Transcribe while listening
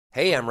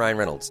Hey, I'm Ryan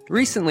Reynolds.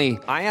 Recently,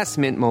 I asked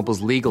Mint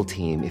Mobile's legal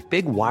team if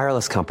big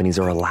wireless companies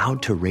are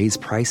allowed to raise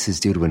prices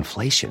due to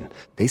inflation.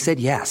 They said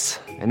yes.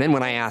 And then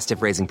when I asked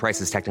if raising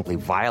prices technically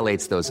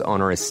violates those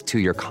onerous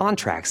two-year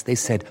contracts, they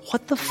said,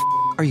 "What the f***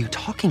 are you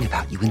talking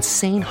about, you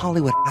insane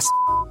Hollywood ass?"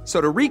 So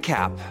to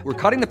recap, we're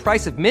cutting the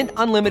price of Mint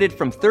Unlimited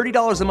from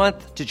 $30 a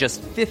month to just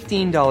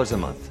 $15 a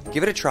month.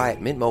 Give it a try at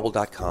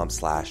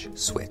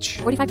mintmobile.com/switch.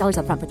 $45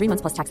 up front for 3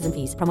 months plus taxes and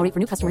fees. Promo rate for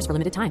new customers for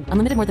limited time.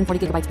 Unlimited more than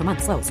 40 gigabytes per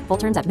month. Slows full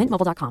terms at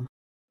mintmobile.com.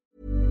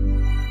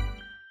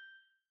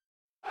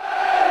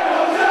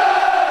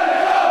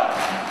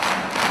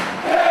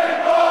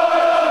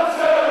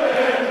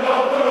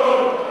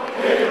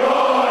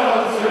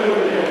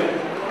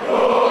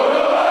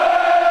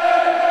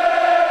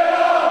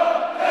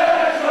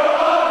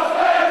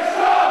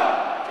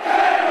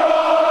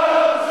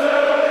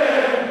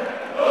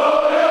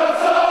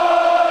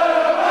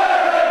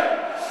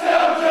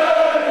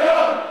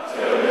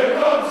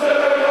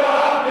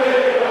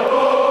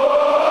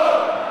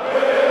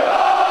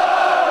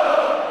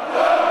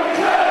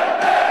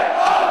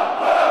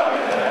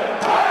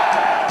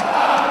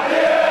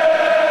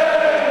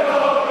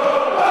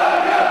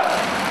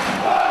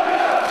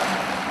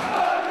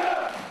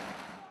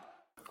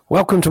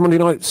 Welcome to Monday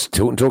night's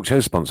Tilton Talk Show,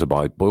 sponsored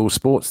by Boyle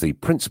Sports, the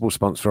principal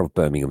sponsor of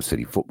Birmingham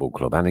City Football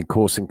Club, and in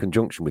course in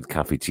conjunction with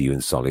Cafe to You in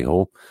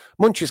Solihull,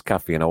 Munch's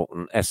Cafe in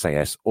Alton,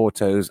 SAS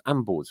Autos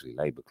and Bawdsley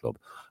Labour Club.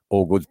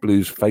 All Goods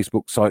Blues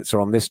Facebook sites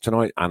are on this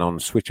tonight and on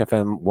Switch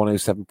FM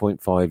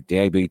 107.5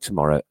 DAB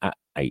tomorrow at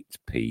 8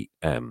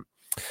 p.m.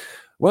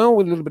 Well,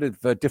 with a little bit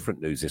of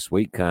different news this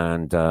week,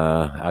 and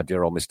our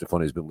dear old Mr.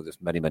 Fun, who's been with us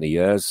many, many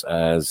years,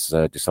 has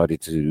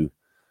decided to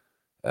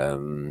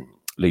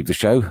leave the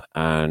show,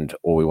 and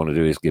all we want to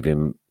do is give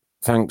him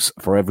thanks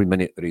for every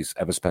minute that he's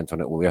ever spent on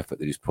it, all the effort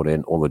that he's put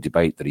in, all the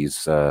debate that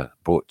he's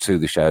brought to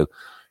the show,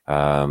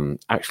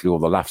 actually all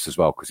the laughs as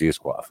well, because he is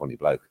quite a funny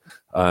bloke.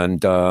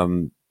 And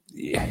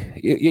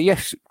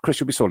yes, Chris,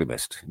 you'll be sorely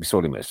missed. You'll be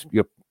sorely missed.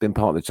 You've been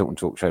part of the Tilton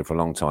Talk Show for a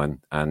long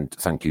time, and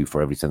thank you for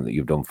everything that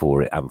you've done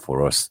for it and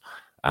for us,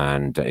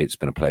 and it's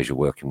been a pleasure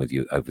working with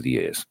you over the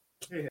years.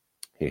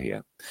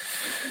 Here.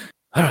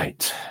 All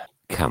right.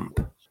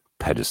 Camp,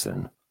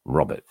 Pedersen,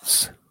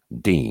 Roberts,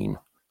 Dean,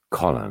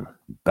 Colin,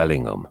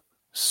 Bellingham,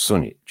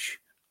 Sunic,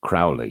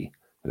 Crowley,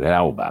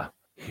 Lauba,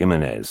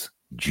 Jimenez,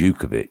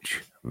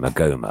 Djukovic,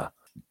 Magoma,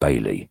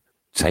 Bailey.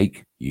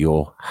 Take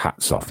your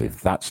hats off.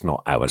 If that's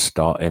not our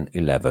starting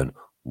 11,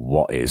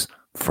 what is?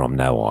 From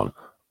now on,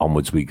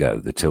 onwards we go.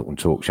 The Tilton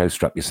Talk Show.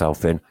 Strap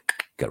yourself in.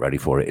 Get ready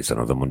for it. It's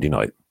another Monday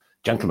night.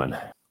 Gentlemen,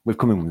 we've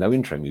come in with no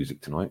intro music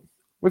tonight.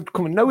 We've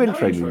come in no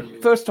intro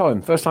music. First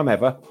time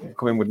ever. We've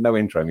come in with no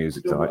intro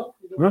music tonight.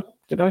 Huh?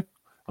 Did I?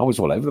 I was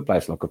all over the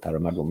place like a pair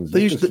of mad ones.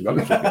 They usually do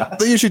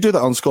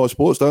that on Sky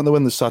Sports, don't they?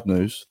 When there's sad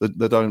news,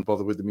 they don't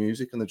bother with the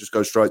music and they just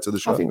go straight to the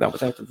show. I think that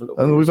was out of the little.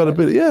 And we've had a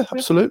bit, yeah,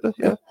 absolutely,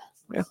 yeah.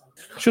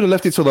 Should have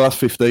left it till the last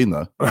 15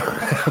 though.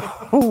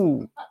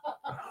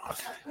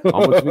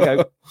 Onwards we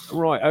go.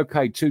 Right,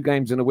 okay, 2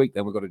 games in a week.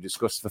 Then we've got to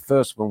discuss the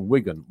first one,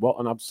 Wigan. What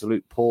an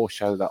absolute poor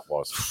show that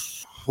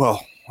was. Well,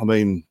 I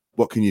mean,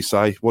 what can you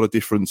say? What a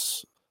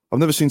difference! I've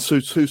never seen two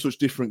such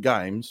different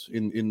games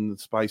in the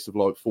space of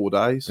like 4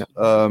 days. Yep.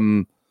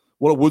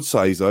 What I would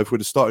say is, though, if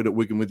we'd have started at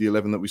Wigan with the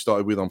 11 that we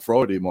started with on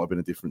Friday, it might have been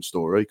a different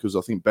story, because I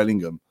think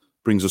Bellingham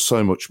brings us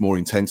so much more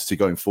intensity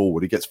going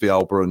forward. He gets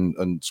Villalba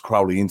and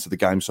Crowley into the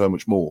game so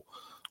much more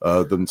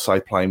than,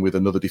 say, playing with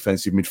another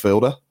defensive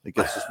midfielder. It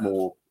gets us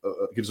more,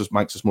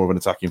 makes us more of an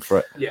attacking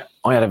threat. Yeah,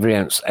 I had every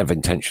ounce of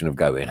intention of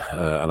going,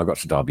 and I got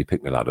to Derby,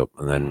 picked my lad up,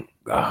 and then,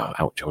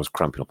 ouch, I was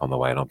cramping up on the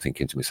way, and I'm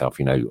thinking to myself,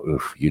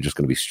 you're just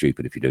going to be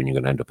stupid if you do, and you're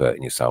going to end up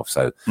hurting yourself.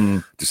 So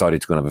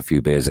decided to go and have a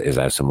few beers at his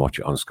house and watch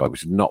it on Sky,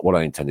 which is not what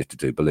I intended to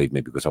do, believe me,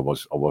 because I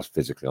was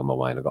physically on my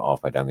way, and I got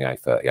halfway down the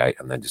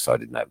A38 and then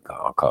decided, no,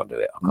 I can't do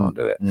it.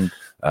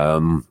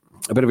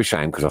 A bit of a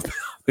shame, because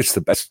it's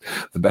the best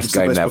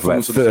game now for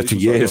about 30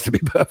 years, to be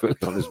perfectly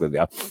honest with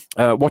you.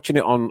 Watching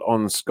it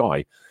on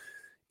Sky,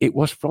 it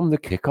was from the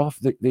kickoff.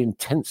 The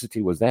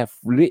intensity was there,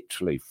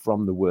 literally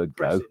from the word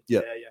go.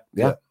 Yeah.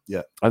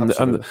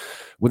 And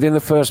within the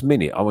first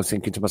minute, I was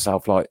thinking to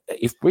myself, like,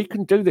 if we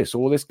can do this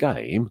all this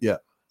game,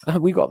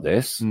 we got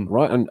this,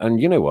 right? And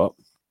you know what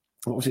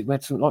was it? We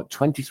had something like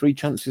 23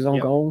 chances on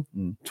goal.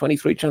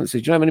 23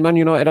 chances. Do you know how many Man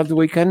United had the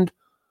weekend?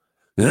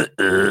 How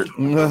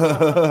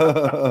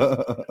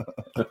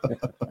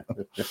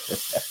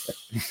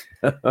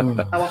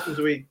often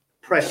do we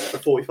press for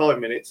 45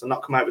 minutes and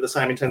not come out with the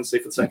same intensity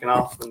for the second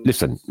half?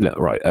 Listen,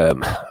 right.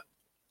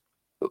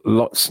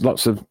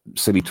 Lots of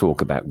silly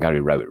talk about Gary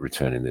Rowett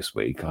returning this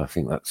week. I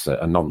think that's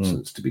a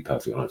nonsense, to be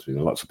perfectly honest with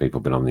you. Lots of people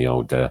have been on the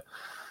old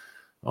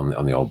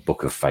on the old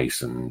book of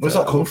face. And where's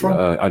that come from?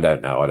 I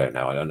don't know. I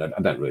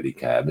don't really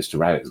care. Mr.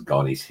 Rowett's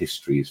gone. His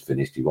history is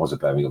finished. He was a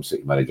Birmingham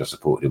City manager. I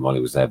supported him while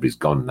he was there, but he's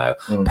gone now.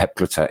 Pep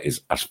Clotet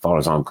is, as far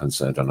as I'm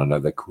concerned, and I know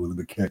they call him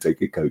the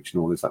caretaker coach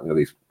and all this, that, and all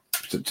these.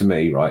 To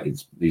me, right,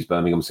 he's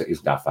Birmingham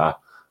City's gaffer,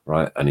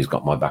 right, and he's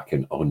got my back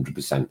in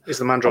 100%. He's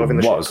the man driving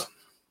the ship.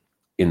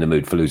 in the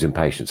mood for losing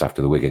patience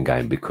after the Wigan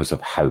game because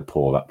of how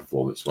poor that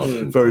performance was.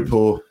 Very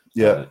poor.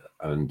 Yeah.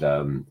 But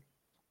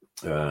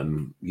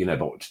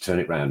to turn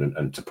it around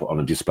and to put on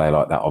a display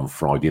like that on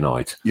Friday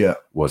night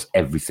was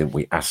everything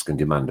we ask and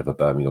demand of a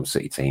Birmingham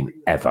City team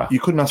ever. You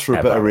couldn't ask for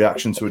a better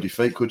reaction to a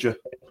defeat, could you?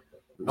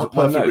 The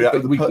perfect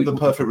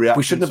reaction.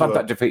 We shouldn't have had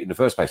that defeat in the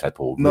first place,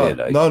 Paul. No,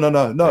 really.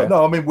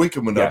 No. I mean,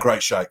 Wigan were no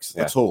great shakes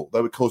at all.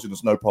 They were causing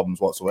us no problems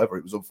whatsoever.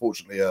 It was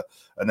unfortunately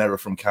an error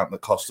from camp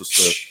that cost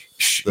us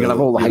You'll have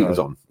all the haters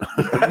on. All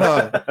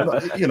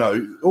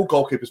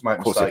goalkeepers make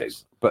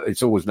mistakes. But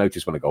it's always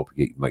noticed when a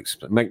goalkeeper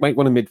make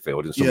one in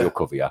midfield and somebody will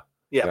cover you.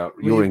 Yeah,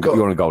 you're in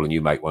goal and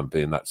you make one,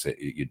 boom, that's it.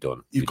 You're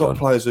done. You've got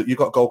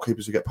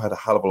goalkeepers who get paid a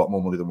hell of a lot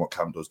more money than what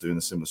Cam does doing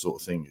a similar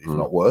sort of thing, if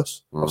not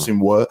worse. I've seen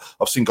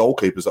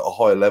goalkeepers at a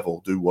higher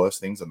level do worse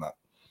things than that.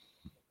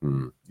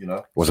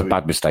 It was a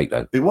bad mistake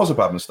though. It was a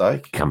bad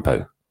mistake.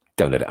 Campo,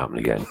 don't let it happen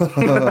again.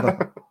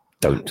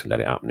 Don't let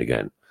it happen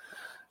again.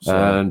 So,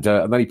 and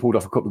then he pulled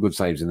off a couple of good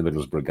saves in the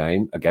Middlesbrough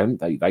game. Again,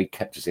 they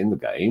kept us in the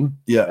game.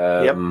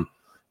 Yeah.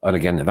 And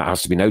again, that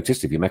has to be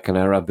noticed. If you make an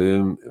error,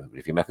 boom.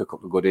 If you make a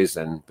couple of goodies,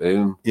 then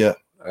boom. Yeah.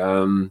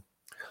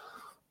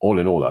 All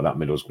in all, that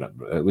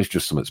Middlesbrough, it was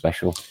just something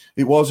special.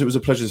 It was a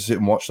pleasure to sit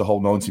and watch the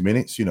whole 90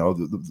 minutes. I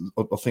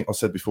think I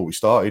said before we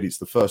started, it's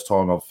the first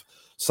time I've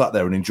sat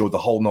there and enjoyed the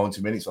whole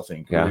 90 minutes, I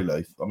think,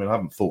 really. I mean, I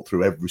haven't thought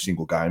through every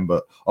single game,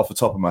 but off the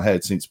top of my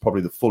head, since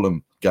probably the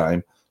Fulham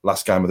game,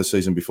 last game of the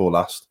season before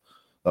last,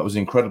 that was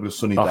an incredibly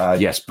sunny day.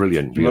 Yes,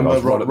 brilliant. I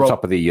was right at the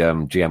top of the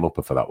GM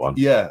upper for that one.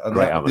 Yeah, and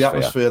the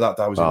atmosphere that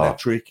day was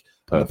electric.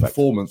 And the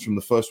performance from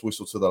the first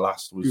whistle to the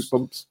last was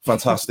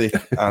fantastic.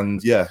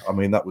 And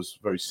that was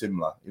very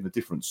similar in a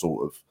different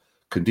sort of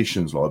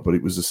conditions, but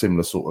it was a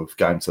similar sort of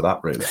game to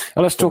that, really.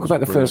 Well, let's talk about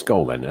the first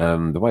goal then.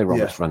 The way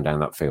Roberts ran down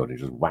that field and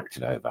just whacked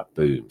it over,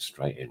 boom,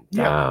 straight in.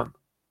 Damn.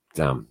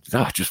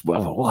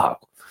 Wow.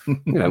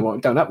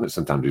 What don't happen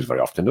sometimes very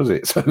often, does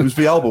it? So, it was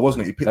Villalba,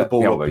 wasn't it? He picked the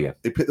ball up. Yeah.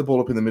 He picked the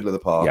ball up in the middle of the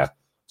park.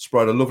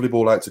 Sprayed a lovely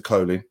ball out to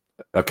Colin.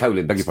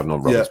 Colin, beg your pardon,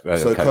 on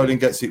Roberts. So Colin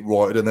gets it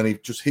right, and then he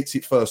just hits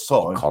it first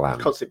time.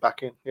 Cuts it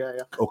back in.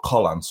 Or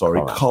Colin,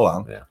 sorry.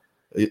 Colin. Yeah.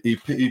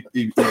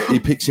 He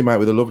picks him out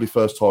with a lovely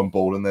first time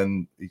ball, and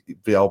then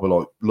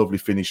Villalba lovely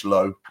finish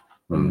low.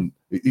 And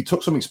he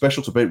took something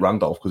special to beat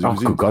Randolph because he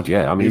was good God,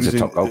 yeah. I mean, he's a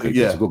top goalkeeper.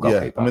 He's a good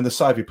goalkeeper. Yeah. I mean, the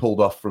save he pulled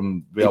off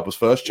from Villalba's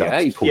first chance.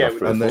 Yeah, he pulled off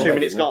and then 2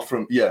 minutes gone.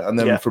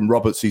 From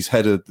Roberts'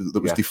 header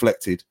that was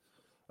deflected.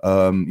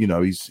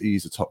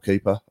 He's a top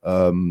keeper.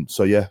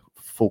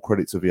 Full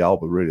credit to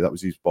Villalba. Really, that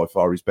was by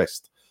far his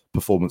best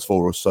performance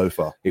for us so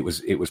far. It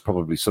was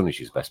probably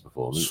Sunish's best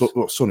performance.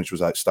 Sunich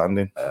was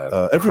outstanding.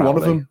 Every Crowley, one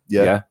of them.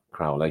 Yeah,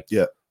 Crowley.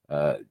 Yeah.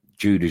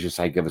 Jude, as you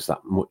say, gave us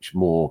that much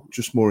more,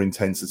 just more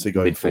intensity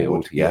going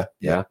midfield. Forward.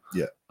 Yeah.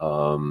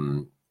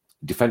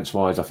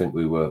 Defense-wise, I think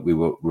we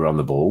were on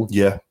the ball.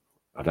 Yeah.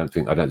 I don't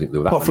think there were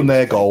that. Apart from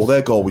their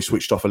goal we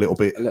switched off a little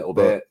bit.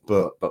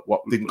 But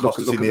what didn't look cost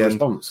us at in the the end.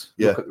 Response.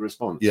 Yeah. Look at the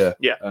response. Yeah.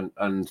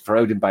 And for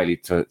Odin Bailey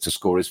to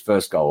score his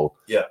first goal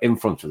in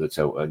front of the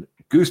Tilton,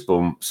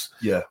 goosebumps.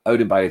 Yeah.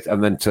 Odin Bailey,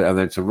 and then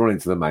to run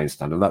into the main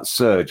stand, and that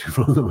surge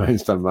from the main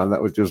stand, man,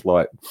 that was just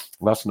like,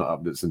 that's not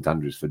happened at St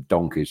Andrews for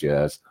donkey's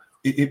years.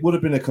 It would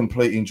have been a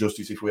complete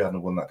injustice if we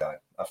hadn't won that game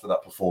after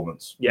that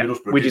performance. Yeah,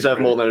 we deserve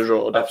more than a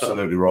draw. Definitely.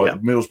 Absolutely right. Yeah.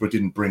 Middlesbrough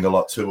didn't bring a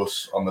lot to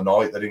us on the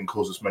night. They didn't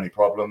cause us many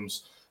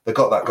problems. They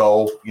got that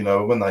goal.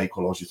 When they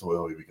equalised, you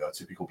thought, here we go,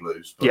 typical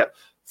Blues. But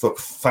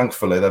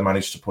thankfully, they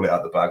managed to pull it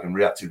out of the bag and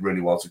reacted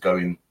really well to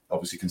going,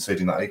 obviously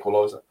conceding that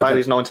equaliser.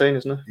 Bailey's 19,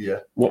 isn't he?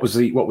 Yeah. What was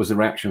the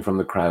reaction from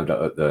the crowd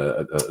at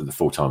the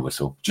full-time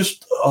whistle?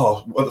 Just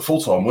at the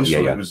full-time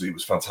whistle, it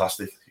was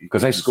fantastic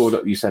because they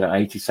scored. You said at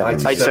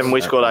 87. 87,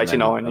 we scored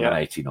 89. And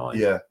 89.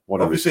 Yeah.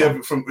 Obviously,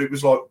 it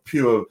was like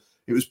pure.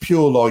 It was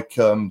pure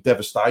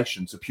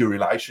devastation to pure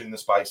elation in the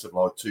space of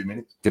 2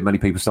 minutes. Did many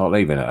people start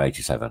leaving at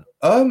 87?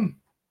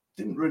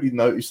 Didn't really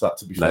notice that,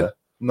 to be fair.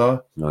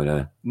 No.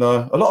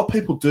 A lot of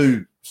people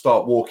do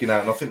start walking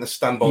out, and I think they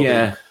stand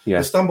by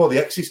they stand by the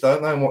exits,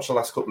 don't they, and watch the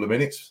last couple of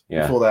minutes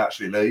before they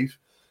actually leave.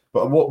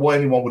 But why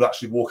anyone would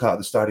actually walk out of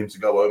the stadium to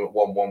go home at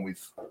 1-1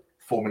 with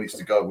 4 minutes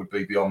to go would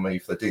be beyond me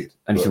if they did.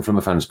 Anything from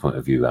a fan's point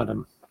of view,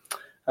 Adam?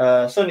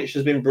 Sunich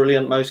has been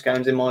brilliant most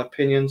games, in my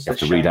opinion. You have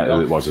to read out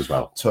who it was as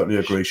well. Totally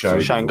agree,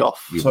 Shane. Shane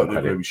Goff. Totally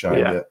agree with Shane.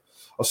 Yeah.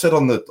 I said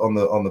on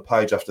the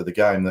page after the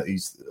game that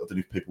he's. I don't know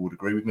if people would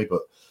agree with me,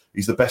 but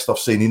he's the best I've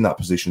seen in that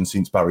position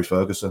since Barry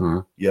Ferguson.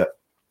 Mm. Yeah.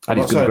 And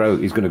he's going to grow.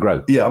 He's going to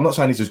grow. Yeah, I'm not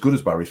saying he's as good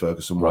as Barry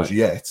Ferguson was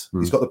yet. Mm.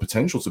 He's got the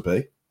potential to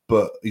be,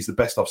 but he's the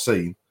best I've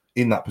seen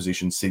in that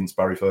position since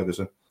Barry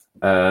Ferguson.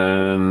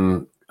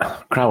 Crowley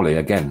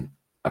again,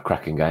 a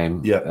cracking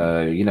game.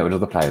 Yeah,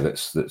 another player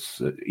that's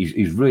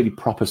he's really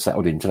proper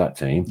settled into that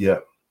team. Yeah.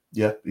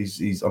 Yeah,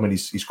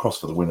 he's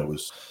crossed for the winner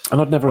was. And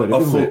I'd never heard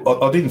of him.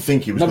 I didn't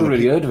think he was. Never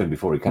really heard of him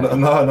before he came.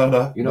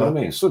 No. You know what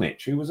I mean?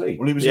 Sunich, who was he?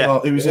 Well, he was.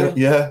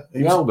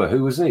 Villalba,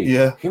 who was he?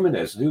 Yeah.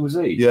 Jimenez, who was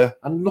he? Yeah.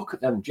 And look at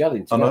them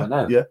gelling together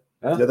now. Yeah,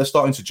 they're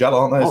starting to gel,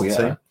 aren't they? Oh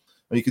yeah.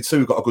 And you can see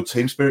we've got a good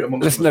team spirit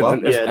amongst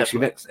them as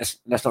well.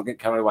 Let's not get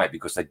carried away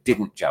because they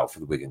didn't gel for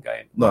the Wigan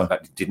game. No.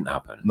 That didn't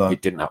happen. No.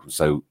 It didn't happen.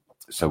 So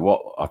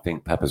what I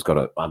think Pepper's got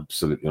to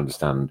absolutely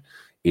understand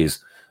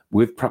is,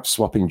 with perhaps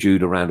swapping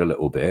Jude around a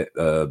little bit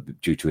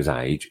due to his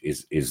age,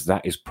 is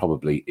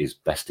probably his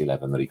best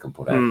 11 that he can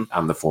put out,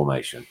 and the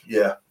formation.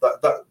 Yeah,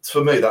 that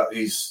for me, that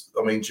is.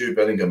 I mean, Jude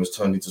Bellingham has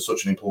turned into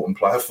such an important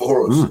player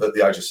for us at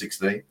the age of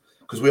 16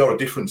 because we are a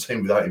different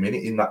team without him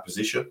in that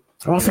position.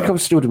 Oh, I think I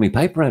was still doing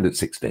my paper round at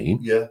 16.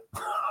 Yeah.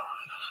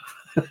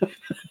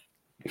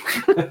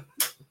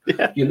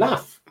 Yeah. You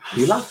laugh,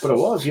 but I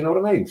was. You know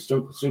what I mean?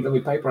 Still doing my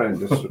paper round,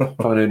 just trying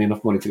to earn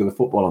enough money to go to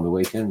football on the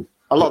weekend.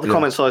 A lot of the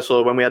comments I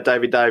saw when we had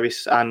David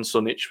Davis and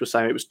Sunich were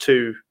saying it was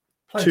too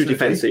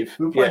defensive. Deep.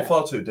 We were playing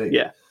far too deep.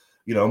 Yeah.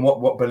 You know, and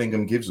what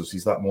Bellingham gives us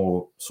is that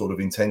more sort of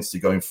intensity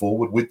going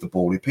forward with the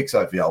ball. He picks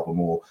out Villalba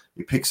more,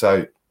 he picks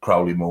out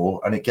Crowley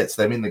more, and it gets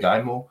them in the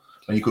game more.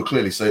 And you could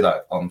clearly see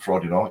that on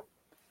Friday night.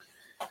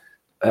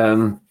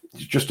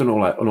 Just an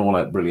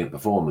all-out brilliant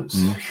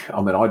performance.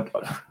 I mean,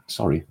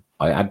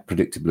 I had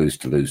predicted Blues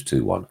to lose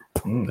 2-1.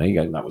 There you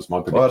go. That was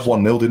my prediction. I had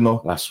 1-0, didn't I?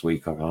 Last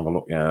week, I can have a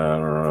look.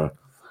 Yeah.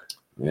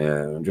 I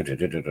went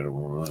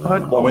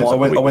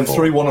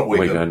 3-1 at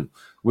Wigan.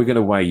 Wigan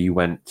away, you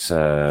went...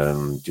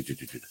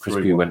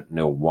 Crispy, you went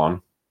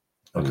 0-1.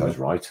 And he was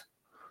right.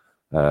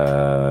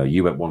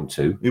 You went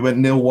 1-2. You went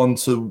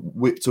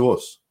 0-1 to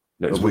us.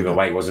 No, it was Wigan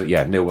away, wasn't it?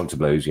 Yeah, 0-1 to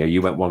Blues. Yeah,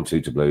 you went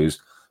 1-2 to Blues.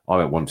 I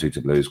went 1-2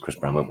 to Blues. Chris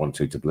Brown went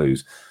 1-2 to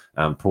Blues.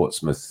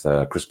 Portsmouth,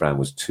 Chris Brown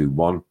was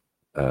 2-1.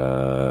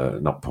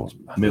 Not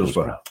Portsmouth.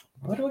 Middlesbrough.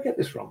 Where do I get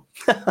this from?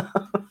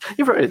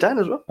 You've written it down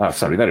as well. Oh,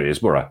 sorry, there it is.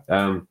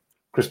 Borough.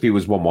 Crispy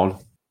was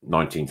 1-1,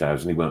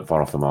 19,000. He weren't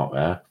far off the mark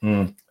there.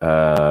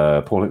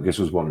 Paul Hipkiss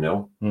was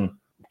 1-0.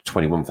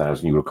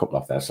 21,000. You were a couple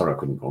off there. Sorry, I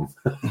couldn't come.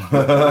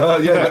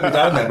 Yeah, let me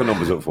down there. The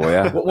numbers up for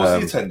you. What was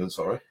the attendance?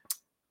 Sorry.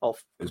 It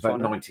was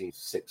about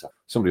 96.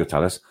 Somebody will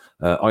tell us.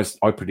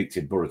 I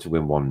predicted Borough to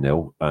win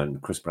 1-0,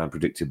 and Chris Brown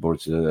predicted Borough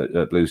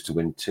to Blues to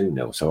win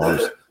 2-0. So I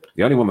was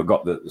the only one that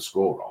got the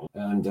score wrong.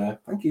 And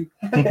thank you.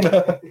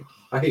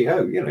 Hey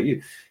ho,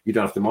 you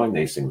don't have to mind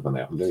these things when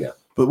they happen, do you?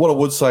 But what I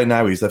would say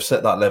now is they've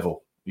set that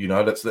level. You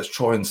know, let's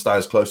try and stay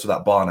as close to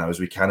that bar now as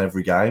we can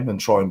every game and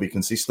try and be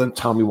consistent.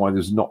 Tell me why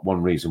there's not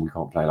one reason we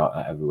can't play like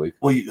that every week.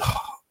 Well,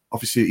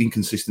 obviously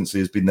inconsistency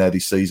has been there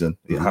this season.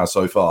 It has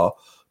so far.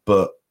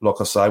 But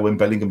like I say, when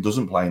Bellingham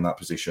doesn't play in that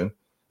position,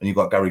 and you've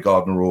got Gary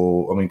Gardner,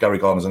 Gary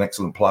Gardner's an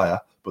excellent player,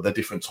 but they're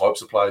different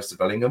types of players to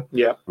Bellingham.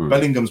 Yeah.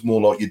 Bellingham's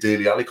more like your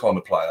Dele Alli kind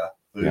of player,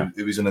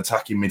 who is an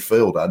attacking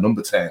midfielder,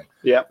 number 10,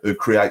 who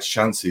creates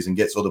chances and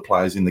gets other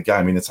players in the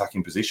game in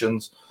attacking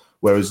positions.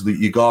 Whereas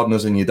your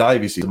Gardners and your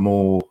Davies is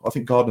more, I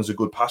think Gardner's a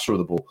good passer of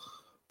the ball,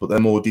 but they're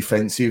more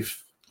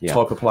defensive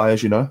type of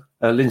players, you know.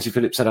 Lindsay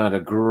Phillips said I had a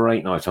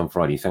great night on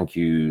Friday. Thank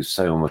you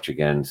so much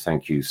again.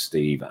 Thank you,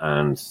 Steve,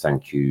 and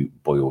thank you,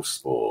 Boyle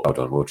Sport. Well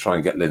done. We'll try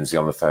and get Lindsay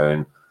on the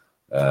phone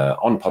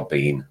on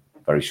Podbean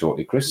very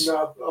shortly, Chris.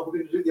 No, we're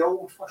going to do the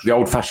old-fashioned. The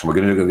old-fashioned. We're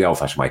going to do it the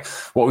old-fashioned way.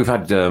 What we've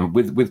had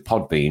with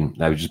Podbean,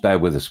 now just bear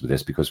with us with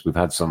this because we've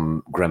had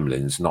some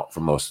gremlins, not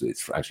from us,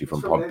 it's actually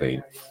from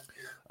Podbean.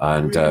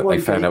 And they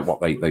found out what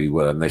they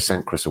were, and they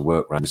sent Chris a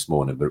workaround this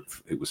morning, but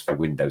it was for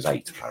Windows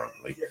 8,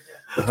 apparently.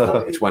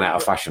 It went out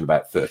of fashion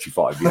about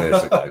 35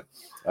 years ago.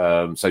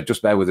 So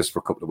just bear with us for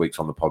a couple of weeks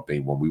on the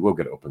Podbean one. We will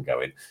get it up and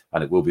going,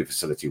 and it will be a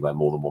facility where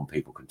more than one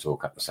people can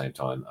talk at the same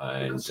time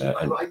and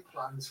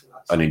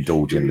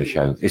indulge in the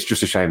show. It's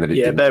just a shame that it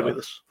didn't. Bear with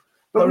us.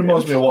 That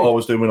reminds me of what I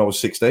was doing when I was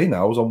 16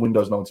 now. I was on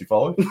Windows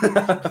 95.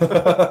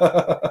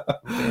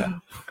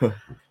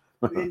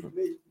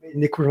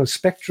 Nick were on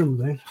Spectrum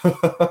then.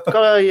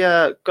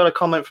 Got a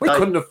comment from We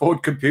couldn't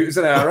afford computers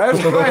in our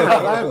house.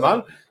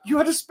 Man. You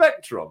had a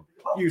Spectrum.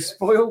 You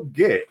spoiled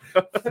git.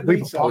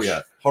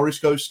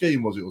 Horoscope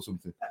scheme, was it, or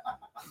something?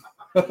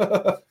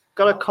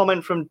 Got a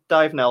comment from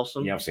Dave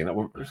Nelson. Yeah, I've seen that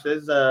one. He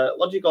says,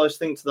 what do you guys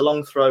think to the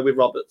long throw with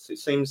Roberts? It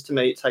seems to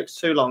me it takes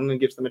too long and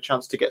gives them a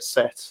chance to get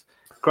set.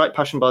 Great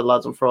passion by the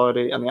lads on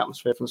Friday, and the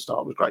atmosphere from the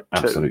start was great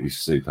too. Absolutely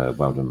superb.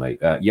 Well done,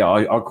 mate.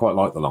 I quite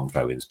like the long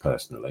throw-ins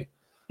personally.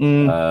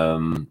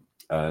 And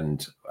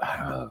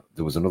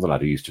there was another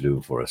lad who used to do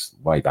them for us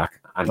way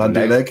back.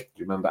 Andy Legg. Do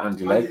you remember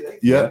Andy Legg?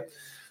 Yeah.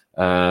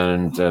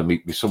 And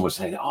someone was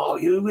saying, "Oh,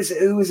 who is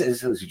it?"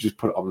 So you just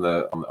put it on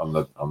the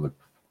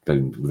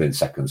boom. Within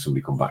seconds,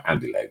 somebody come back.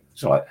 Andy Legg.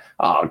 So like,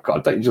 oh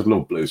God, don't you just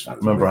love blues fans?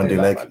 Remember Andy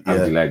Legg?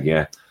 Andy Legg,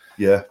 yeah.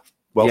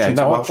 Welsh I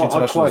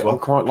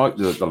quite like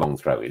the long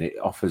throw in. It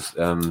offers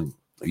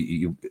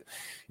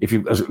if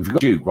you've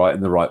got Duke right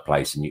in the right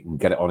place and you can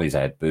get it on his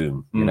head,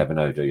 boom, you never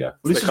know, do you?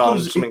 Well,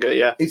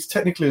 it's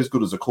technically as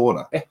good as a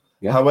corner.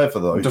 Yeah. However,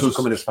 though, it doesn't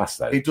come in as fast,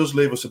 though. It does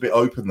leave us a bit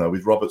open, though,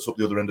 with Roberts up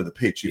the other end of the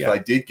pitch. If they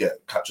did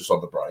catch us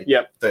on the break,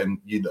 then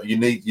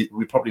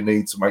we probably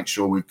need to make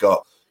sure we've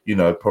got,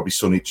 probably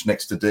Sunich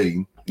next to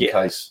Dean in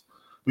case,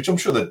 which I'm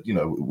sure that,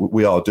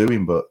 we are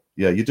doing. But,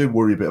 you do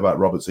worry a bit about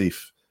Roberts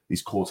if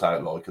he's caught out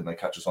and they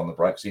catch us on the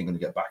break, so he ain't going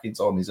to get back in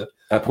time, is it?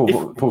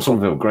 Paul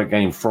Somerville, great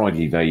game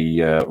Friday. They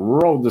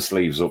rolled the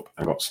sleeves up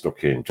and got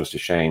stuck in. Just a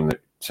shame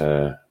that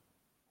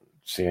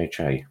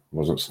CHA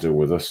wasn't still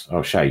with us.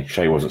 Oh,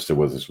 Shay wasn't still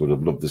with us. Would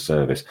have loved the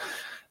service.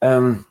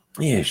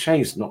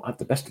 Shay's not had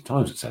the best of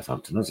times at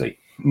Southampton, has he?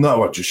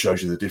 No, it just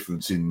shows you the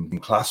difference in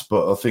class.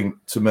 But I think,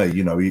 to me,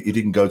 he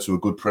didn't go to a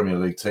good Premier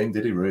League team,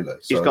 did he, really?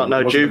 He's got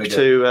no Duke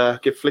to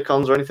give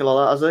flick-ons or anything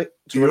like that, has he?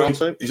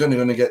 He's only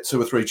going to get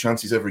 2 or 3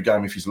 chances every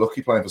game if he's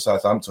lucky playing for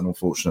Southampton,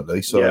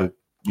 unfortunately. So,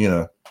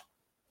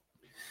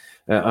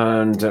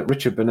 and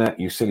Richard Burnett,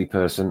 you silly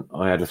person,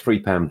 I had a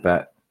 £3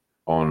 bet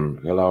on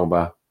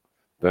Galaba,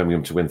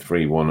 Birmingham to win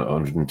 3-1 at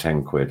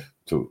 110 quid,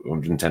 to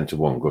 110 to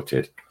 1,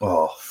 gutted.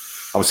 Oh,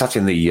 I was sat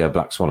in the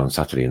Black Swan on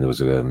Saturday, and there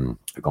was a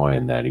guy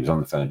in there, and he was on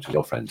the phone to his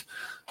girlfriend,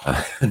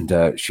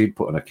 and she'd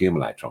put an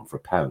accumulator on for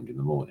 £1 in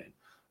the morning,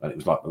 and it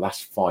was like the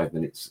last 5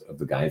 minutes of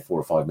the game, 4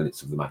 or 5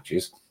 minutes of the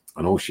matches,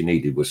 and all she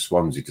needed was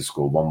Swansea to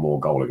score one more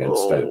goal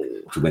against Stoke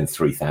to win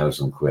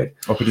 3,000 quid.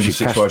 I've been in the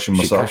situation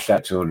myself. She cashed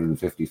out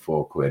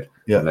 254 quid,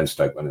 and then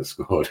Stoke went and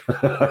scored.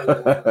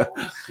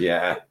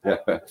 Yeah.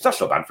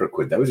 That's not bad for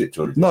 £1, though, is it?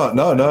 No.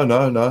 Not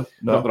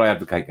that I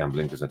advocate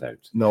gambling, because I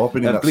don't. No, I've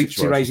been in that Bleeps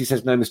situation. He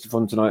says, no, Mr.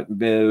 Fun tonight.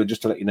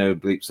 Just to let you know,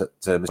 Bleeps, that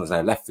Mr. has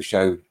now left the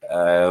show.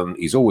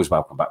 He's always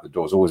welcome back. The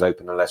door's always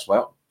open unless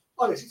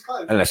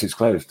it's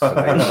closed. So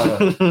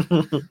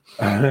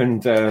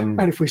and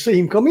if we see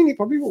him coming, he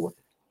probably will.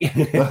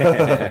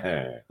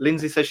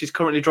 Lindsay says she's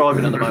currently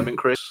driving at the moment,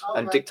 Chris,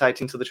 and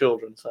dictating to the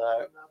children.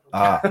 So,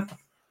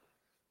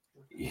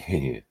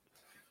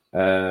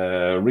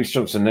 Reece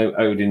Johnson, no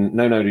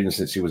Odin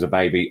since he was a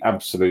baby.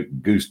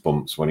 Absolute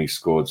goosebumps when he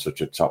scored.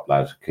 Such a top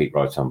lad. Keep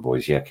right on,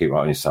 boys. Yeah, keep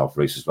right on yourself,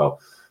 Reece, as well.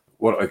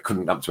 Well, it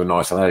couldn't happen to a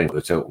nice lad at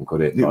the Tilton,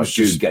 could it? It was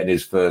Jude just getting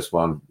his first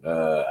one.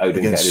 Odin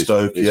against getting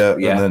Stoke,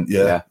 and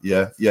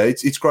then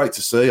It's great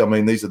to see. I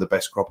mean, these are the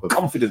best crop of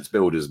confidence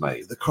builders,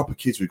 mate. The crop of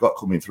kids we've got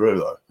coming through,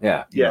 though.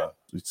 Yeah.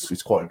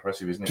 It's quite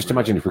impressive, isn't it? Just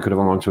imagine if we could have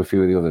gone on to a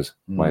few of the others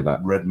way back.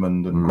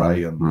 Redmond and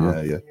Gray and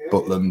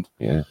Butland.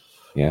 Yeah.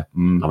 I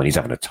mean, he's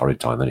having a torrid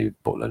time, isn't he,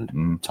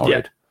 Butland?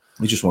 Torrid.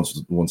 He just wants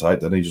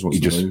out. Then he just wants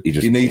to move.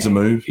 He needs a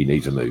move. He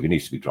needs a move. He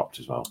needs to be dropped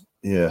as well.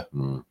 Yeah.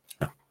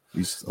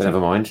 Never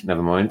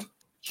mind.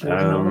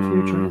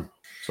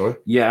 Sorry?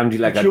 Yeah, Andy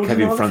Legg had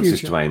Kevin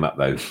Francis to aim at,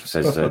 though,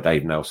 says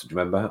Dave Nelson. Do you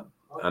remember?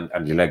 And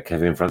Andy Legg,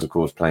 Kevin Francis, of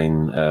course,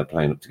 playing up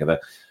together.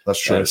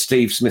 That's true.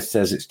 Steve Smith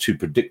says it's too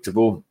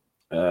predictable.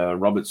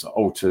 Roberts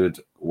altered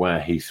where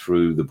he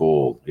threw the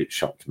ball. It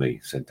shocked me,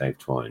 said Dave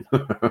Twine.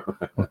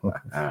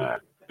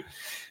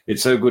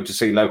 It's so good to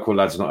see local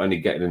lads not only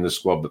getting in the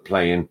squad, but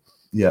playing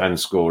and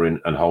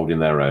scoring and holding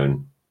their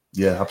own.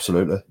 Yeah,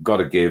 absolutely. Got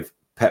to give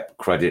Pep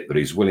credit that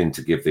he's willing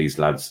to give these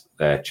lads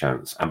their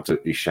chance.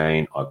 Absolutely,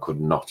 Shane, I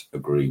could not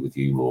agree with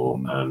you more.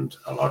 And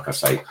like I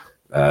say,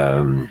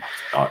 I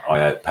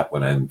hope Pep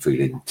went home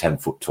feeling 10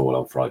 foot tall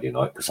on Friday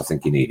night, because I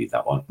think he needed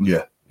that one.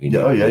 Yeah. He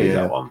needed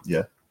that one.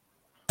 Yeah.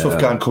 Tough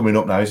game coming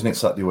up now, isn't it?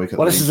 Saturday week.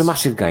 Well, this is a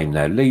massive game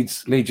now.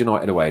 Leeds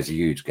United away is a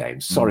huge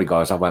game. Sorry,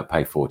 guys, I won't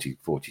pay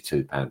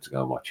 £42 to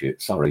go and watch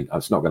it. Sorry,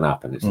 it's not going to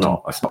happen. It's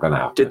not going to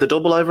happen. Did the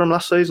double over him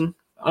last season?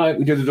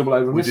 We did a double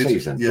over this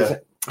season. Yeah.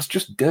 It's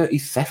just dirty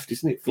theft,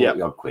 isn't it? 40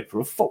 odd quid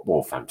for a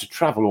football fan to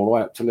travel all the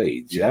way up to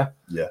Leeds. Yeah.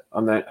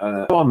 And then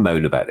I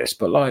moan about this,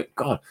 but like,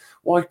 God,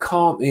 why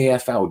can't the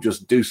EFL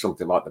just do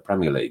something like the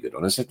Premier League had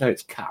done? I said, no,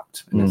 it's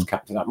capped, and it's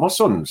capped at that. My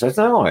son says,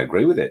 no, I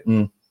agree with it.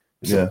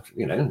 So,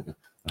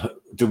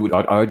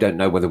 I don't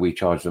know whether we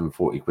charged them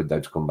 40 quid though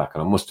to come back,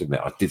 and I must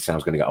admit, I did say I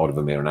was going to get hold of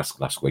them here and ask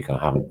last week, and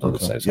I haven't done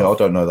so. I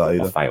don't know that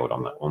either. I failed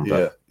on that one.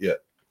 But,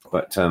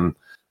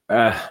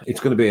 it's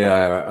going to be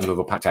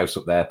another packed house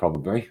up there,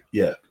 probably.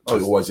 Yeah,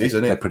 it always is,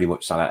 isn't it? They pretty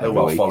much sell out. They're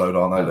well followed,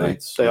 aren't they?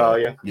 Leeds? They are,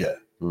 yeah.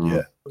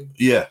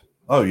 Yeah.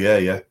 Oh,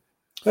 yeah.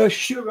 There's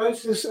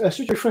such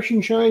a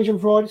refreshing change on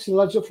Friday. So the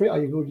lads up for it. Oh,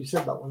 you've already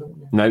said that one, haven't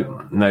you?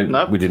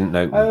 No, we didn't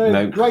know.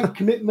 No. Great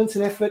commitment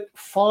and effort.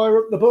 Fire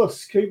up the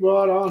bus. Keep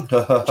right on. Do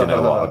you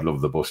know what? I'd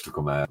love the bus to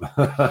come out.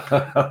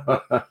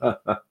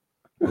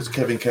 What's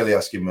Kevin Kelly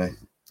asking me?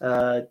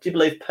 Do you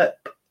believe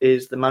Pep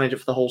is the manager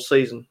for the whole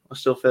season? I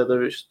still feel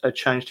there is a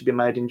change to be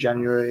made in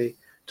January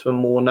to a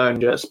more known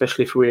manager,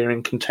 especially if we're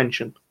in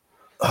contention.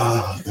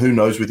 Who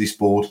knows with this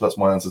board? That's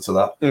my answer to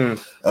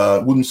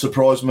that. Wouldn't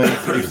surprise me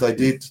if they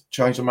did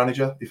change the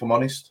manager, if I'm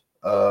honest.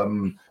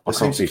 They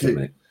seem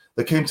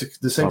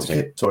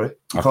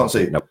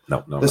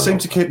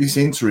to keep this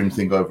interim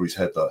thing over his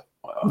head, though.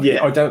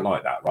 I don't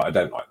like that. Right, I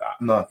don't like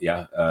that. No.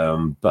 Yeah.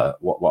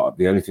 But what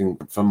the only thing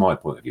from my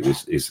point of view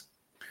is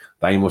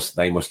they must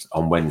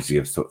on Wednesday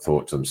have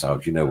thought to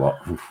themselves, you know what,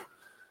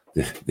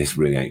 this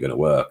really ain't going to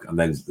work. And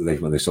then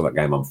when they saw that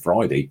game on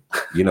Friday,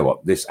 you know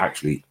what, this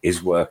actually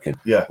is working.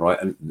 Yeah.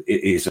 Right. And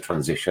it is a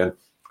transition,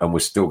 and we're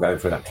still going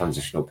through that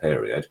transitional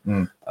period.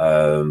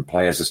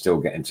 Players are still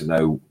getting to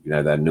know,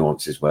 their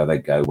nuances, where they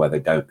go, where they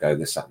don't go,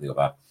 this, that, and the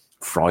other.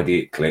 Friday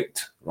it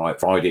clicked, right?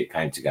 Friday it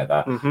came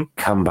together.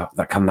 Can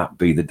that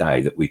be the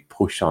day that we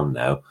push on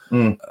now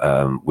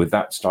with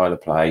that style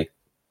of play?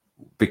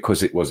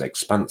 Because it was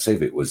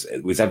expansive, it was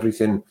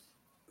everything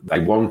they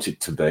want it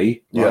to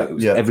be. Right? It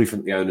was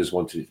everything the owners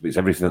wanted it to be. It's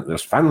everything that the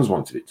fans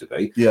wanted it to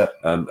be. Yeah.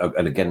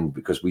 And again,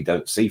 because we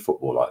don't see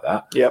football like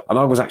that. Yeah. And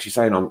I was actually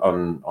saying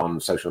on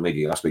social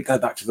media last week, go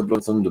back to the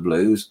Blood Thunder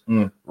Blues.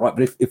 Right.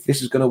 But if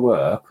this is going to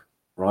work,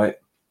 right,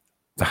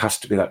 there has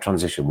to be that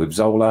transition. With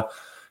Zola,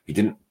 he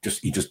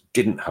just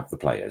didn't have the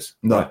players.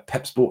 No. Right?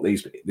 Pep's brought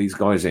these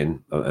guys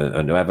in,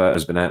 and whoever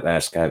has been out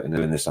there scouting,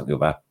 doing this, that, and the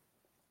other.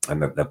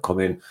 And they've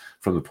come in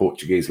from the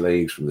Portuguese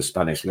leagues, from the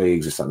Spanish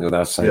leagues, this, that, and the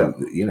other. So,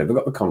 they've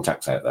got the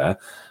contacts out there.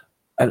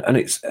 And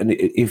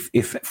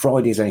if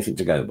Friday is anything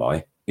to go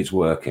by, it's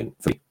working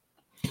for me.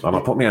 And I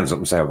put my hands up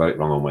and say I got it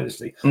wrong on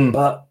Wednesday.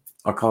 But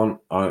I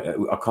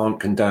can't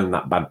condone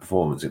that bad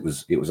performance. It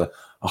was a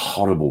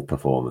horrible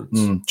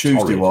performance.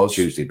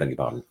 Tuesday, beg your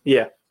pardon.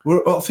 Yeah.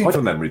 I think I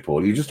have a memory,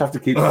 Paul. You just have to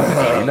keep you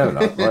know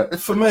that, right?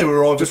 For me,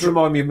 we're all just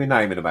remind me of my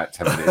name in about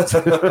 10 minutes.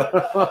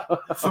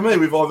 For me,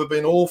 we've either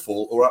been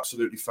awful or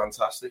absolutely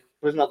fantastic.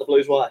 Wasn't that the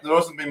Blues way? There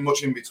hasn't been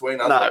much in between,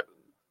 has No. there?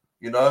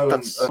 You know,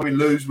 and we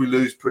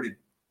lose pretty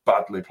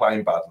badly,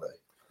 playing badly.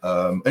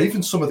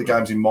 Even some of the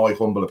games, in my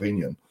humble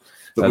opinion,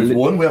 that we've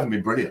won, we haven't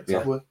been brilliant,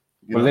 have we?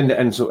 Well, Linda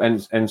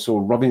Ensor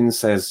Robbins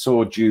says,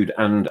 saw Jude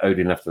and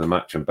Odin after the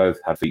match and both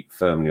had feet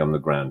firmly on the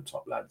ground,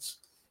 top lads.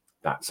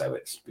 That's how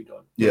it's be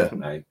done. Yeah.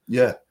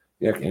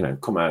 Yeah,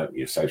 come out,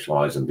 you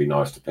socialise and be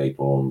nice to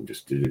people and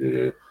just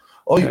do.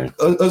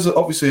 As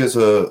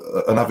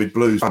an avid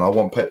Blues fan, I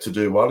want Pep to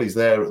do well. He's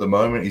there at the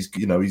moment. He's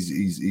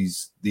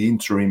the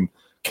interim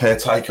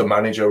caretaker,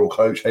 manager or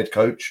head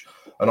coach,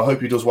 and I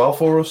hope he does well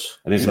for us.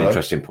 And it's an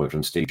interesting point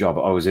from Steve Job.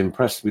 I was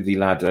impressed with the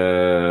lad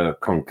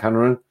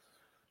Concannon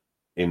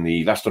in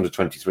the last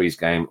under-23s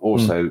game.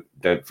 Also,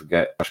 don't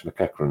forget Ash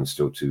McEachran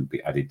still to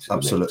be added to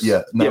Absolutely,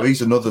 the mix.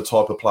 he's another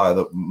type of player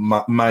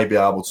that may be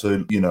able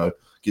to,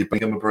 give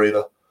Bellingham a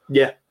breather.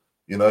 Yeah.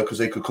 Because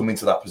he could come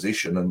into that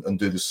position and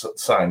do the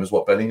same as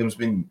what Bellingham's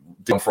been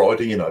doing on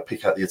Friday,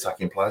 pick out the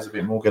attacking players a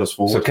bit more, get us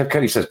forward. So Kev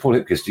Kelly says, Paul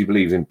Hipkiss, do you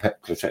believe in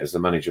Pep Clotet as the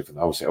manager for the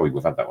whole season?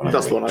 We've had that one.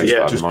 That's the one.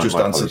 Just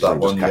answered that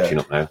one. Catching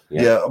up now.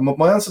 Yeah,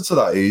 my answer to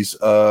that is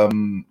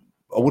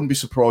I wouldn't be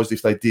surprised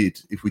if they did,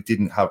 if we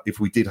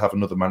did have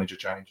another manager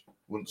change.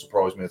 Wouldn't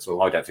surprise me at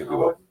all. I don't think we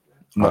will.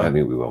 No. I don't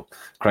think we will.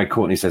 Craig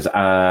Courtney says,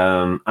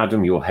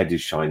 Adam, your head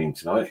is shining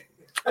tonight.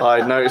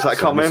 I noticed that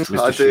comment. Mr.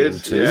 I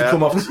did. Sheehan Yeah.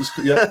 Come off,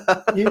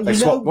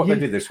 They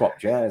did, they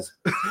swapped chairs.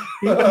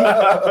 You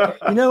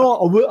know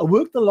what? I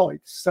worked the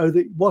lights so that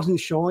it wasn't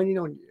shining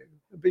on you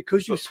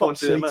because you swapped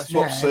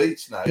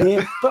seats now.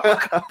 Yeah,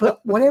 but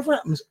whatever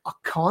happens, I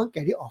can't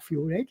get it off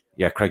your head.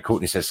 Yeah, Craig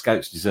Courtney says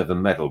Scouts deserve a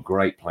medal.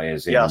 Great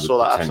players in. Yeah, I saw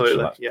that.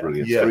 Potential. Absolutely. That's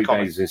brilliant. Yeah. 3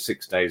 days in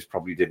 6 days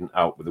probably didn't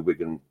help with the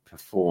Wigan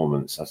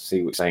performance. I see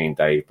what you're saying,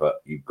 Dave,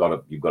 but you've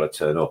got to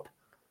turn up.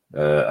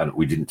 And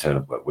we didn't turn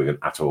up at Wigan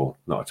at all.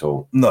 Not at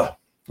all. No.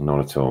 Not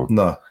at all.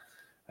 No.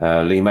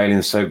 Lee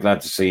Malin's so glad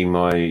to see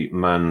my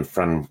man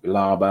Fran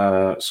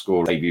Laba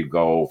score a debut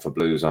goal for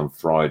Blues on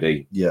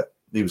Friday. Yeah,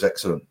 he was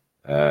excellent.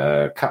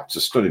 Capped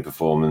a stunning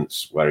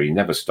performance where he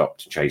never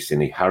stopped chasing.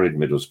 He harried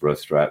Middlesbrough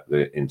throughout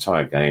the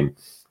entire game.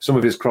 Some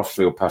of his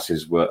crossfield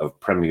passes were of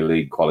Premier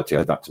League quality. I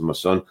said that to my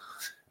son.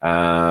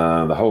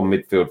 The whole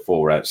midfield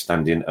four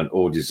outstanding and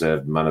all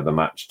deserved man of the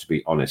match. To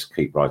be honest,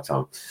 keep right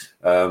on.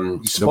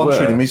 He's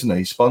sponsoring him, isn't he?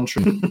 He's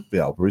sponsoring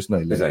Bielba,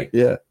 isn't he? Is he?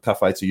 Yeah,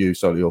 Cafe to You,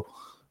 Solihull.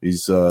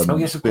 He's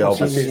yes, of course.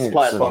 Bielba's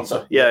Player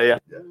sponsor. Yeah.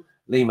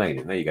 Lee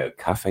Malin, there you go.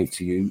 Cafe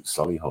to You,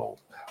 Solihull.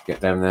 Get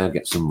down there,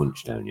 get some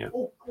munch down, yeah.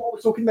 Oh, I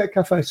was talking about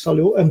Cafe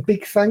Solihull, and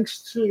big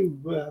thanks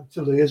to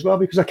Lee as well,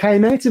 because I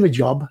came out of a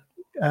job,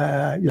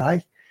 and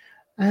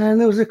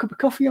there was a cup of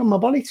coffee on my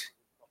bonnet.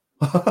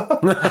 I'd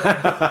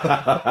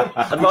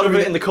rather have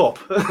it in the cup.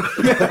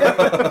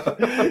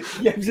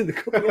 Yeah, it was in the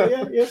cup.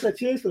 Yeah, so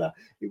cheers for that.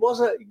 It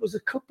was a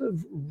cup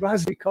of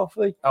raspberry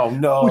coffee. Oh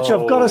no! Which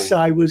I've got to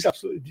say was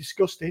absolutely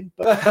disgusting.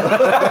 But,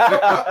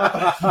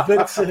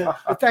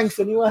 but thanks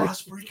anyway.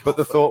 But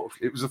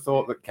it was the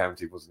thought that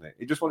counted, wasn't it?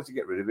 He just wanted to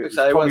get rid of it. It was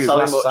So probably his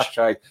last much.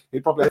 sachet.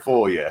 He'd probably had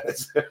 4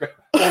 years.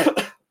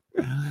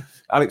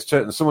 Alex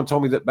Turton, someone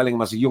told me that Bellingham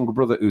has a younger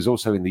brother who's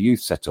also in the youth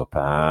setup.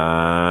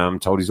 I'm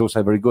told he's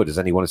also very good. Has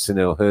anyone seen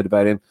or heard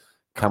about him?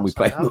 Can we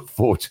play him at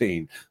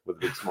 14? With a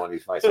big smiley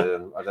face. I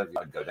don't think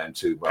I'd go down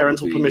too well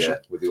Parental permission.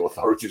 With the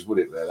authorities, would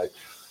it, really?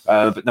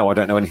 But no, I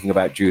don't know anything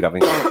about Jude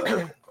having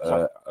a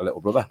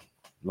little brother.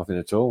 Nothing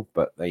at all,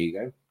 but there you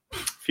go.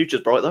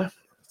 Future's bright, though.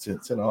 It's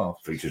in half.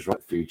 Future's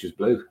right, future's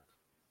blue.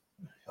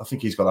 I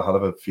think he's got a hell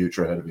of a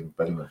future ahead of him,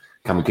 Bellingham.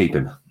 Can we keep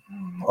him?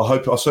 I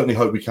certainly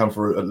hope we can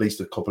for at least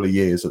a couple of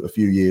years, a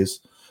few years,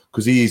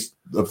 because he is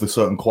of a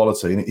certain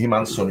quality, and him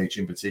and Sonic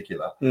in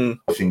particular.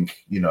 I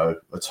think a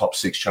top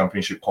 6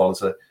 championship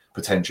quality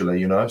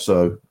potentially.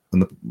 So,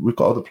 and we've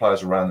got other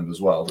players around him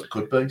as well that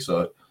could be.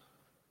 So,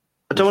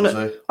 I don't want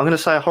to. I'm going to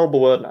say a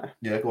horrible word now.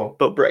 Yeah, go on.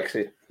 But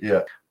Brexit.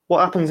 Yeah.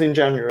 What happens in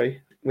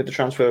January with the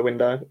transfer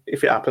window?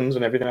 If it happens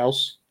and everything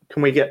else,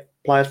 can we get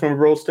players from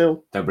abroad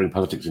still? Don't bring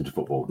politics into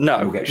football. No,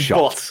 you will get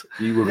shot.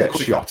 You will get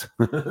shot.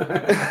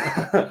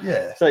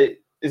 Yeah. So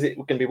is it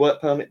going to be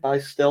work permit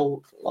based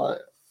still?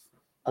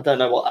 I don't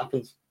know what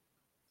happens.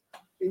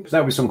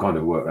 There'll be some kind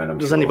of work around.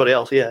 Does anybody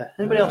else? Yeah.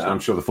 Anybody else? I'm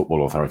sure the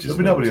football authorities. There'll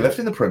be nobody left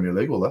in the Premier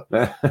League, will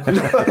there?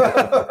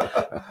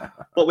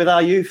 But with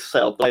our youth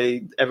setup,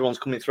 everyone's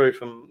coming through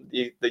from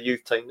the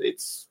youth team.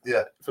 It's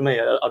for me.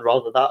 I'd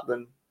rather that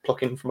than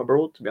plucking from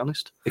abroad, to be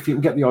honest. If you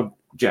can get the odd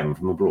gem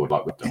from abroad,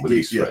 like we've done with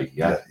these three,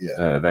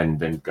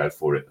 then go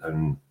for it.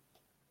 And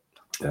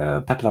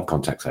Pep will have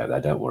contacts out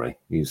there. Don't worry.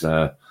 He's.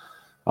 I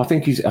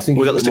think he's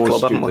more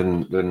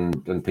astute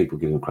than people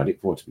give him credit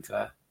for. To be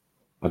fair,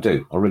 I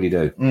do. I really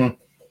do.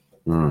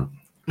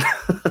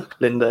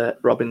 Linda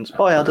Robbins.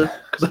 Hi, Adam.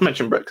 Because I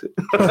mentioned Brexit.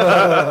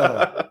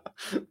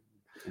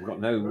 We've got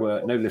no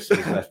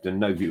listeners left and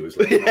no viewers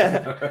left.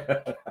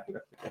 Yeah.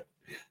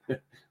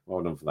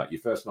 Well done for that.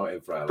 Your first night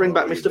in France. Bring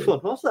back Mr. Fun.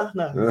 What's that?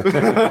 No.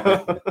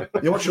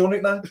 What's your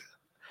nickname? I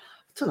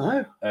don't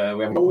know.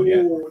 We haven't got one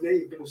yet.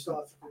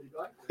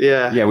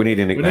 Yeah, we need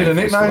a nickname.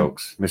 Mr.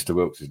 Wilkes. Mr.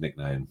 Wilkes'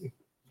 nickname.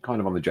 Kind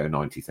of on the Joe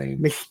 90 theme.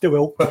 Mr.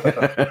 Wilkes. I've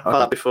had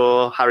that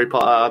before. Harry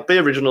Potter. Be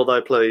original,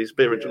 though, please.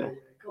 Be original.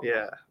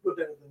 Yeah. We're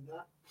better than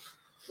that.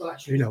 Well,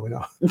 actually, no, we're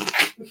not.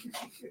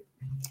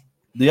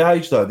 The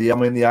age, though, the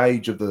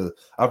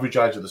average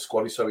age of the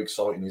squad is so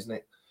exciting, isn't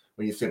it?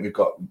 When you think we've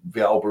got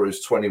Vialba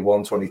who's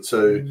 21,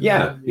 22.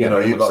 Yeah.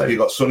 You've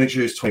got Sunich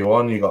who's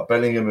 21, you've got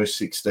Bellingham who's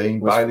 16,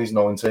 Bailey's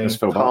 19. As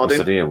Phil Barton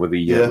said here, with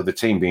the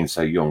team being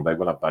so young, they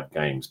will have bad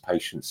games.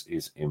 Patience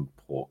is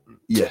important.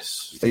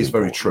 Yes, that is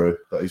very true.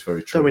 That is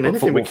very true. Don't win But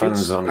anything Football with kids,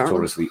 fans are apparently.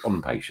 notoriously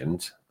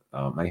impatient,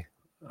 aren't they?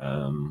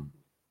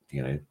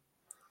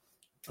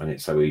 And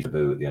it's so easy to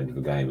boo at the end of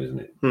a game, isn't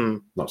it?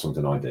 Not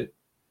something I do.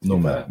 No,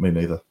 me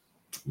neither.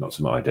 Not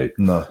something I do.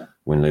 No.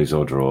 Win, lose,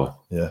 or draw.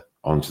 Yeah.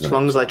 As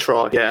long as they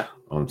try, yeah.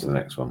 On to the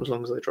next one. As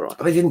long as they try.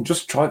 But they didn't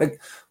just try.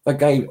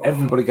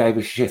 Everybody gave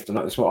a shift, and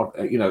that's what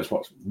it's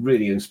what's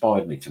really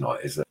inspired me tonight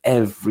is that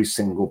every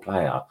single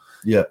player,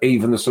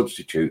 even the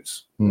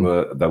substitutes,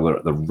 were at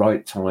the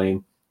right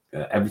time.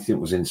 Everything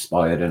was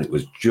inspired, and it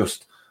was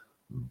just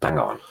bang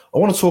on. I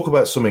want to talk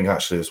about something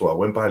actually as well.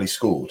 When Bailey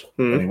scored,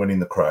 and he went in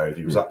the crowd,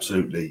 he was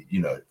absolutely,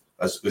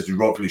 as he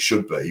rightfully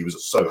should be. He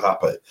was so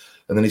happy,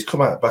 and then he's come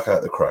back out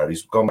of the crowd.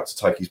 He's gone back to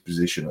take his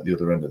position at the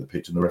other end of the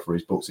pitch, and the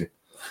referee's booked him.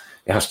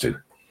 It has to.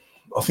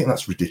 I think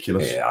that's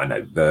ridiculous. Yeah, I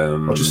know.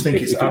 I just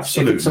think it's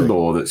absolutely. It's a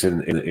law that's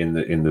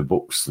in the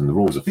books and the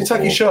rules of Did he football.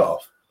 take his shirt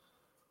off?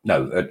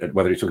 No,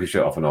 whether he took his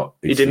shirt off or not,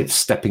 He didn't. It's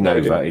stepping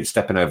over. It's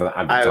stepping over the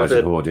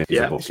advertising board.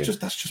 Yeah, that's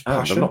just I'm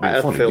passion. not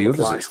being funny. The others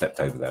play. that stepped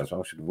over there as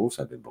well should have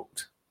also been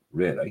booked.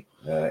 Really,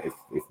 if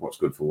what's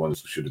good for one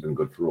should have been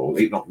good for all.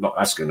 Not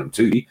asking them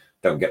to.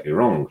 Don't get me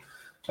wrong.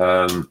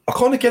 I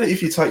kind of get it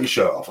if you take your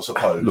shirt off, I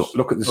suppose.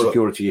 Look at the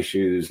security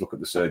issues. Look at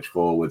the surge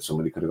forward.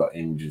 Somebody could have got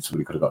injured.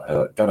 Somebody could have got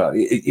hurt. Don't know.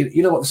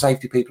 You know what the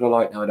safety people are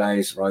like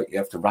nowadays, right? You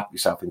have to wrap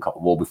yourself in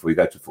cotton wool before you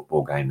go to a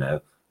football game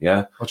now.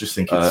 Yeah, I just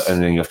think it's...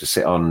 and then you have to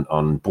sit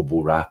on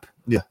bubble wrap.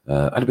 Yeah,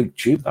 I had a big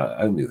tube at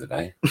home the other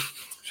day.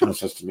 Sharon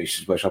says to me,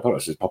 "She's where shall I put it?" I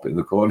says, "Pop it in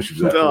the corner." She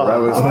was there for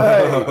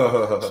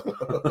hours.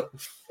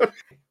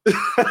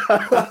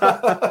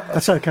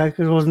 That's okay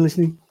because I wasn't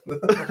listening.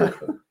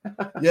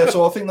 Yeah,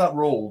 so I think that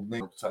rule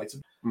needs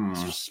updated,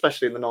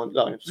 especially in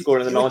the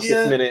scoring in the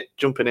 90th minute,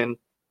 jumping in.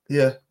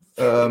 Yeah,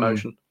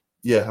 emotion.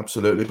 Yeah,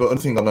 absolutely. But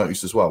another thing I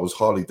noticed as well was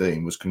Harley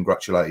Dean was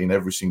congratulating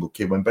every single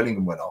kid when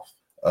Bellingham went off.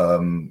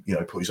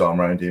 Put his arm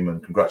around him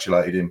and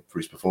congratulated him for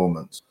his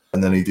performance.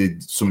 And then he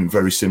did something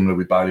very similar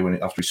with Bailey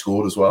after he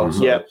scored as well.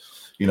 So,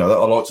 I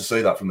like to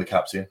see that from the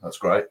captain. That's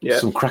great. Yeah.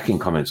 Some cracking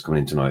comments coming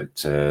in tonight.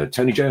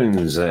 Tony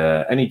Jones,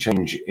 any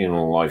change in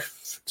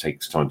life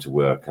takes time to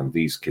work, and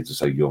these kids are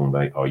so young.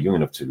 They are young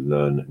enough to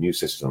learn new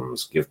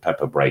systems. Give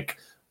Pep a break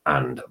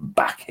and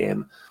back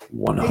him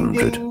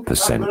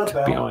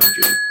 100% behind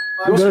you.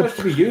 You're supposed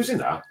to be using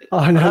that.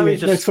 I know.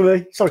 That's for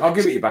me. Sorry. I'll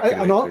give it you back.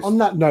 And on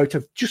that note,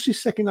 I've just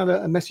this second had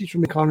a message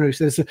from the Connor who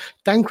says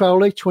Dan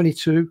Crowley,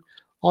 22,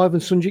 Ivan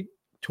Sunjic,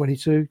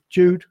 22,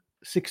 Jude,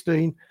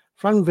 16,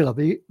 Fran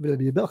Villaby,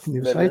 I can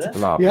even say it.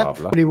 Blah, blah,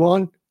 blah.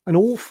 21, and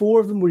all four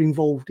of them were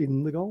involved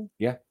in the goal.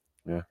 Yeah.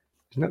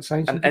 Isn't that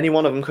saying something? And any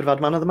one of them could have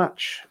had man of the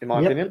match, in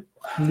my opinion.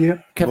 Yeah.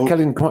 Kev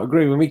Kelly quite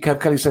agree with me. Kev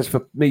Kelly says,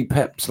 for me,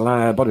 Pep's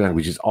body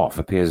language is off.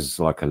 Appears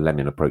like a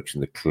lemon approaching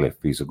the cliff.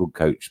 He's a good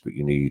coach, but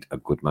you need a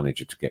good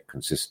manager to get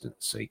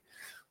consistency.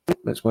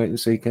 Let's wait and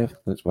see, Kev.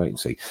 Let's wait and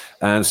see.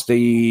 And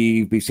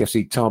Steve,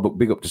 BCFC Tarbuck,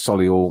 big up to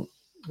Solihull.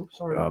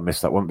 Sorry. I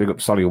missed that one. Big up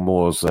to Solihull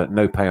Moors.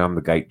 No pay on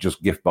the gate,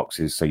 just gift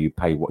boxes, so you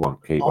pay what you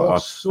want. Keep.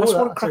 That's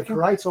a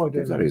great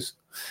idea. That is.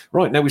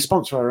 Right, now we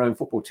sponsor our own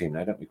football team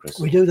now, don't we, Chris?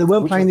 We do. They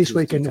weren't playing this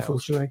weekend,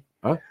 unfortunately.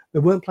 Huh? They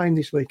weren't playing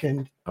this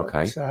weekend.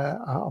 Okay. But,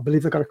 I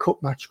believe they've got a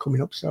cup match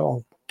coming up, so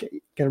I'll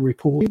get a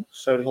report.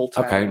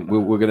 Okay,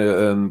 we're going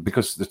to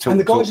because the Tilton and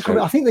the guys are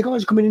coming. Show, I think the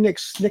guys are coming in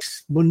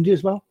next Monday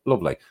as well.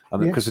 Lovely,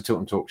 and because the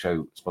Tilton Talk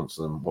Show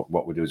sponsor them,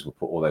 what we do is we'll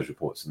put all those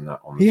reports in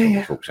that on the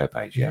Tilton Talk Show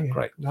page. Yeah,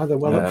 great. No, they're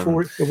well up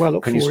for it. They're well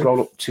up. Can you scroll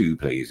up 2,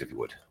 please, if you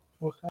would?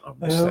 I've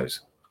missed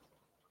those.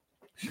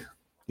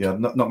 Yeah,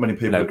 not many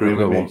people agree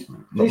with me.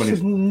 This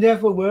has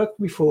never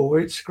worked before where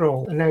it's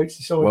scrolled, and now it's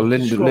decided. Well,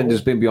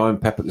 Linda's been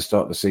behind Pep at the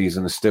start of the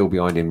season, is still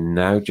behind him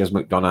now. Jez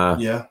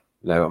McDonough. Yeah.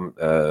 No,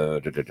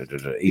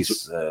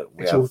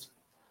 we have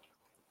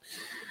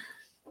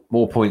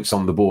more points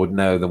on the board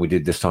now than we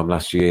did this time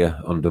last year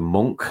under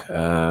Monk.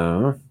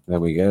 There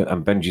we go.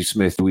 And Benji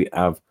Smith, we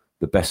have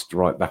the best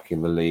right back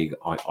in the league.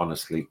 I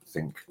honestly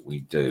think we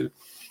do.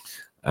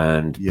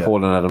 And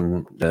Paul and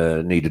Adam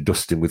need a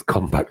dusting with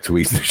compact to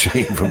ease the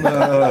shame from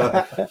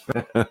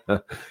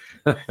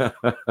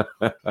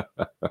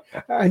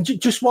And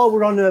just while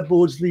we're on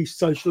Bordsley's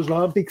socials,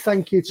 a big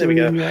thank you to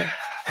Ian.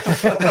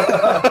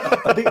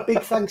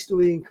 big thanks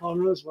to Ian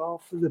Connor as well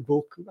for the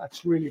book.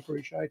 That's really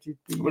appreciated.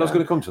 Well, I was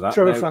going to come to that.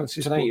 Trevor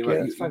Francis today,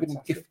 book. You've been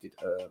gifted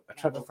a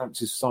Trevor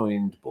Francis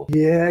signed book.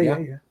 Yeah.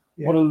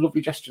 What a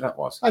lovely gesture that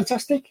was.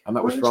 Fantastic. And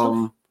that was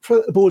from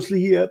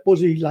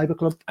Bordsley Labour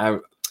Club.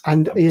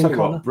 And Ian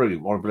Connor.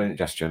 What a brilliant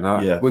gesture.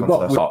 Now, we've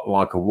got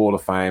like a wall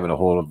of fame and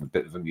a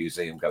bit of a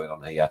museum going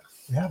on here.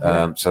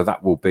 So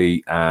that will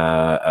be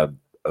a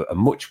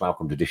much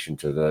welcomed addition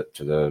to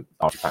the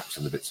artifacts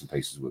and the bits and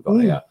pieces we've got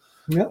here.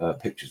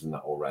 Pictures and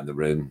that all around the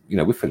room.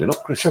 We're filling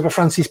up, Chris. Trevor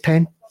Francis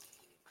pen.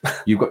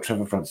 You've got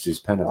Trevor Francis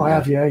pen, haven't you? I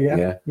have,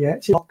 yeah.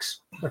 It's in a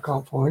box I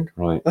can't find.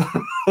 Right.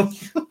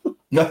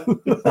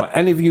 Right.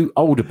 Any of you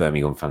older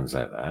Birmingham fans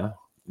out there?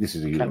 This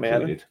is you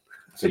included.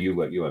 So you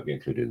won't be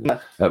included in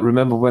that.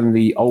 Remember when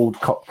the old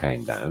cop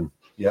came down?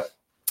 Yeah.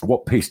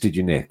 What piece did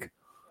you nick?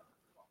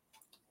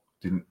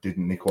 Didn't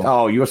nick one.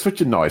 Oh, you're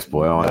such a nice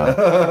boy, aren't you?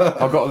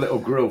 I got a little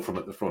grill from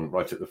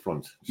right at the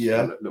front.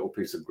 Yeah. A little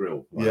piece of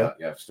grill.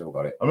 I've still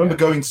got it. I remember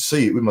going to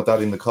see it with my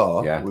dad in the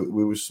car. Yeah.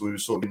 We were sort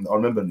of, I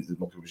remember it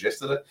was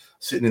yesterday,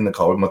 sitting in the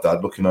car with my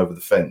dad, looking over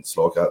the fence,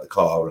 like out the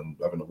car, and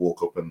having to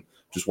walk up and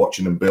just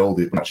watching them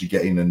build it and actually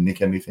get in and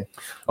nick anything.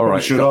 All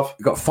right. You've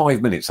got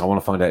 5 minutes. I want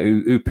to find out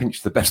who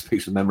pinched the best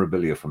piece of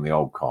memorabilia from the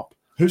old cop.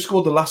 Who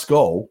scored the last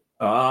goal?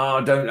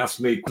 Don't ask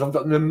me, because I've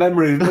got no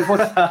memory.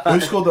 Who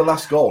scored the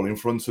last goal in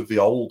front of the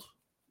old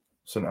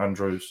St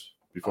Andrews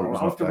before it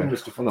was knocked down?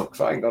 Mr. Fun up,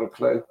 because I ain't got a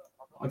clue.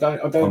 I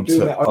don't do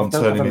that. I'm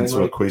turning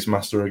into a quiz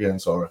master again,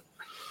 sorry.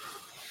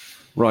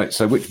 Right,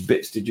 so which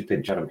bits did you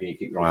pinch, Adam? Can you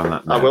keep your eye on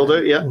that now? I will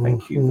do, yeah.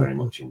 Thank you very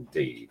much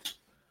indeed.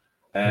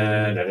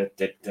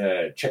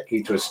 Czech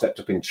Keeter has stepped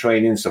up in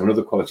training, so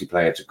another quality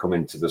player to come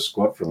into the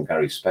squad from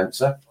Gary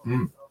Spencer.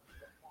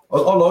 I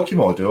like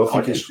him, I do.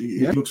 I think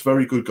he looks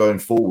very good going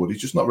forward.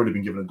 He's just not really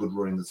been given a good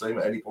run in the team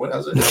at any point,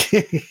 has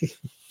he?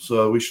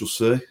 So we shall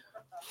see.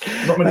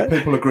 Not many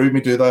people agree with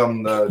me, do they?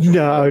 No.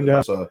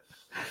 So.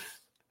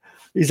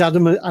 Is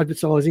Adam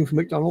advertising for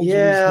McDonald's?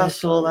 Yeah, I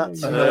saw that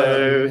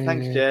too.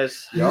 Thanks,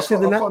 Jez. Yeah, I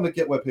kind of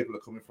get where people are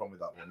coming from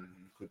with that one.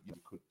 You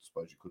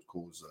could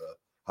cause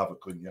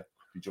havoc, couldn't you?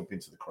 If you jump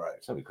into the crowd.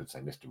 So we could say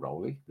Mr.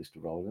 Rowley, Mr.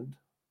 Rowland.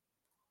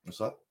 What's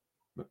that?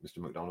 Mr.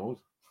 McDonald.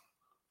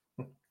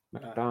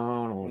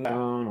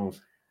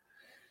 McDonald.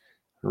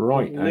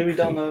 Right. Louis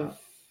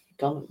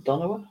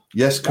Donowa?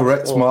 Yes,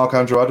 correct. Mark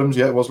Andrew Adams.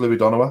 Yeah, it was Louis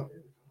Donowa.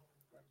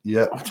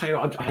 Yeah. I'll tell you,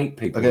 I hate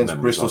people against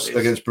Bristol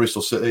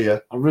City. Yeah.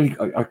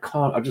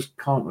 I just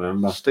can't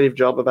remember. Steve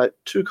Job about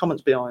 2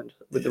 comments behind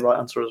with the right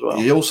answer as well.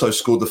 He also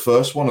scored the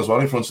first one as well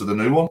in front of the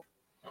new one.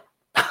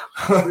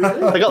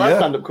 They got that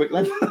stand up quick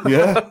then.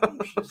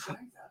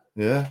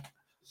 Yeah.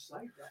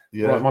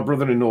 Right, my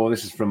brother-in-law,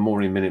 this is from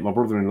Maureen Minute, my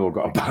brother-in-law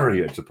got a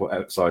barrier to put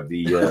outside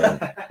the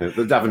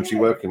Daventry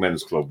Working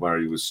Men's Club where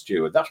he was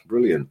steward. That's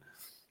brilliant.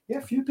 Yeah,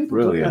 a few people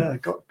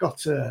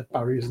got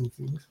barriers and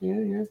things.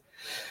 Yeah.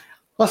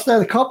 Last day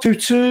of the Cup,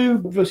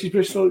 2-2 versus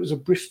Bristol. It was a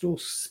Bristol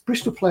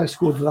player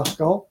scored the last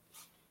goal.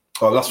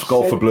 Oh, last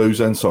goal for Blues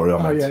then, sorry.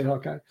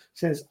 Okay.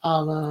 Says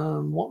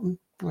Alan Watton.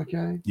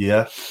 Okay.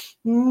 Yeah.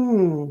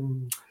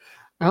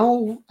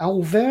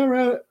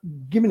 Alvaro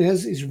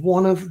Gimenez is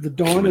one of the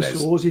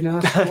dinosaurs in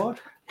our squad.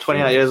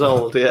 28 years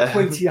old, yeah.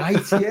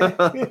 28,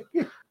 yeah.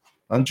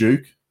 And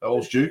Duke. How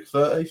old's Duke?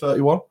 30,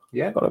 31?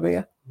 Yeah, got to be,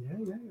 yeah. Yeah.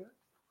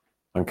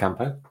 And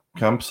Campo?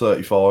 Camp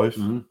 35.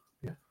 Mm-hmm.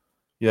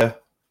 Yeah.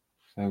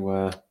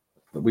 So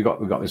we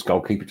got this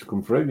goalkeeper to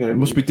come through. It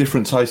must be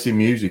different taste in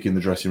music in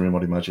the dressing room,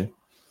 I'd imagine.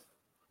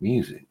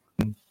 Music?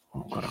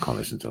 Oh, God, I can't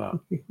listen to that.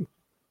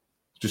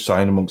 Just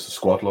saying amongst the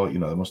squad, they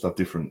must have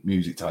different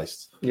music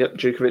tastes. Yep,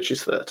 Djukovic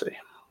is 30.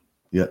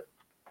 Yeah.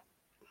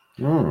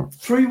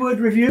 3-word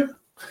review?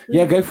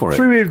 Yeah, go for it.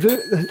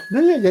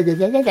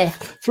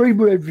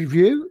 3-word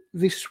review.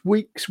 This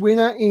week's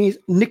winner is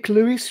Nick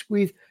Lewis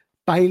with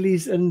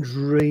Baileys and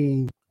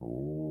Dream.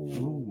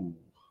 Ooh.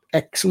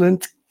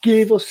 Excellent.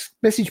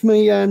 Message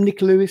me,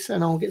 Nick Lewis,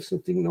 and I'll get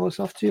something nice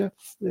off to you.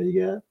 There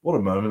you go. What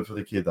a moment for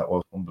the kid that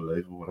was.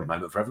 Unbelievable. What a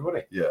moment for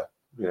everybody. Yeah.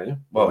 Yeah.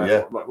 Well,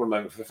 yeah. What a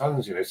moment for the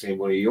fans, seeing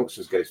one of your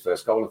youngsters get his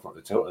first goal in front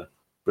of the Tilton.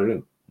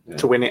 Brilliant. Yeah.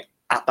 To win it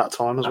at that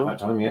time as well. At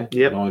that time, yeah.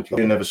 Yep.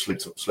 He never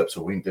slept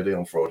a wink, did he,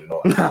 on Friday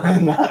night?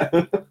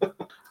 No.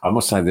 I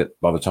must say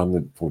that by the time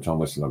the full-time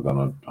whistle had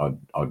gone,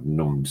 I'd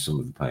numbed some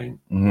of the pain.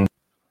 Mm-hmm.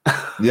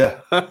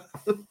 Yeah.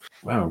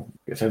 Wow.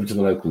 It's over to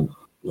the local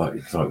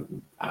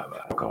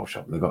alcohol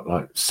shop. They've got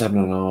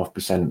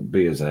 7.5%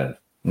 beers there.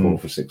 4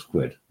 for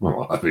 £6.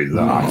 Well, I'll be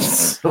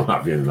that. I'm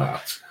having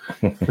that.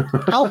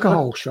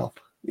 Alcohol shop?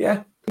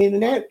 Yeah. In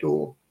an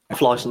outdoor?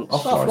 Off license.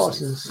 Off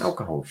license.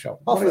 Alcohol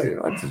shop. Off What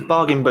is it. it?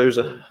 Bargain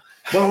boozer.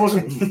 Well, it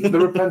wasn't. There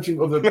were plenty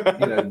of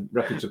other,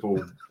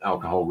 reputable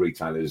alcohol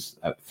retailers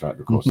throughout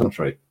the course of the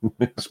country.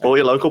 Spoil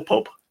your local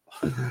pub.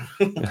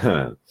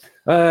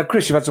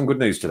 Chris, you've had some good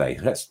news today.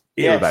 Let's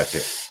hear about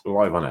it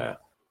live on air.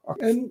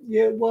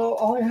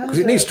 Well, I have. Because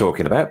it needs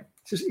talking about.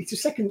 It's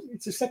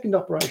a second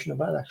operation I've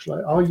had,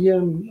 actually.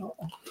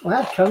 I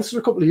had cancer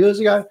a couple of years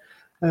ago.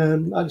 I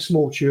had a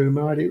small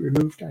tumour. I had it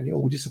removed, and it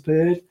all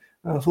disappeared.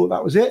 And I thought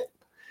that was it.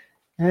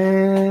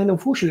 And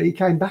unfortunately, it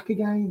came back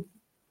again.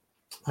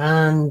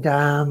 And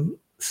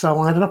so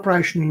I had an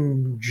operation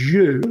in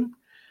June,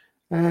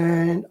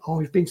 and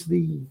I've been to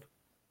the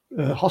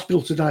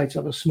hospital today to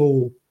have a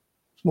small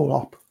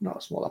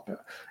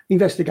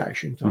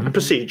investigation. A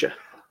procedure.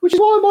 Which is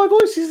why my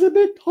voice is a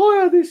bit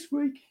higher this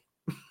week.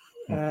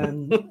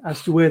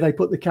 As to where they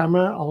put the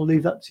camera, I'll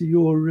leave that to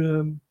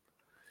your...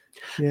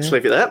 Just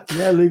leave it there.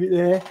 Yeah, leave it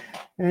there.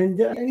 And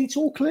it's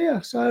all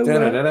clear. So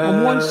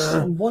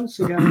I'm once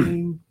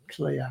again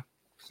clear.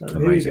 So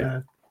amazing. There you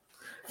go.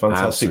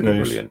 Fantastic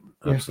news. Brilliant.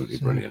 Absolutely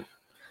brilliant.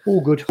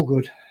 All good, all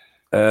good.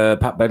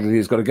 Pat Bedley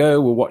has got to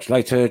go. We'll watch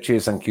later.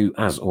 Cheers, thank you.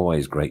 As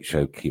always, great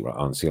show. Keep right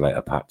on. See you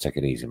later, Pat. Take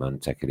it easy, man.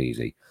 Take it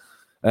easy.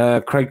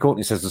 Craig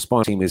Courtney says the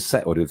spine team is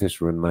settled. If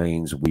this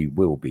remains, we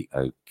will be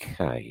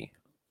okay.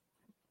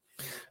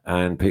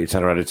 And Peter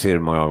Taylor had a tear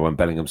in my eye when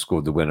Bellingham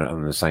scored the winner,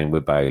 and the same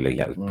with Bailey.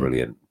 That was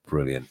brilliant.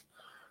 Brilliant.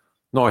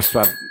 Nice.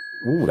 Oh,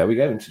 there we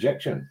go.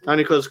 Interjection.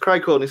 Only because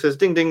Craig Courtney says,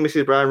 ding, ding,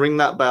 Mrs. Brown, ring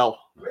that bell.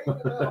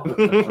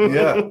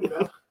 Yeah.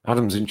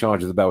 Adam's in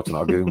charge of the bell tonight.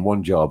 I'll give him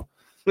one job.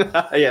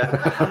 Yeah.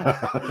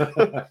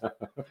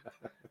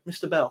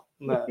 Mr. Bell.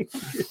 No.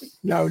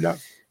 No.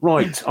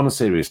 Right. On a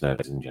serious note,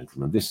 ladies and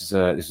gentlemen, this is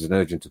an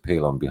urgent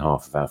appeal on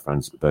behalf of our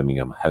friends at the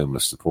Birmingham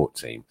Homeless Support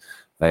Team.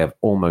 They have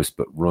almost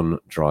but run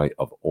dry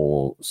of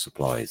all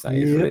supplies. That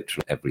is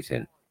literally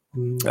everything.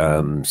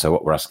 So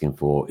what we're asking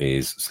for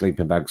is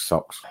sleeping bags,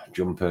 socks,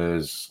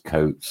 jumpers,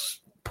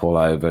 coats,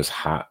 pullovers,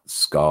 hats,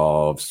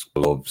 scarves,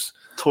 gloves,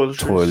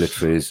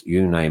 toiletries,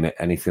 you name it,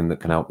 anything that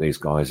can help these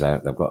guys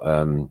out. They've got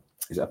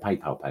is it a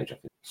PayPal page? I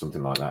think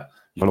something like that.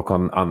 You look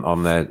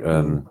on their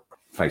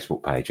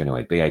Facebook page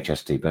anyway.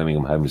 BHST,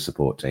 Birmingham Homeless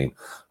Support Team,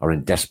 are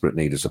in desperate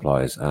need of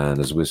supplies, and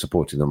as we're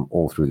supporting them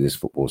all through this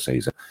football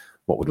season,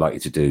 what we'd like you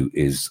to do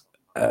is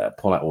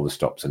pull out all the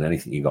stops, and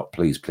anything you got,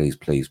 please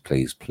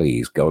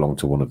go along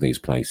to one of these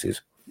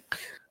places.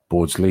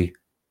 Bordsley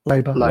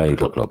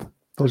Labour Club,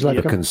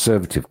 the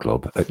Conservative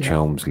Club at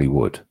Chelmsley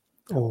Wood,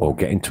 or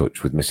get in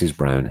touch with Mrs.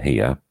 Brown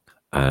here,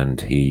 and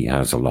he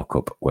has a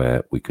lockup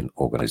where we can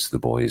organise the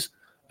boys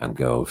and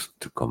girls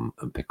to come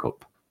and pick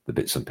up the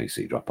bits and pieces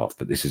you drop off.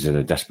 But this is in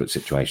a desperate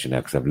situation now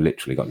because they've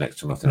literally got next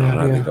to nothing.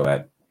 They go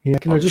out. Yeah,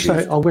 can I just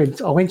say, I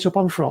went up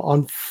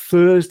on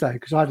Thursday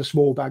because I had a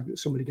small bag that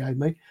somebody gave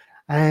me,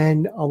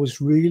 and I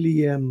was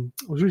really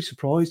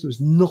surprised. There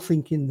was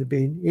nothing in the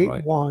bin.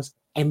 It was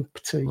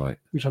empty,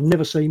 which I've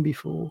never seen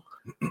before.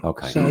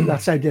 Okay. So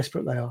that's how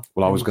desperate they are.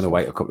 Well, I was going to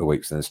wait a couple of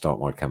weeks and then start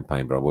my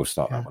campaign, but I will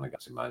start that when I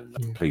get to mine.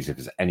 Please, if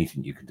there's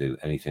anything you can do,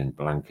 anything,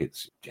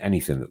 blankets,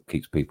 anything that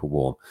keeps people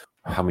warm.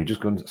 I mean, just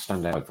go and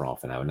stand out for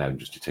half an hour now in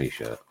just a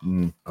T-shirt.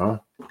 Huh?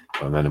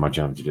 And then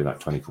imagine having to do that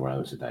 24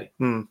 hours a day.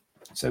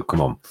 So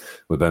come on,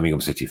 we're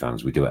Birmingham City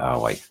fans. We do it our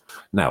way.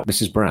 Now,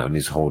 Mrs. Brown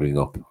is holding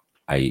up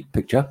a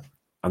picture,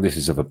 and this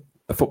is of a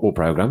football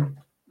programme.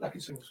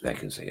 They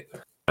can see it.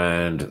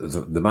 And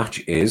the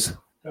match is...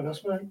 Oh,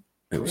 that's right.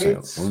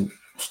 It's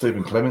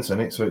Stephen Clements in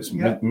it, so it's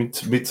mid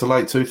to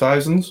late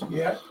 2000s.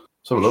 Yeah.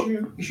 So look.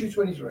 Issue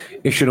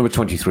 23. Issue number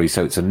 23.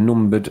 So it's a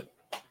numbered,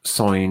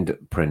 signed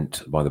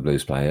print by the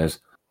Blues players.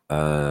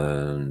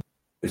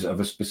 Is it of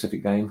a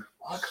specific game?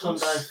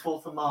 Sunday,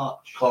 4th of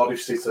March.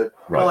 Cardiff City.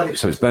 Right.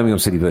 So it's Birmingham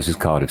City versus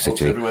Cardiff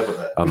City. And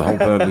the whole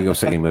Birmingham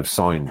City team have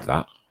signed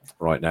that.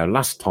 Right now,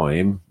 last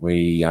time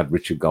we had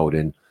Richard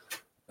Golding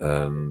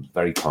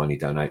very kindly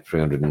donate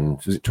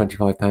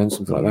 £325,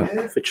 something like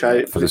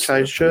that, for the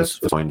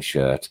signed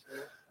shirt.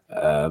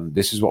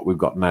 This is what we've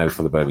got now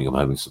for the Birmingham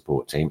Homeless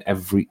Support Team.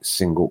 Every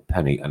single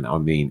penny, and I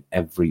mean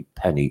every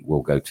penny,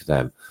 will go to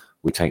them.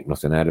 We take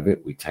nothing out of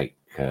it. We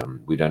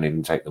don't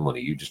even take the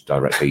money. You just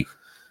directly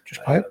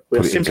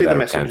put it into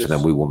their account, and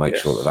then we will make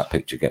sure that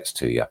picture gets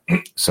to you.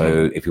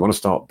 So if you want to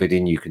start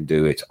bidding, you can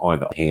do it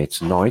either here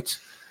tonight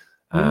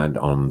and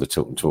on the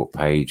Tilton Talk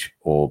page,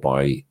 or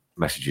by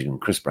messaging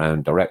Chris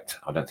Brown direct.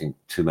 I don't think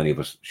too many of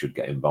us should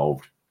get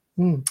involved.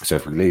 So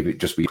if we leave it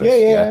just be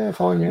Chris,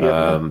 fine.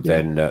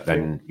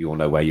 Then you'll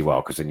know where you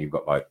are, because then you've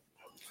got like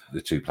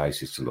the two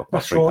places to look.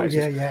 That's right.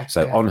 Places.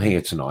 On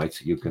here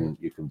tonight, you can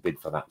bid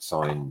for that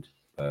signed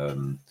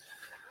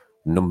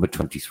number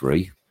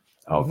 23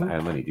 of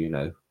how many? Do you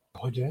know?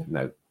 I do.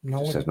 No,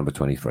 it says number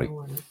 23.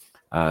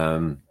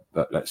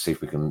 But let's see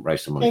if we can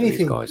raise some money for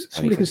these guys.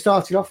 Somebody can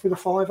start it off with a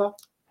 £5.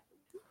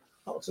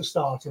 That's a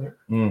start in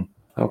it.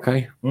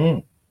 Okay.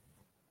 Should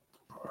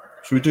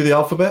we do the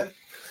alphabet?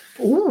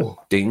 Oh,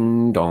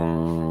 ding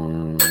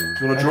dong. Do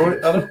you want to draw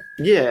it, Adam?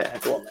 Yeah,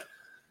 go on then.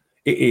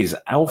 It is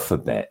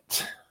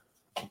alphabet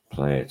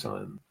player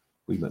time.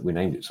 We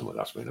named it something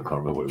last week. I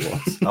can't remember what it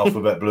was.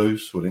 Alphabet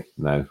Blues, wasn't it?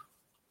 No,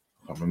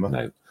 I can't remember.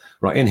 no.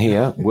 Right, in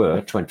here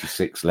were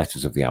 26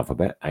 letters of the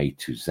alphabet, A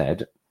to Z,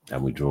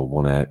 and we draw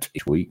one out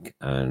each week.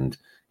 And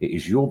it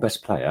is your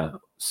best player,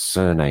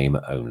 surname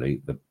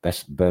only, the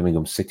best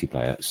Birmingham City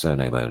player,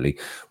 surname only.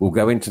 We'll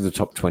go into the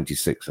top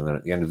 26, and then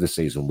at the end of the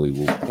season, we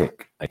will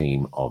pick a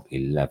team of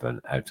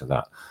 11 out of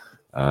that.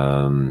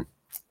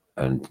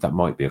 And that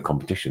might be a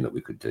competition that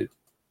we could do.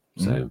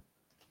 So,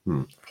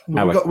 We've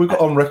got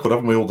on record,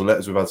 haven't we, all the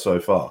letters we've had so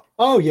far?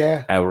 Oh,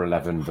 yeah. our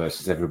 11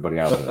 versus everybody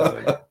else.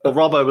 11. Well,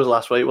 Robbo was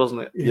last week,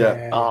 wasn't it?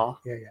 Yeah. Ah.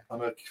 Yeah. I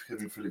know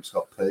Kevin Phillips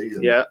got P.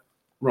 And, Yeah.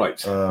 Right,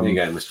 there you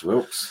go, Mr.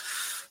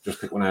 Wilkes.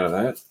 Just pick one out of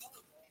there.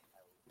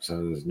 So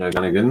there's no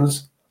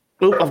Ganigans.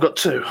 Oh, I've got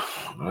 2.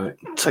 Right.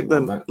 Take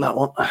them. That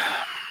one.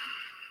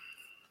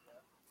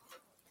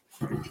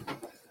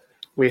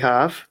 We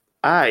have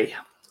A.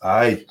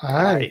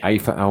 Aye. A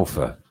for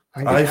Alpha.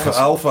 A for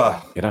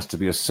Alpha. It has to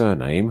be a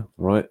surname,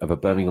 right, of a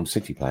Birmingham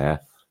City player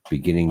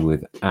beginning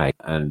with A,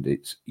 and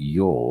it's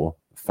your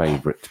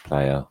favourite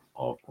player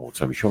of all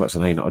time. You sure that's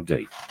an A, not a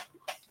D?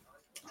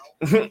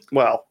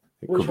 Well,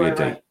 It could be a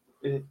D.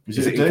 Is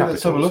Is it it a in D?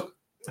 Let's have a capitals? look.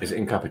 Is it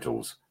in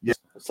capitals? is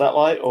that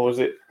right, or is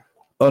it?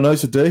 Oh, no,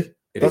 it's a D.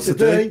 That's a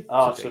D.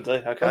 Oh, it's a D.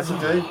 Okay. That's a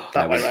D.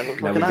 That way,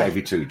 Now then. we gave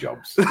you 2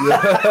 jobs. You've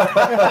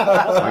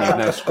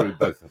now screwed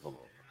both of them.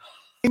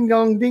 Ding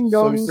dong, ding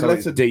dong. So So it's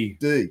it's a D.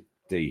 D.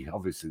 D.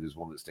 Obviously, there's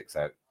one that sticks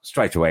out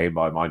straight away in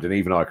my mind, and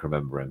even I can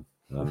remember him.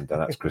 And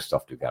that's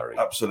Christophe Dugarry.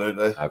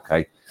 Absolutely.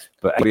 Okay.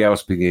 But everybody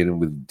else beginning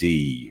with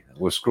D.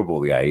 We'll scrub all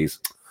the A's.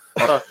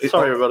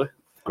 Sorry, everybody.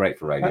 Great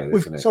for radio,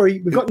 isn't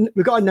it?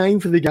 We've got a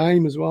name for the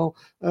game as well.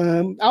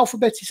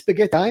 Alphabeti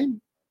Spaghetti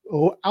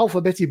or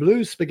Alphabeti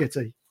Blues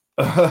Spaghetti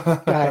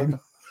game.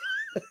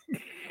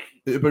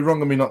 It'd be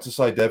wrong of me not to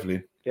say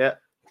Devlin. Yeah.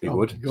 It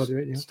would. You got to do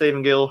it, yeah.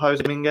 Stephen Gill,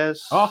 Jose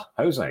Dominguez,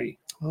 Jose.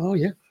 Oh,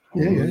 yeah.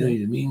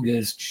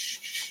 Dominguez.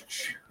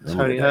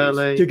 Tony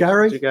Hurley,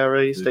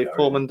 Dugarry, Steve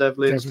Portman,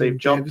 Devlin, Steve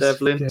Job,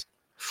 Devlin.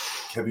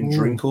 Kevin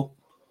Drinkle.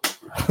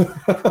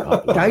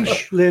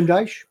 Daesh, Liam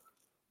Daesh.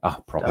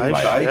 Proper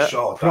Daesh. player. Daesh,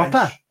 oh, Proper.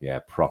 Daesh. Yeah,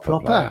 proper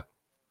player.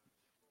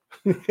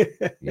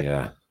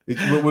 Yeah.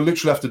 We'll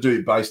literally have to do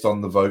it based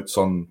on the votes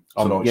on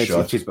tonight's Yes, show.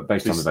 it is, but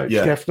based on the votes.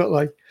 Yeah.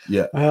 Definitely.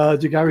 Yeah.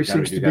 Dugarry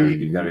seems to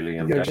be. Dugarry,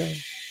 Liam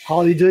Daesh.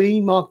 Harley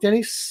Dean, Mark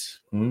Dennis.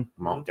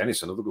 Mark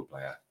Dennis, another good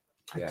player.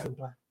 Yeah. Excellent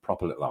player.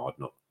 Proper little hard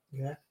nut.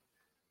 Yeah.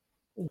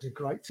 It was a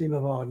great team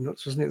of hard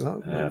nuts, wasn't it?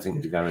 I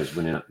think Dugarry's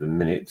winning at the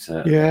minute.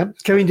 Yeah.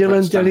 Kevin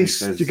Dillon, Stanley Dennis,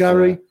 says,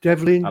 Dugarry,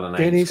 Devlin, Alan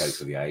Haynes go Dennis.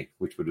 for the A,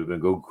 which would have been a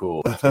good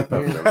call. to be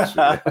perfectly honest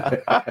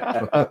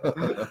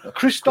with you. Christophe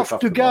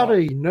Christophe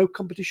Dugarry, no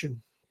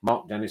competition.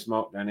 Mark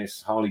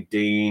Dennis, Harley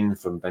Dean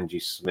from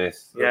Benji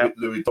Smith. Yeah.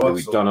 Louis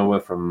Louis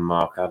Donowa from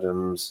Mark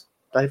Adams.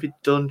 David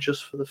Dunn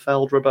just for the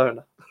felled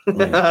Rabona.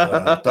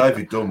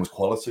 David Dunn was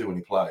quality when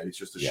he played. It's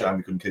just a Yeah. shame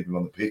we couldn't keep him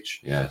on the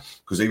pitch Yeah.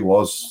 because he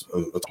was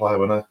a player,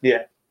 wasn't he?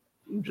 Yeah.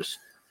 Just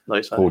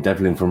nice. Paul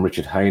Devlin from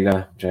Richard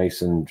Hayler.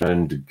 Jason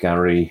Drone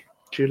Dugarry.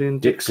 Julian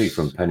Dixie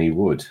from Penny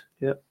Wood.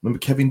 Remember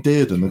Kevin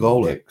Dearden, the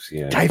goalie? Dix,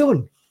 yeah. David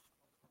Dunn.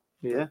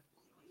 Yeah.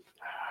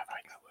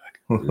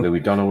 Louis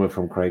Donowa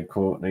from Craig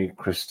Courtney.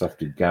 Christophe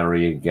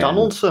Dugarry again.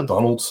 Donaldson.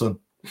 Donaldson.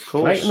 Of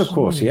course. Clayton, of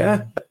course,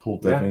 yeah. Paul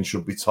Devlin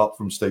should be top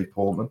from Steve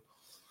Portman.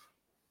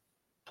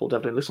 Paul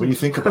Devlin, listen. When you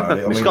think about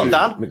it, I mean, Scott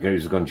Dan.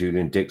 McGoo's gone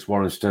Julian Dix.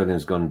 Warren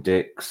Sterling's gone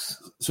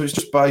Dix. so it's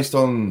just based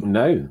on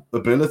No.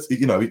 ability.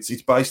 You know, it's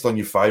based on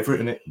your favourite,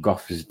 isn't it?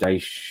 Goff is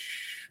Daesh.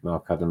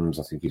 Mark Adams,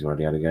 I think he's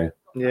already had a go.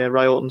 Yeah,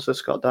 Ray Orton says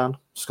Scott Dan.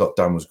 Scott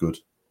Dan was good.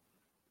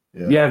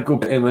 Yeah,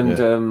 good. Him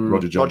and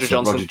Roger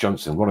Johnson. Roger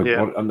Johnson.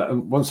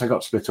 And once they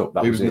got split up,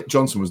 that He was it.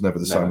 Johnson was never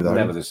the same. Never, without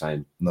never him. the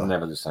same. No.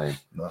 Never the same.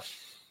 No.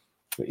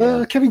 But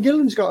yeah. Kevin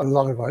Dillon's got a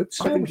lot of votes.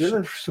 Kevin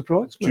Dillon.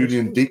 Surprised me.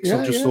 Julian Dix,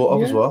 I've just thought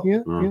of as well.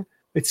 Yeah.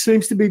 It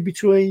seems to be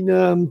between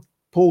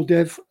Paul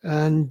Dev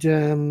and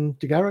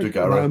Dugarry at the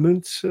Dugarry.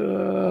 moment.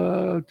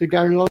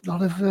 Dugarry, a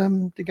lot of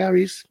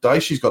Dugarrys.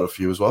 Daishy's got a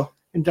few as well.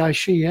 And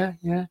Daesh, yeah.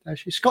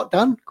 Daesh. Scott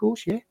Dan, of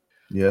course, yeah.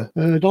 Yeah.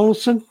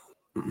 Donaldson,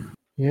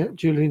 yeah.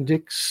 Julian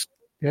Dix,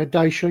 yeah.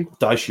 Daesh.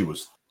 Daishy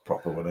was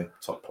proper, wasn't he?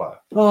 Top player.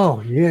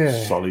 Oh,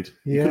 yeah. Solid.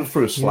 You Yeah. could have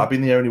threw a slab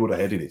in the air and he would have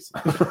headed it.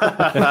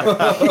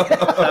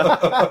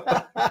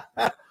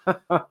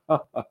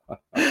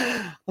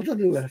 I don't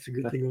know if that's a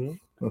good thing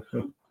or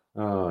not.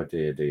 Oh,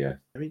 dear.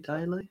 Jerry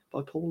Daly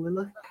by Paul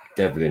Lilly.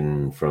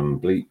 Devlin from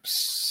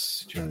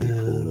Bleeps. Jeremy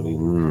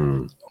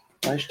Courtney.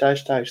 Dash,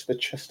 the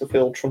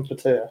Chesterfield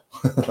trumpeter.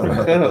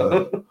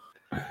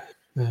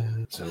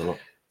 So,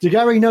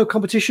 Dugarry, no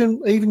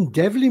competition. Even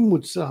Devlin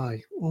would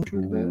say.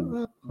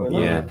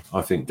 yeah,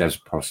 I think Des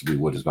possibly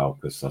would as well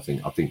because I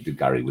think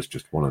Dugarry was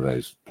just one of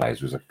those players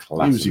who was a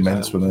class. He was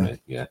immense, wasn't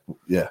he? Yeah.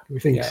 Yeah. We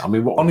think. Yeah. I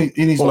mean, what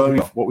In his loan.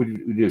 what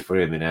would we do for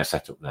him in our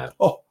setup now?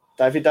 Oh,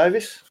 David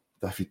Davis.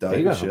 Daffy There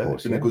you Davis, go, of yeah.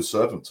 course, Been yeah. a good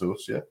servant to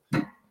us,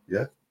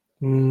 yeah.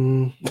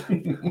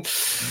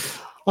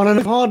 On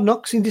an Hard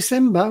Knocks in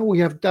December, we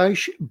have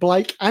Daesh,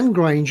 Blake and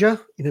Granger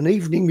in an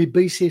evening with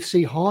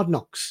BCFC Hard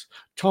Knocks.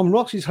 Tom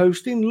Ross is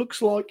hosting.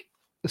 Looks like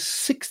the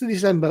 6th of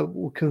December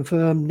will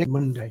confirm next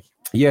Monday.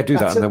 Yeah, do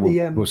That's that, and at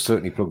then the, we'll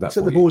certainly plug that It's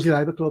at for the you. Borsley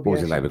Labour Club.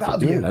 Borsley yes. Labour Club. That'll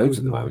be Doing a loads good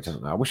at the moment, night.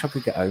 don't they? I wish I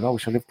could get over. I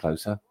wish I lived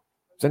closer.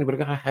 Has anybody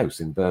got a house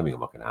in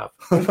Birmingham I can have?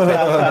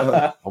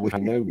 I wish I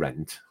had no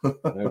rent,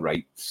 no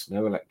rates,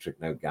 no electric,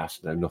 no gas,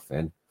 no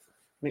nothing.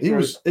 He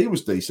was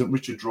decent.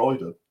 Richard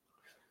Dryden.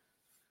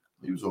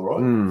 He was all right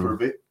for a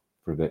bit.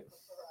 For a bit.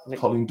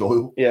 Colin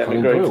Doyle. Yeah,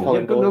 Colin agreed. Doyle.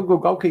 Colin Yeah, Doyle.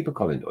 good goalkeeper,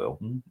 Colin Doyle.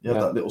 He had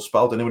that little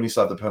spell, didn't he, when he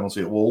saved the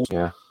penalty at Wolves?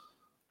 Yeah.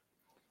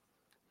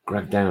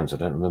 Greg Downs. I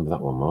don't remember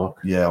that one, Mark.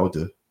 Yeah, I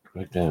do.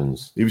 Greg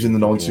Downs. He was in the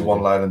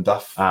 91 Leyland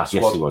Daft Ah,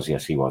 squad. yes, he was.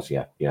 Yes, he was.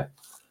 Yeah.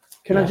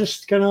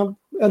 Just had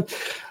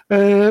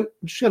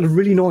a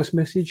really nice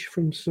message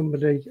from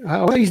somebody. I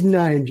don't know his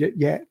name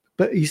yet,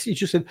 but he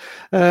just said,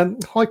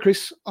 "Hi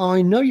Chris,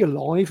 I know you're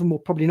live and we'll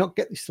probably not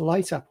get this till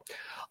later.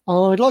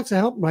 I'd like to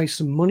help raise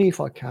some money if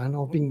I can.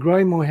 I've been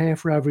growing my hair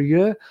for over a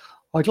year.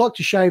 I'd like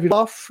to shave it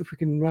off if we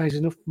can raise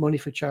enough money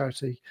for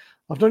charity.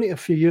 I've done it a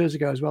few years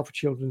ago as well for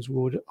Children's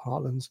Ward at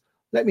Heartlands.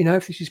 Let me know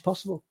if this is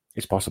possible."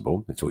 It's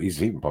possible.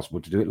 It's even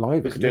possible to do it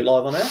live. We isn't could do it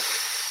live on air.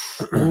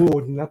 Oh,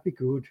 wouldn't that be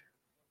good?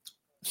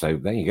 So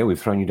there you go. We've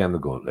thrown you down the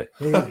gauntlet.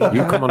 There you go.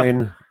 You come on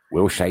in.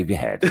 We'll shave your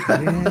head. Yeah.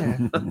 We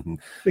Don't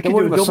can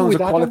worry, do a my double son's a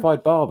with Adam.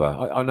 qualified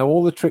barber. I know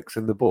all the tricks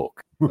in the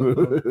book.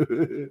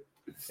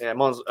 Yeah,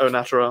 mine's au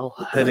naturel,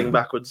 heading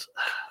backwards.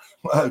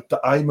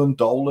 Eamon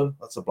Dolan.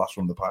 That's a blast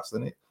from the past,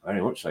 isn't it?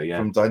 Very much so, yeah.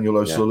 From Daniel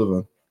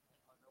O'Sullivan.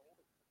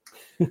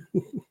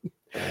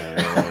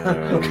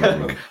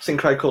 Seen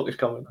Craig Courtney's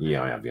comment.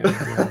 Yeah, I have,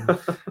 yeah.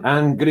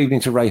 And good evening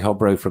to Ray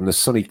Hobro from the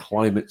sunny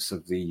climates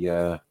of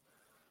the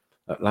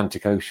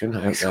Atlantic Ocean.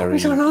 Out He's there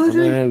always on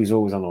holiday. No, he's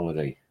always on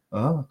holiday.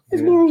 Ah.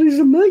 There's more holidays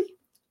than me.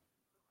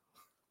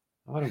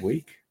 I've had a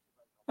week.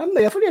 Haven't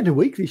they? I've only had a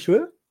week this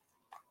year.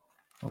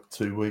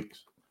 2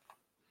 weeks.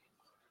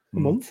 A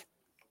month.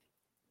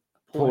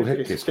 Paul Can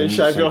Hipkiss. you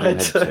shave your head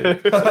too?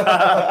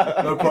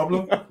 No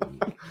problem.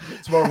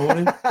 Tomorrow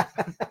morning.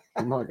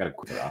 We might get a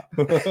quick of that.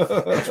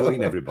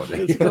 Between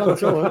everybody. It's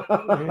quite all right.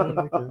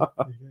 Yeah,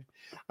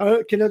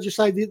 okay. Can I just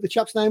say the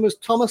chap's name was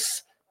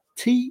Thomas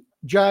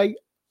T.J.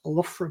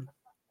 Loughran.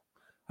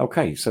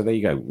 Okay, so there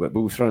you go.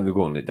 We'll throw in the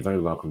gauntlet. They're very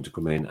welcome to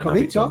come in and Come have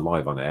in, it on Tom.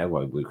 live on air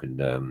where we can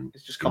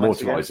It's just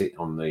comments immortalise it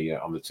on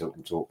the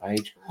Tilton Talk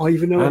page. I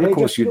even know. And a of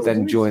course, hairdresser you'd then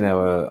that was join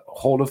our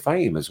Hall of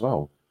Fame as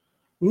well.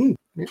 Yeah,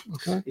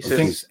 okay. He It says,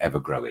 is ever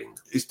growing.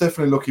 It's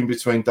definitely looking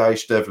between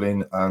Daesh,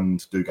 Devlin, and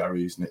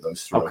Dugarry, isn't it?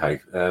 Those three. Okay,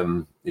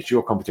 it's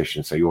your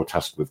competition, so you're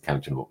tasked with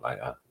counting them up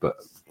later. But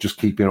just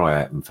keep your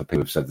eye out for people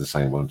who've said the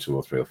same 1, 2,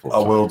 or 3 or 4 I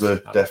will times.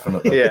 do,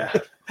 definitely. yeah.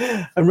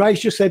 And Ray's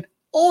just said,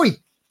 "Oi."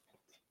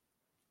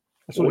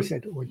 That's all he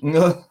said. Oi.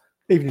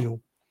 Evening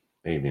all.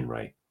 Evening,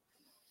 Ray.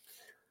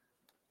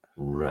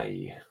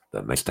 Ray,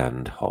 the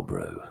Stand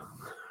Hobro.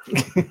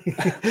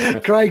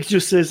 Craig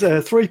just says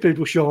 3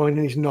 people shine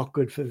and he's not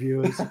good for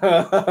viewers.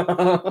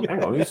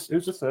 Hang on, who's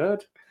the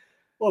third?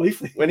 Well, if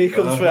When he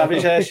comes for having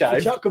his hair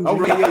shaved. Chat comes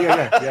Oh, in.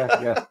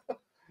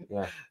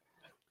 yeah.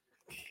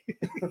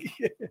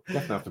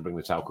 Definitely have to bring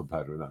the talcum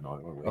powder in that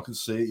night, won't we? I can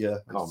see it, yeah.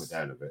 Calm it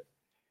down a bit.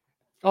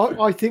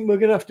 I think we're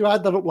going to have to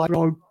add that up later.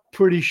 I'm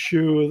pretty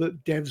sure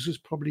that Devs has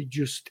probably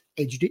just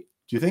edged it.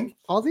 Do you think?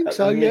 I think At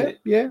so. the Yeah,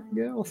 minute.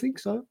 yeah. I think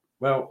so.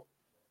 Well,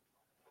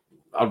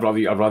 I'd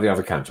rather have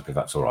a count up if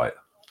that's all right.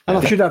 And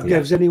I should have Yeah.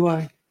 Devs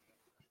anyway.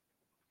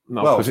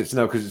 No, Well-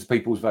 because it's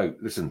people's vote.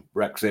 Listen,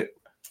 Brexit.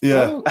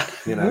 Yeah.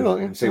 You know, All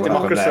right, see what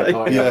happened there.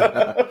 Democracy.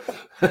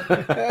 can't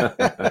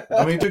you?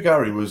 I mean,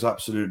 Dugarry was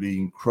absolutely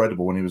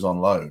incredible when he was on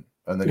loan.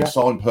 And then Yeah. he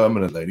signed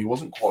permanently, and he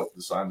wasn't quite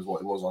the same as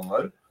what he was on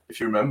loan, if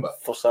you remember.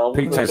 Fussell.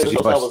 Pete says he's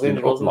Fussell was best in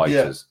injured, wasn't he?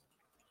 uplighters.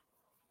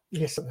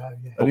 Yes, I know.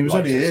 Yeah. And he was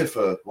only Uplighters. here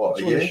for, what,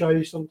 I a want to year? show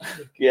you something.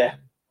 Yeah.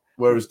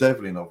 Whereas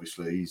Devlin,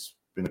 obviously, he's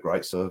been a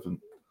great servant.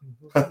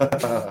 He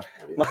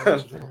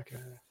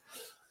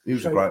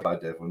was a great lad,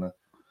 Devlin.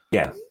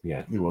 Yeah.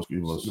 He was.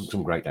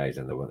 Some great days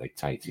in there, weren't they?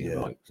 Tatey and Yeah,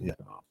 like. yeah.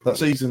 That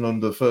season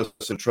under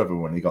first of Trevor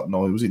when he got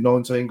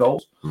 19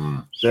 goals?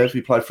 Mm. Dev,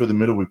 he played through the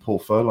middle with Paul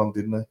Furlong,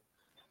 didn't he?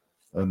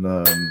 And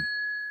There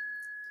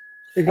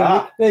you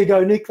go, Nick. There you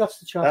go, Nick. That's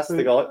the chap. That's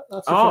the guy.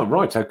 That's the Oh, chap.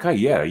 right. Okay.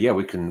 Yeah.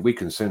 We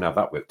can soon have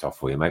that whipped off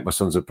for you, mate. My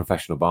son's a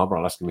professional barber.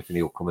 I'll ask him if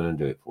he'll come in and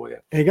do it for you.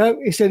 There you go.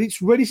 He said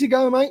it's ready to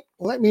go, mate.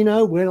 Let me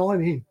know when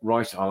I'm in.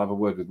 Right. I'll have a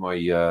word with my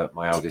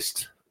my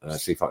eldest.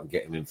 See if I can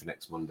get him in for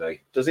next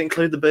Monday. Does it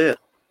include the beer?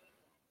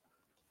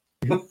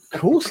 Of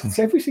course, it's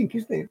everything,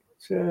 isn't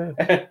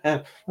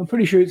it? I'm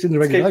pretty sure it's in the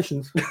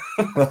regulations.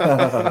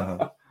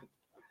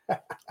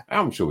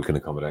 I'm sure we can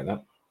accommodate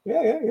that.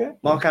 Yeah.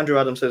 Mark Andrew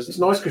Adams says It's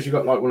nice because you've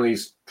got like one of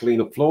these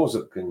clean up floors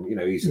that can,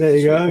 easily There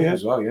you go, slip up yeah.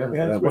 as well. Yeah.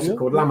 Yeah, it's What's it brilliant.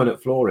 called?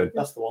 Laminate flooring.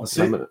 that's the one. That's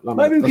it. Laminate.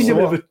 Maybe we That's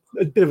can all do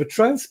a bit of a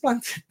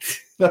transplant.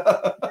 Mark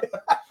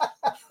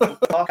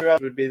Andrew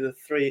Adams would be the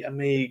 3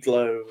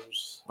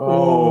 Amigos.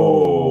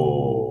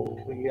 Oh.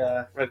 We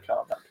red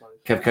card that place.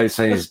 Kev K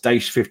says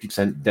Daesh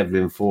 50%,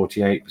 Devlin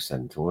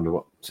 48%. I wonder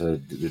what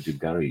did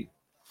Gary.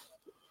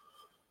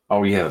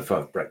 Oh yeah,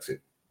 for Brexit.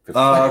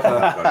 Oh,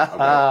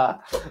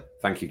 okay. Okay.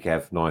 Thank you,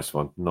 Kev. Nice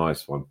one.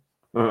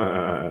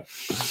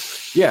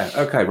 Yeah,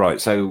 okay,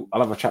 right. So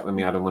I'll have a chat with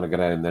me, Adam, when I get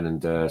home then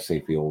and see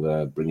if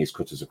he'll bring his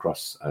cutters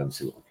across and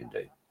see what we can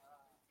do.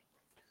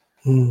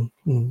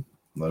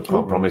 No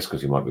Can't promise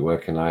because he might be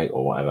working late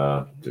or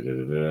whatever.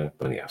 But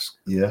only ask.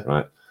 Yeah.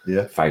 Right.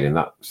 Yeah. Failing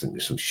that,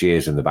 there's some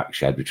shears in the back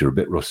shed which are a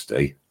bit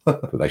rusty,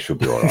 but they should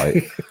be all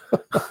right.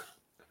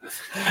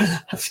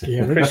 That's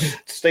scary.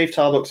 Steve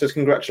Tarbuck says,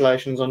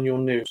 congratulations on your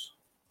news.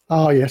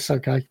 Oh, yes,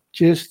 okay.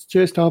 Cheers,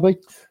 Darby.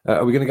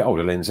 Are we going to get hold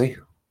of Lindsay?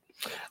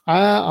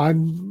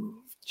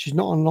 She's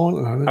not online at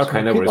the moment.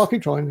 Okay, no worries. I'll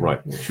keep trying. Right.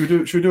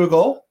 Should we do a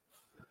goal?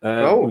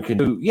 We can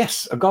do,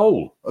 yes, a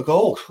goal. A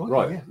goal.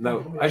 Right. Yeah.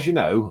 Now, as you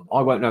know,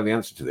 I won't know the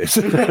answer to this.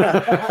 And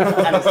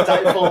it's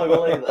don't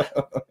follow either.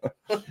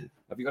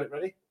 Have you got it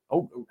ready?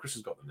 Oh, Chris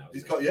has got them now.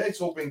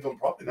 It's all been done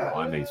properly now.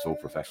 I mean, it's all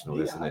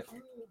professional, isn't it?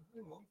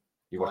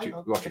 You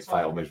watch it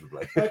fail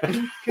miserably.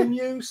 Can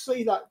you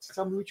see that?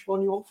 Tell me which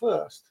one you want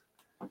first.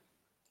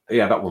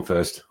 Yeah, that one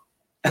first.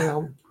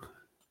 I'll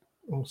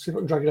see if I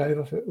can drag it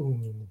over.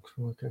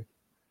 Okay.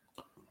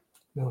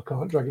 No, I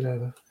can't drag it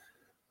over.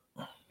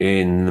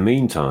 In the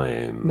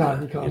meantime, No,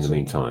 you can't in the see.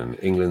 meantime,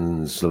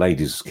 England's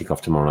ladies kick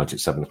off tomorrow night at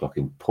 7:00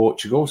 in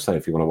Portugal. So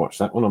if you want to watch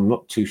that one, I'm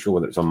not too sure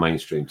whether it's on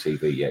mainstream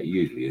TV yet. It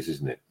usually is,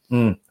 isn't it?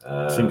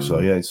 I think so.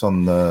 Yeah, it's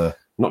on.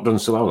 Not done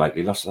so well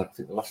lately. I think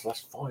the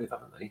last 5,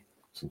 haven't they?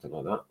 Something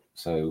like that.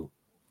 So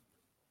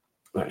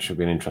that should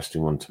be an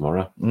interesting one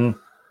tomorrow.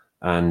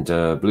 And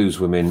Blues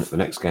women. The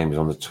next game is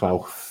on the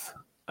 12th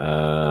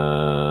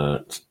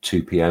at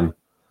 2 p.m.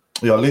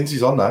 Yeah,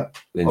 Lindsay's on that.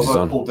 Lindsay's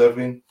on. Paul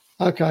Devlin.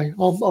 Okay,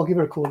 I'll give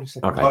her a call in a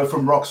second. Okay. Oh,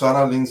 from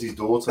Roxana, Lindsay's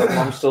daughter.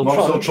 I'm still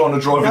trying to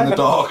drive in the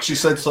dark. She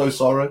said so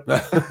sorry.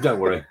 Don't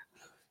worry.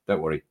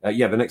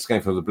 Yeah, the next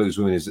game for the Blues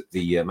women is at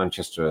the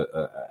Manchester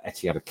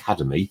Etihad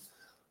Academy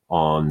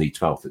on the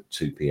 12th at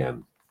 2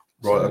 p.m.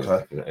 Right, So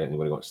okay. If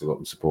anybody wants to go up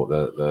and support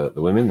the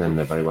women, then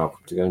they're very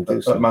welcome to go and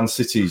do so. At Man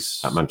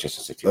City's At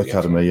Manchester City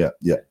Academy,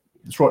 yeah.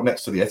 It's right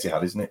next to the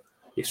Etihad, isn't it?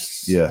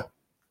 Yes. Yeah.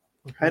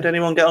 How did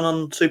anyone get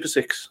on Super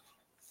 6?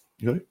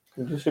 You got it?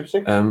 Can you do Super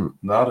 6? No,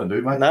 I don't do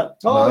it, mate. No.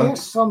 Oh, No.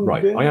 yes.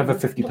 Right, I have a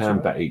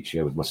 £50 bet each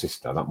year with my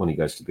sister. That money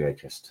goes to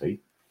BHST.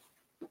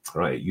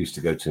 Right, it used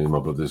to go to my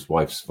brother's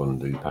wife's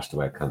fund who passed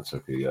away of cancer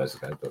a few years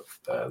ago, but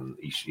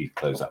he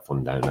closed that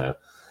fund down now.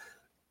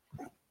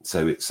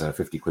 So it's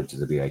 50 quid to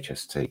the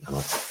BHST, and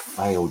I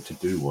failed to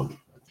do one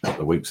a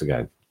couple of weeks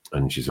ago,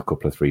 and she's a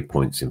couple of 3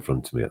 points in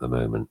front of me at the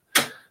moment,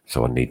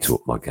 so I need to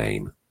up my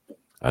game.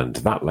 And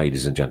that,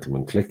 ladies and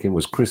gentlemen, clicking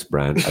was Chris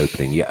Brown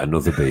opening yet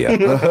another beer.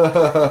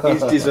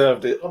 He's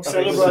deserved it. I'm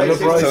Celebrating.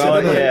 celebrating,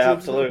 isn't it? Yeah,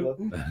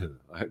 absolutely.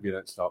 I hope you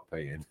don't start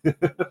paying. I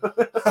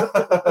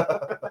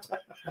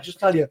just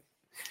tell you,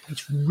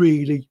 it's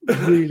really,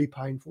 really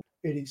painful.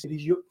 It is.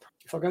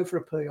 If I go for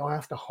a pee, I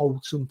have to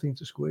hold something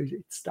to squeeze it.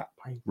 It's that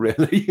painful.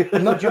 Really?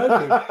 I'm not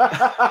joking.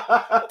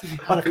 I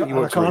think you I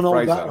want to can't hold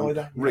rephrase that that.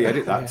 either.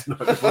 Re-edit that Yeah. tonight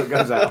before it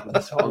goes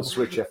out on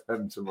Switch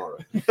FM tomorrow.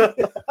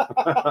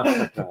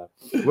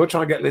 We'll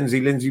try and get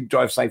Lindsay. Lindsay,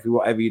 drive safely,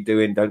 whatever you're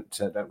doing. Don't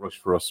rush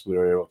for us.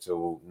 We're here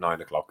till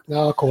 9 o'clock. No,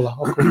 I'll call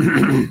her.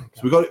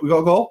 So we got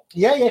a goal?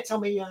 Yeah, tell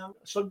me.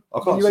 So, I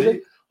can't you ready? see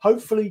it.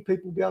 Hopefully,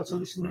 people will be able to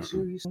listen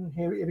to this and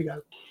hear it. Here we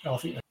go. Oh, I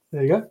think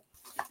there you go.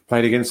 Play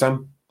it again,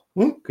 Sam.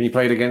 Can you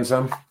play it again,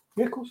 Sam?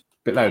 Yeah, of course.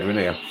 Bit louder in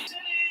here.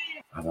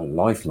 And a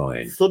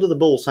lifeline. Thud of the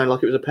ball sounded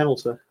like it was a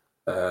penalty.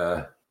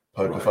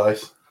 Poker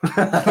face.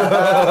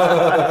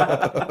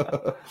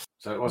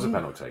 So it was a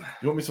penalty.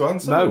 You want me to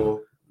answer? No.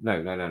 or-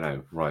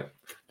 No. Right.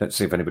 Let's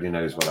see if anybody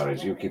knows what that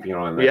is. You keep your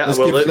eye on that. Yeah, Let's,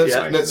 well, give,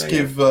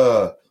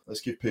 yeah.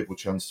 let's give people a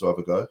chance to have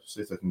a go,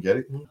 see if they can get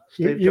it.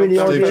 You and the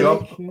Steve idea?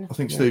 Jobs. Yeah. I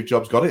think Steve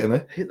Jobs got it,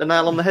 isn't he? Hit the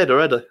nail on the head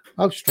already.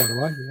 Oh, straight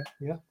away.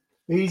 Yeah.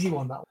 Easy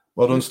one, that one.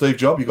 Well done, Steve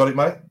Jobs. You got it,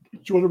 mate? Do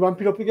you want to ramp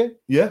it up again?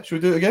 Yeah,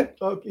 should we do it again?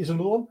 Oh, here's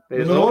another one.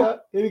 Here's another one.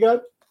 Here we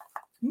go.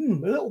 A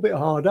little bit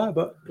harder,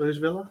 but Blues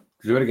Villa.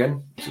 Do it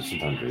again.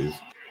 Sometimes it is.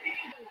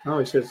 Oh,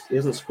 he says he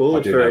hasn't I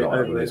scored do for know it. that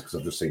one is because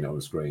I've just seen it on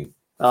the screen.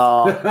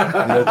 Oh,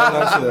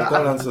 Yeah,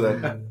 don't answer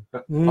that.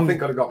 I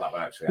think I'd have got that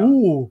one actually.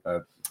 ooh, Uh,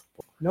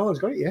 no one's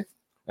got it yet.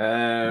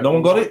 No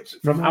one got it?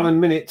 From Alan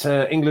Minute,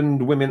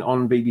 England women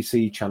on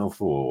BBC Channel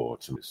 4.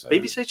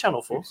 BBC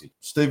Channel 4. BBC.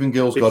 Stephen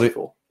Gill's got it.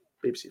 4.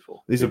 BBC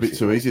 4. These are a bit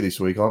too easy this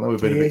week, aren't they?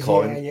 We've been a bit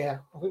kind. Yeah.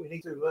 I think we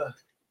need to.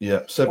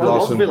 Yeah, Seb Oh, it was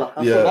Larson. Villa.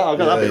 I Yeah, thought I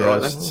got that bit right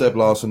then. Seb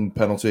Larson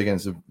penalty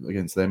against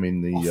them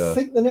in I the.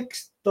 think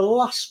the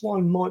last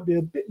one might be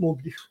a bit more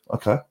difficult.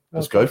 Okay,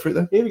 let's go for it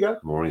then. Here we go.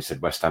 Maureen said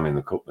West Ham in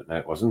the cup, but no,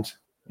 it wasn't.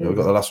 Yeah, we've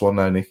got the last one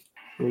now, Nick.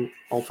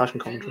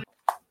 Old-fashioned commentary.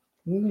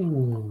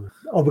 Ooh.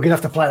 Oh, we're gonna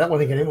have to play that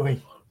one again, aren't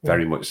we?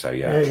 Very much so,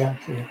 yeah. There you go.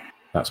 Yeah.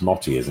 That's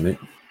Motti, isn't it?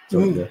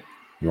 Mm.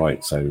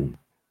 Right, so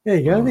There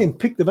you go. Then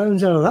pick the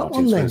bones out of that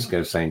one then.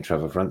 Go saying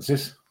Trevor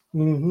Francis.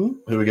 Mm-hmm.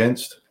 Who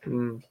against?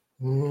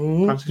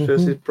 Francis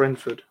versus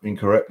Brentford.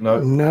 Incorrect. No.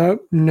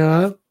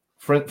 No.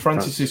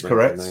 Francis is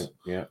correct. No,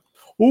 yeah.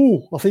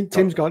 Oh, I think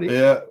Tim's got it.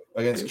 Yeah,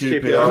 against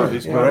QPR. QPR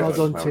is Yeah, correct.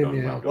 well done, Tim.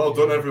 Yeah. Well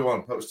done,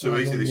 everyone. That was too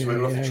Well easy done, this yeah, week.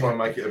 We'll have to yeah, try and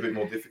yeah. make it a bit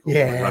more difficult.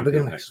 Yeah, Ramp we're it up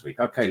gonna. next week.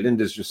 Okay,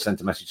 Linda's just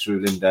sent a message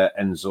through. Linda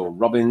Enzel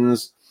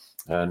Robbins.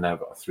 Now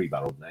got a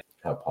 3-barrel neck.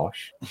 How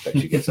posh. Bet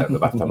she gets out of the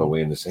bathtub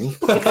away in the sink.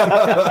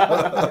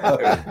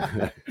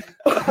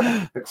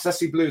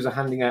 Excessive Blues are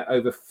handing out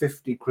over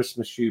 50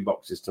 Christmas shoe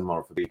boxes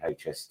tomorrow for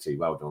BHST.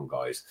 Well done,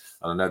 guys.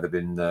 And I know they've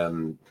been,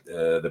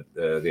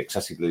 the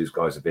Excessive Blues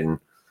guys have been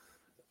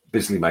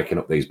busily making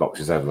up these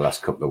boxes over the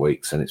last couple of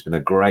weeks, and it's been a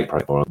great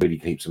project for them. It really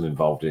keeps them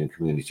involved in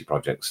community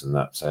projects and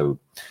that. So,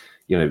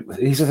 you know,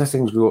 these are the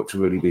things we ought to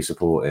really be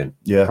supporting.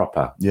 Yeah.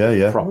 Proper.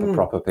 Yeah.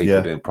 Proper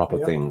people doing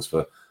proper things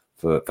for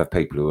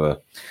people who are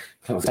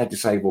a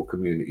disabled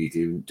community,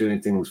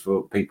 doing things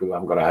for people who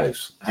haven't got a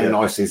house. How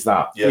nice is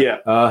that?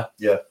 Yeah.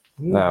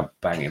 No,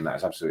 banging.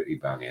 That's absolutely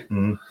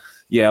banging.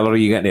 Yeah, a lot of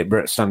you getting it.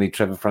 Brett Stanley,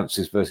 Trevor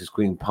Francis versus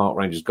Queen Park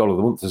Rangers goal of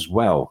the month as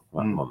well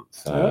that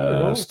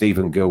month.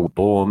 Stephen Gill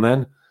born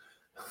then.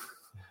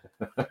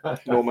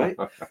 Nor me.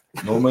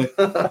 Nor me.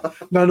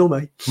 No, not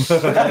me.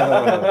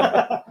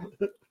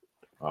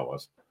 I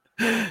was.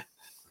 There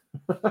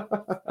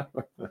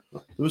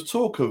was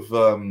talk of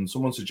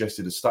someone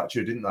suggested a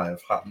statue, didn't they,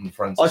 of Hatton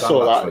Francis? I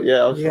saw that.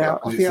 Yeah,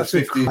 I think that's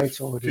a great idea.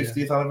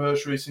 50th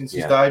anniversary since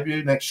his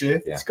debut next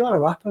year. It's got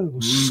to happen.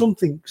 Or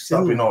something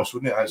similar. That'd be nice,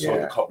 wouldn't it?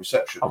 Outside the cop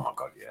reception. Oh my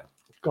God, yeah.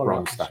 Got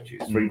Bronze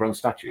statues, 3 bronze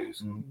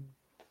statues.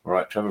 All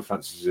right, Trevor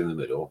Francis is in the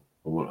middle.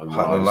 Hatton and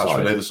Latchford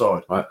on either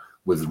side. Right,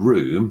 with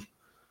room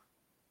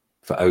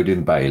for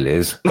Odin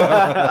Bailey's,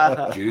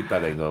 Jude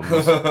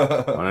Bellingham's,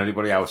 and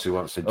anybody else who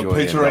wants to join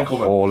Peter in.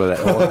 Enkelman. All of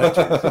that.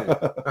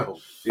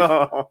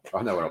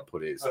 I know where I'll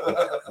put it.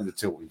 In the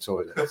Tilton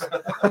toilets.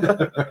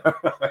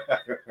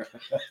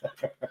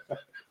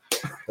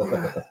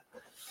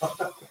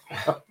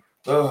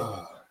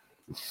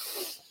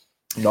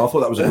 No, I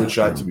thought that was a good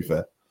shout, to be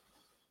fair.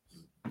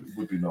 It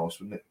would be nice,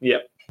 wouldn't it?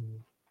 Yeah.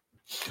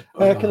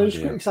 Can I just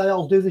quickly say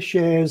I'll do the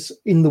shares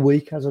in the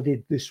week as I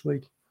did this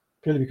week,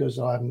 purely because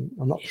I'm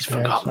not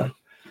prepared.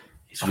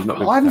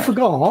 I haven't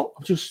forgot.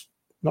 I've just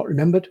not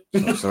remembered.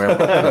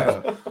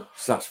 So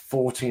that's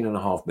 14 and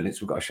a half minutes.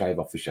 We've got to shave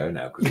off the show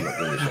now because we're not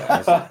doing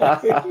the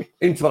shares.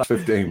 Into the last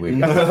 15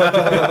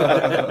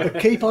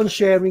 weeks. Keep on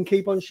sharing,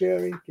 keep on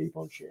sharing, keep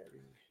on sharing.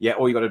 Yeah,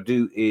 all you got to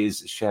do is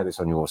share this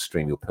on your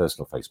stream, your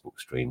personal Facebook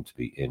stream, to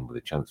be in with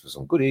a chance for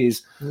some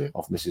goodies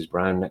off Mrs.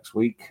 Brown next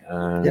week.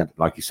 And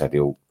like you said,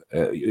 you're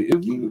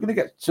going to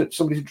get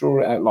somebody to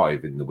draw it out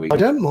live in the week. I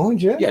don't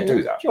mind, Yeah,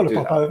 do that. Do you want to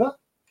pop over?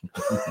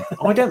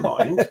 I don't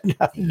mind.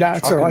 No,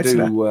 it's all right. I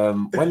can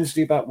do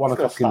Wednesday about 1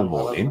 o'clock in the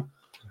morning.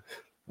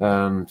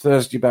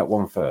 Thursday about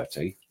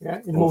 1:30.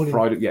 Yeah, in the morning.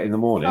 Friday, in the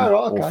morning. Oh,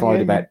 right, okay, or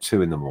Friday about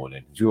 2 in the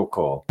morning. It's your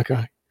call.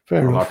 Okay,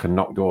 fair enough. I can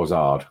knock doors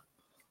hard.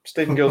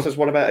 Stephen Gill says,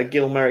 what about a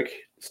Gil Merrick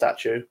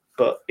statue?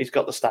 But he's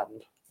got the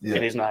stand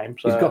in his name.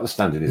 So. He's got the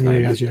stand in his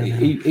name.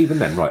 Even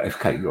then, right,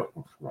 okay,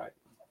 right.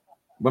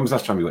 When was the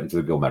last time you went into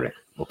the Gil Merrick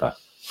up there?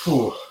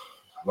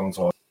 Long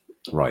time.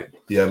 Right.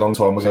 Yeah, long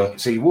time ago.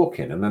 So you walk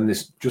in and then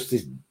there's just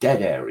this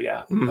dead area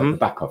at the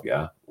back of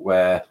you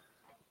where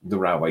the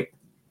railway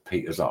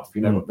peters off.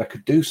 You know, they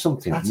could do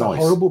something That's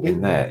nice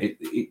in there.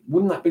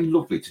 Wouldn't that be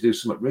lovely to do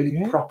something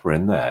really proper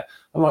in there?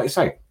 And like you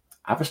say,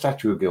 have a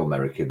statue of Gil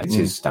Merrick in. It's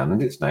his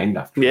stand. It's named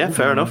after him. Yeah,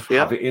 fair enough. Yeah.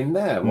 Have it in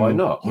there. Why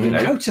not? You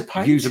know,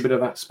 use a bit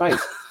of that space.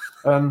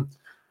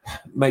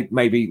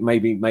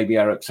 Maybe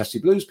our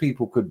Excessive Blues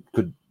people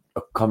could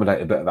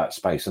accommodate a bit of that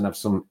space and have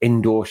some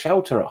indoor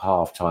shelter at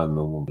half time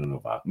and one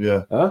another.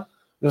 Yeah.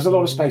 There's a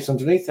lot of space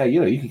underneath there. You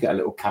know, you could get a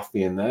little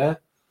cafe in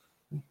there.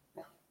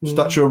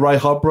 Statue of Ray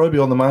Hobro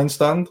beyond the main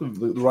stand, the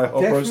Ray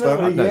Hobro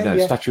stand. No,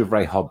 statue of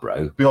Ray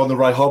Hobro beyond the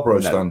Ray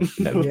Hobro stand.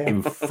 No,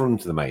 in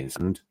front of the main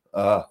stand,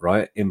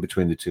 right in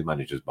between the 2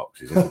 managers'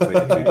 boxes, in between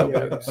the 2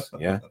 dogs.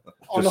 Yeah,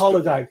 on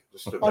holiday.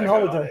 On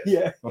holiday,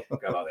 Go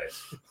like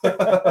this.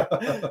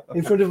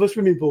 In front of a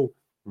swimming pool.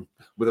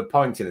 With a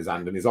pint in his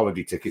hand and his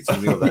holiday tickets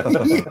in the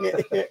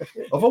other.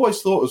 I've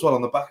always thought as well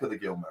on the back of the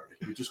Gil Merrick,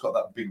 we've just got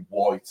that big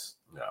white.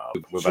 No,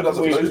 we've said it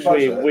before.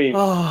 We've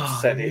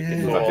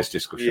had this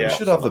discussion. We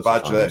should have the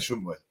badge there,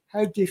 shouldn't we?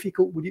 How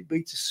difficult would it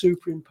be to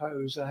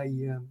superimpose a?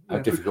 How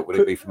difficult would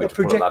it be for me to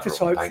put a ladder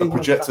up and paint? A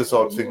projector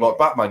type thing, like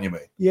Batman, you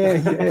mean?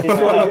 Yeah.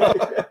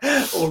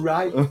 All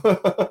right.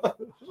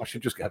 I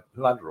should just get a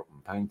ladder up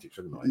and paint it,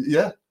 shouldn't I?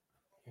 Yeah.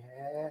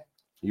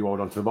 You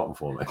hold on to the bottom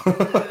for me.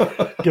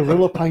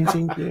 Guerrilla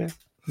painting, yeah.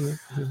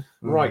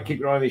 Right, keep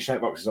your eye on these shout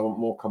boxes. I want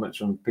more comments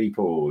from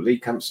people. Lee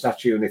Camp's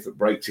statue, and if it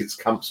breaks, it's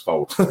Camp's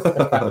fault.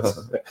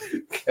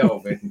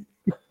 Kelvin.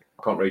 I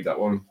can't read that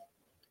one,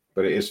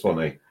 but it is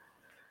funny.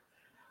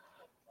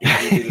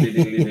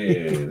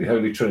 The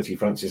Holy Trinity,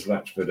 Francis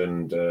Latchford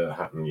and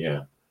Hatton,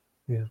 Yeah,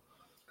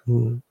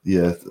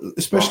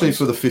 especially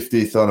for the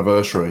 50th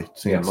anniversary.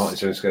 Yeah, Martin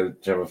Sinsco,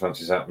 General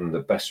Francis Hatton, the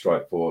best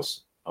strike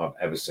force I've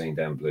ever seen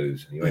down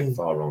Blues. You ain't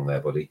far wrong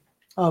there, buddy.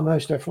 Oh,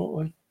 most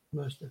definitely.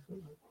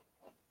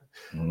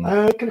 Can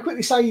I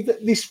quickly say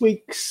that this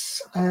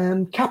week's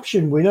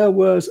caption winner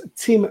was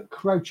Tim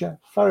Croucher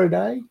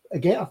Faraday.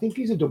 Again, I think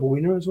he's a double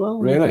winner as well.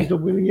 Really? He's a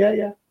double winner,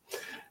 yeah.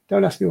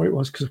 Don't ask me what it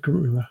was because I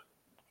couldn't remember.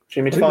 Do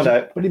you mean to find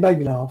out? But he made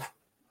me laugh.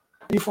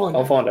 You find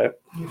I'll out. find out.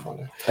 You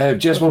find out.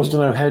 Jez wants to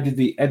know, how did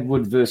the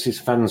Edward versus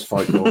fans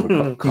fight go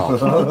over Carl?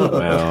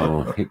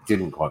 Well, it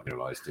didn't quite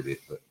realise, did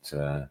it?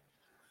 But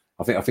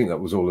I think that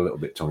was all a little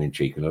bit tongue in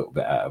cheek, a little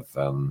bit out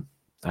of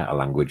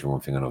language and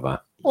one thing or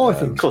another. Oh, I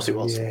think, of course it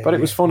was. Yeah, But it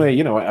was funny,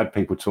 you know. I had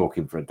people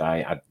talking for a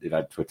day. It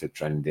had Twitter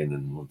trending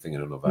and one thing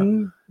and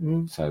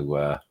another.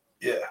 So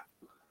Yeah.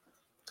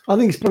 I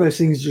think it's one of those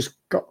things just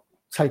got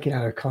taken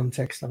out of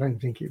context. I don't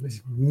think it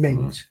was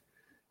meant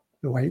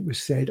the way it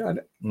was said.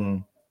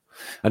 and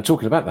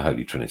talking about the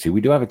Holy Trinity,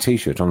 we do have a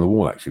T-shirt on the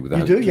wall actually with the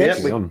You Holy do, yes.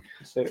 Trinity on.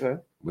 See it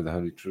there? With the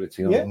Holy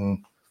Trinity on. Yeah.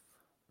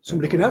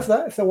 Somebody can have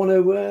that if they want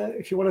to.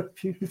 If you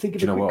think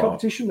of Do you a know quick what?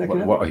 competition, they can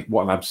have it.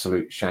 What an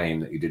absolute shame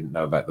that you didn't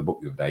know about the book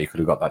the other day. You could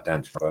have got that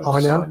down to Friday. I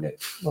know. Sign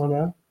it.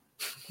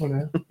 I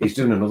know. He's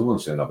doing another one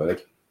soon, I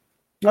bet.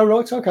 Oh,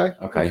 right. Okay.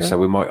 Okay, so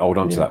we might hold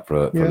on to that for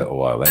a little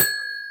while then.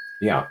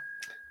 Yeah.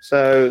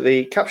 So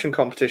the caption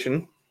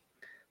competition,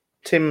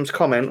 Tim's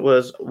comment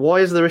was,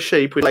 "Why is there a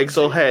sheep with legs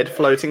or head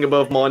floating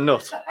above my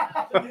nut?"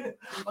 I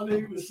knew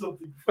it was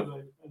something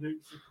funny.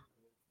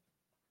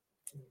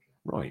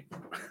 Right.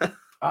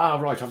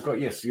 Right. I've got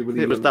yes. You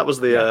It was that was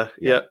the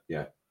Yeah.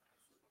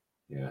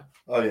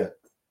 Oh, yeah.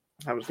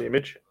 that was the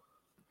image.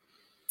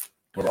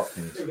 What up,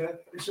 things? There you go.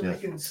 If somebody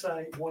can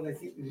say why they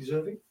think they're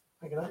deserving.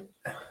 Okay.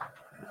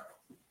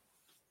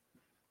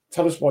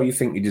 Tell us why you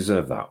think you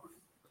deserve that.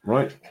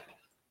 Right.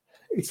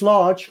 It's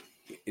large.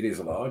 It is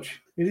a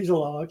large. It is a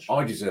large.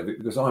 I deserve it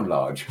because I'm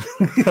large.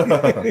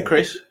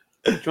 Chris,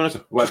 do you want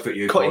to Won't fit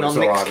you. cut in Paul, on it's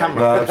Nick's all right,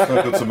 camera? No, it's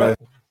not good to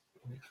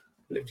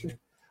me.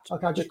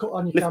 Okay, just cut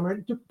on your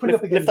camera. Just put it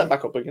up again. Lift that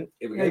back up again.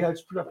 Here we There you go. go.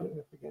 Just put it up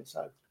again.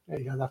 So there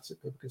you go. That's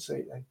it. People can see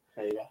it then.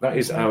 There you go. That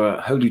is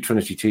our Holy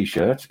Trinity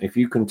T-shirt. If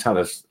you can tell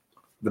us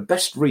the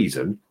best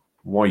reason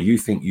why you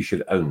think you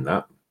should own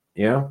that,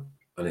 yeah,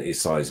 and it is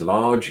size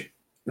large,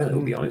 then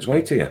it'll be on its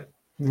way to you.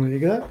 There you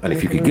go. And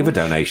if you could give a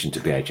donation to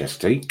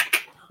BHST,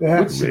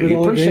 That's we'd a really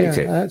good appreciate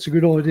idea. it. That's a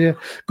good idea.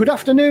 Good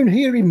afternoon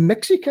here in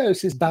Mexico,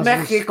 says Basil.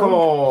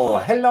 Mexico!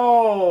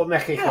 Hello,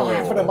 Mexico!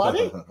 Hello, for the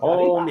money.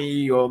 Oh,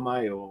 me, oh,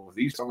 my, oh.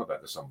 These song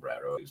about the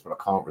sombreros, but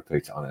I can't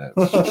repeat it on it.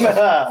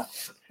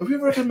 Have you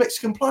ever had a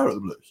Mexican player at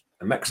the Blues?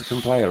 A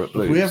Mexican player at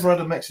Blues. Have we ever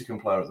had a Mexican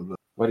player at the Blues?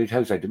 Where did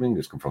Jose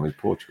Dominguez come from? He's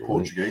Portugal.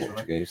 Portuguese,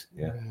 Portuguese,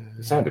 yeah.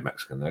 He sounded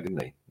Mexican though,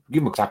 didn't he?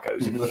 Give him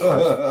tacos.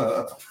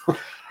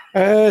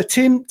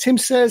 Tim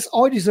says,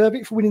 I deserve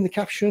it for winning the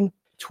caption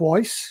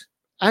twice,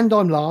 and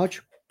I'm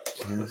large.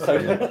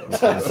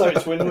 So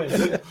it's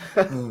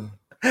win-win.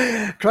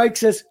 Craig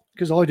says,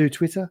 because I do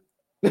Twitter.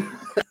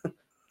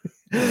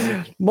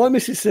 My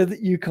missus said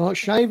that you can't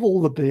shave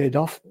all the beard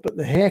off, but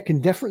the hair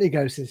can definitely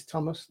go, says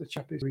Thomas, the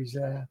chap who's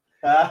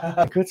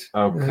good.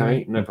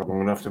 Okay, no problem.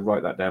 I'm going to have to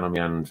write that down on my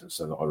hand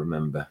so that I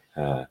remember.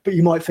 But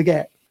you might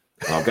forget.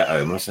 I'll get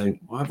home and I'll say,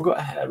 why have I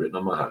got hair written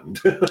on my hand?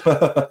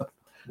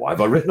 Why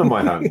have I written on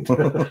my hand?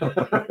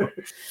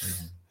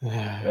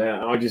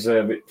 I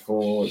deserve it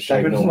for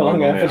shaving all my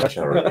long hair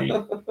charity.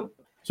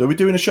 So are we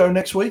doing a show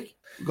next week?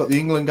 We've got the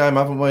England game,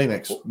 haven't we,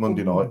 next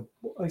Monday night?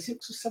 Is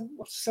it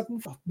what's the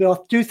 7th? No, I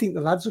do think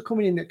the lads are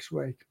coming in next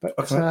week. But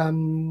Okay.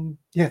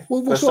 yeah,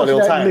 we'll For sort it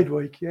Solihull out Town.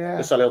 midweek. Yeah.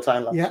 The Solihull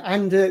Town lads. Yeah,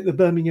 and the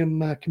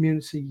Birmingham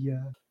community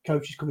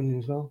coach is coming in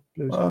as well.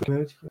 Blues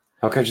Bird.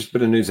 Okay, just a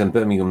bit of news then.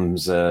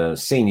 Birmingham's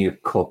Senior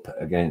Cup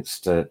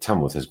against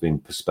Tamworth has been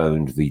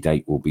postponed. The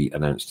date will be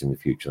announced in the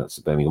future. That's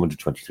the Birmingham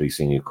Under-23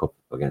 Senior Cup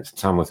against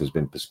Tamworth has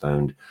been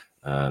postponed.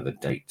 The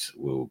date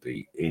will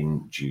be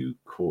in due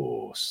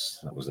course.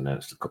 That was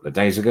announced a couple of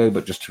days ago,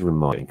 but just to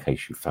remind, in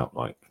case you felt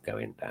like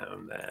going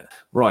down there.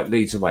 Right,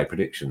 Leeds away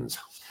predictions.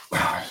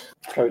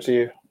 Throw it to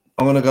you.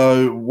 I'm going to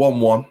go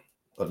 1-1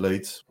 at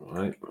Leeds.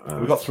 Right,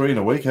 We've got 3 in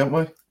a week, haven't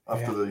we?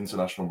 After the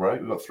international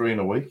break, we've got 3 in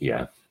a week.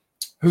 yeah.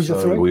 Who's the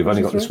So three? We've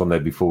only Who's got the this three? one there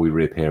before we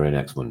reappear here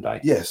next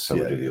Monday. Yes, So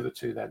we'll yeah, do the yeah. other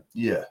two then.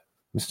 Yeah.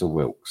 Mr.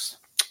 Wilkes,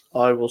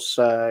 I will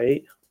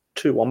say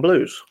 2-1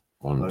 Blues.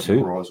 1-2.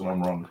 Horizon,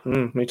 I'm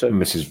wrong. Me too.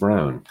 Mrs.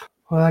 Brown,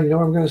 Well, you know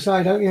what I'm going to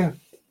say, don't you?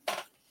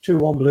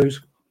 2-1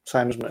 Blues.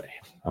 Same as me.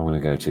 I'm going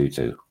to go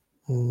 2-2.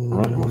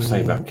 Right, and we'll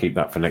save that and keep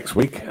that for next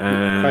week. Craig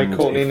And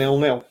Courtney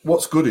 0-0.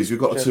 What's good is we've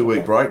got a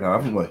 2-week break now,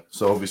 haven't we?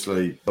 So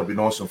obviously they'll be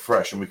nice and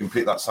fresh, and we can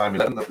pick that same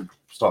 11 that we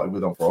started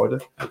with on Friday.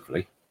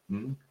 hopefully.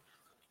 You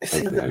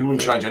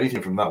wouldn't change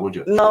anything from that, would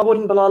you? No, I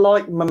wouldn't, but I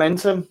like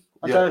momentum.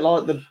 I Yeah. don't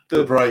like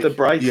the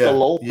break, yeah, the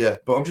lull. Yeah,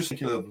 but I'm just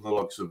thinking of the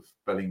likes of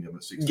Bellingham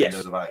at 16 Yes.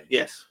 years of age.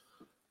 Yes.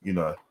 You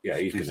know, Yeah,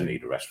 he's going to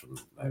need a rest from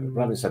that. But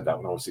having said that,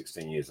 when I was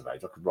 16 years of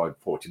age, I could ride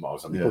 40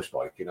 miles on the Yeah. push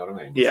bike, you know what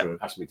I mean? Yeah. So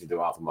ask me to do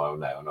half a mile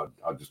now, and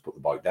I'd just put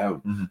the bike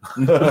down.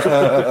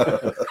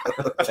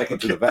 Take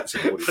it to the vets.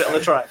 And Put it on the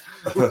track.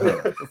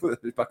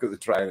 the back of the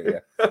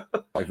trailer, yeah.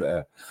 Like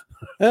there.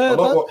 I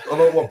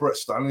like what Brett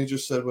Stanley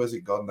just said. Where's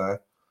it gone now?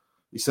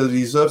 He said that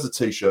he deserves the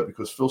T-shirt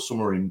because Phil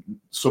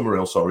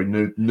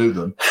Summerhill, knew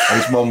them,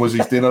 and his mum was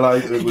his dinner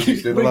lady.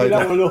 Bring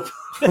that one up.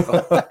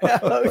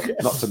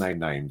 Not to name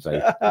names,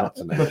 eh? Not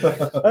to name names.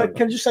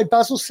 Can I just say,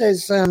 Basil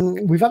says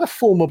we've had a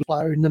former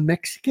player in the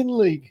Mexican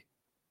League.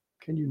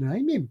 Can you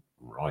name him?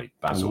 Right,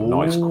 Basil,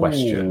 nice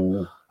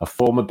question. A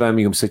former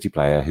Birmingham City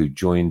player who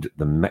joined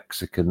the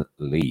Mexican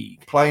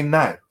League. Playing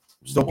now.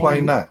 Still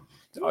playing now.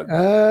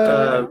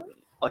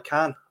 I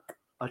can.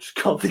 I just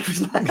can't think of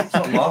his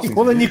name.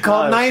 Well, then you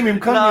can't name him,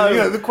 can No. you?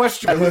 You know, the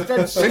question was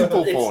dead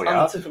simple for you.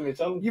 It's on my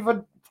tongue. You've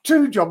had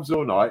 2 jobs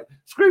all night.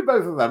 Screw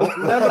both of them.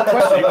 There's the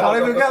question. You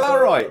can't even get that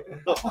right.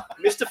 Look,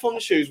 Mr. Fun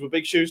Shoes were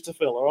big shoes to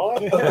fill, all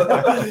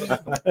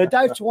right?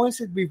 Dave Twine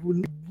said we've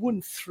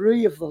won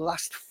 3 of the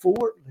last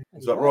 4.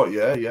 Is that right?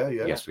 Yeah.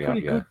 Yes, we have.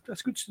 Pretty Yeah. good.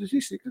 That's good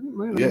statistic, isn't it?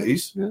 Really? Yeah, it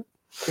is. Yeah.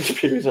 Which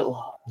period at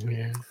lot?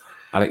 Yeah.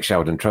 Alex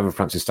Sheldon, Trevor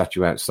Francis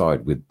statue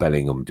outside with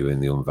Bellingham doing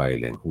the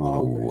unveiling.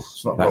 Ooh,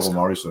 It's not that's, Robert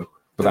Morrison.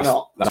 but that's,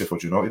 not. that's,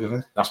 Sheffield United, isn't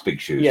it? that's big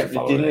shoes. Yeah, to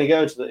follow, didn't isn't he it?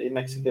 go to the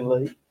Mexican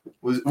League?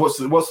 What's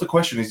the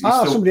question? Is he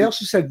still, Somebody else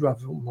has said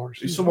Ravel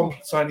Morrison. Is someone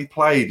saying he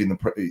played in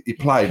the? He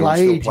played or he's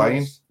still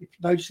playing? Yes.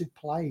 No, just said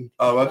played.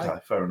 Oh, okay,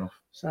 fair enough.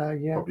 So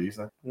yeah, Probably is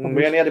that.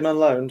 We only had him on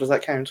loan. Does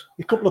that count?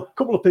 a couple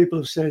of people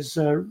have said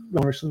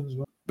Morrison as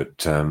well.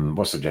 But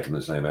what's the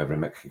gentleman's name over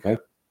in Mexico?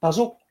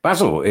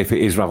 Basil. If it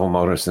is Ravel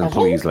Morrison,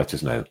 Basil? please let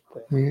us know.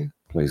 Yeah.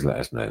 Please let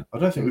us know. I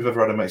don't think we've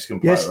ever had a Mexican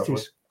player. Yes, have it we?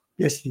 is.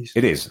 Yes, it is.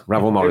 It is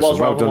Ravel Morrison. was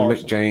Well Ravel done,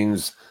 Morrison. Mick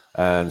James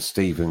and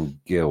Stephen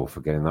Gill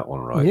for getting that one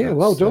right. Yeah,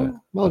 well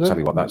done. Well I'll done. tell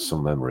you what, that's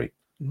some memory.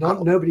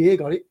 Nobody here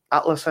got it.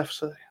 Atlas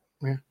FC.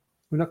 We're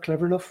not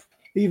clever enough.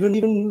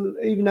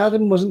 Even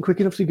Adam wasn't quick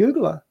enough to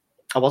Google that.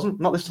 I wasn't.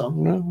 Not this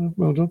time. No,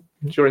 well done.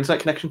 It's your internet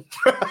connection.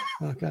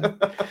 Okay. No,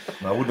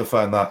 I wouldn't have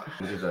found that.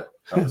 Did it?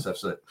 Atlas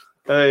FC.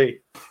 Hey.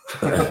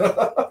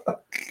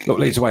 Look,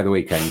 Leeds away the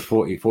weekend,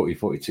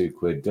 42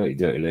 quid,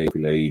 dirty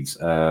Leeds.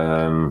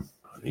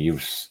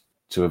 You've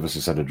 2 of us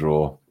have said a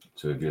draw,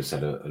 2 of you have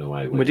said an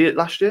away win. We did it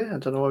last year. I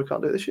don't know why we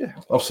can't do it this year.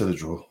 I've said a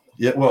draw.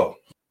 Yeah, well,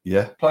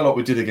 yeah. Play like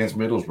we did against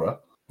Middlesbrough.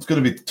 It's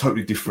going to be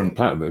totally different.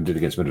 Platinum did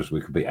against Middlesbrough,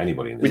 we could beat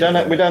anybody in this. We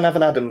don't have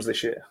an Adams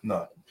this year,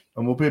 No.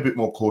 And we'll be a bit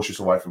more cautious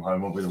away from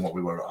home, won't we, than what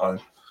we were at home.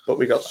 but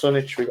we got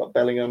Sunich, we got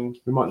Bellingham.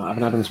 We might not have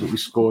an Adams, but we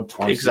scored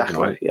twice. Exactly.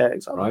 Right? Yeah,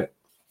 exactly. Right.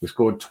 We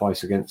scored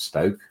twice against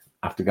Stoke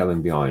after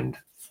going behind.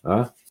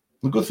 Huh?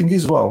 The good thing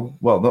is, well,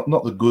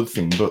 not the good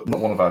thing, but not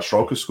one of our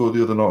strikers scored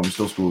the other night. We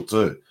still scored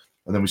 2.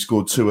 And then we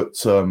scored 2 at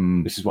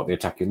This is what the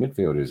attacking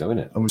midfield is, though, isn't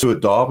it? and we 2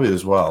 at Derby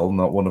as well.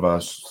 Not one of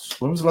our.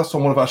 When was the last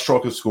time one of our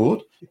strikers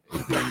scored?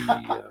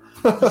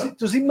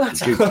 Does it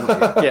matter?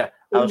 Yeah,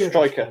 our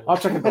striker. I'll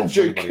take a goal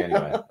from anybody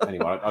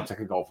anyway. I'll take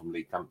a goal from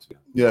Lee Campton.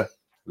 Yeah.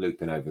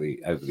 Looping over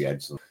the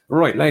heads.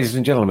 Right, ladies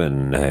and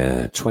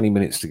gentlemen, 20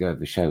 minutes to go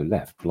of the show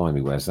left. Blimey,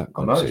 where's that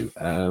gone to?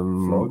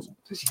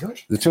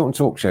 The Tilton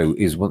Talk Show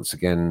is once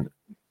again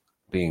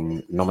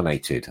being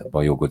nominated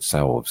by your good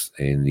selves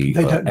in the.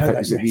 They don't know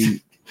that is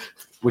it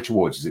which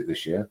awards is it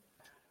this year?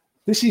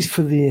 This is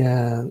for the,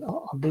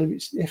 I believe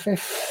it's the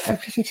FF.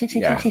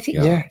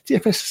 Yeah. The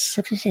FS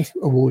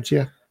Awards,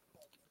 yeah.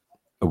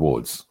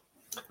 Awards.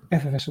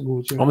 FFS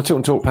Awards, yeah. On the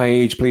Tilton Talk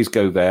page, please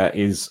go. There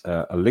is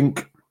a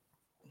link.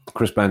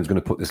 Chris Band's going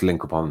to put this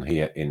link up on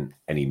here in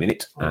any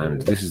minute,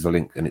 and this is the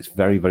link, and it's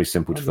very, very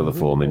simple to fill the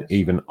form in.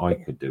 Even I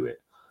could do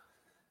it.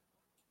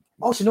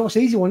 Oh, it's a nice,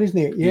 easy one, isn't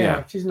it? Yeah.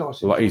 It is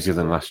nice. A lot easier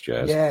than last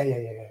year's. Yeah.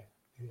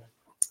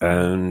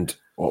 And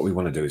what we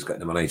want to do is get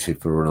nominated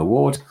for an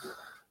award,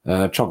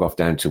 chog off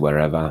down to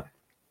wherever,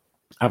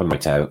 have a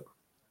night out,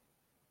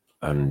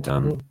 and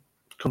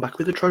Come back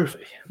with a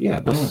trophy. yeah,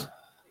 that'd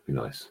be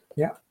nice.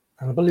 Yeah.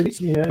 And I believe it's,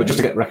 yeah. But just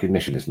to get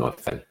recognition is not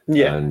then.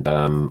 Yeah. And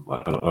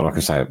like I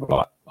say,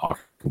 like, I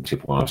can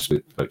tip when I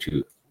spoke to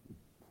you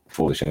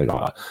before the show,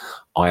 like,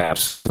 I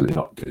absolutely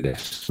not do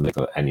this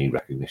for any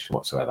recognition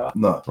whatsoever.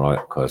 No. Right?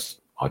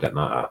 Because I don't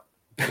matter.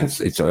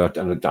 It's I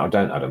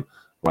don't Adam.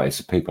 Right? It's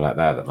the people out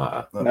there that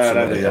matter.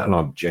 Absolutely, And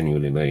I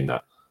genuinely mean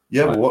that.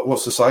 Yeah, but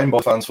what's the same by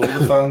fans for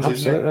the fans,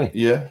 isn't it? Absolutely.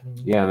 Yeah.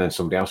 Yeah, and then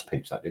somebody else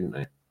pinched that, didn't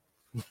they?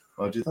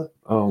 I did that.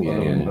 Oh yeah,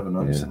 I yeah, never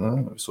noticed it. No, I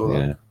never saw that.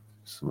 yeah.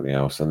 Somebody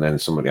else, and then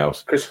somebody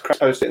else. Chris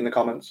posted it in the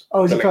comments.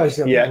 Oh, is it close?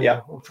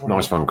 Yeah.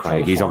 Nice one,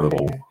 Craig. He's on the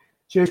ball.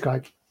 Cheers,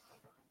 Craig.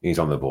 He's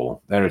on the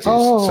ball. There it is.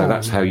 Oh. So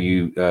that's how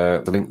you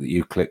the link that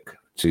you click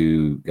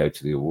to go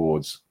to the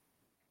awards.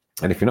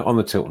 And if you're not on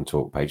the Tilton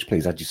Talk page,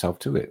 please add yourself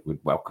to it. We'd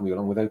welcome you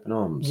along with open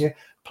arms. Yeah.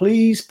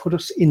 Please put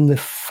us in the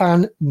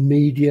fan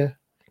media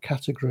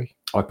category.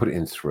 I put it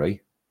in 3.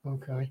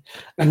 Okay.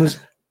 And there's,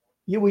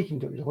 yeah, we can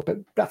do it, but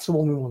that's the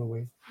one we want to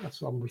win. That's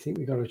the one we think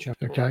we got a chance.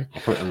 Okay. I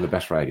put it on the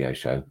best radio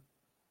show.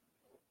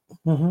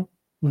 I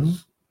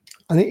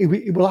think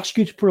it will ask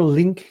you to put a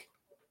link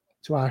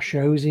to our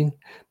shows in.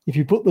 If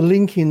you put the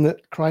link in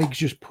that Craig's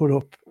just put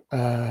up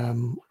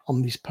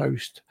on this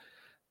post,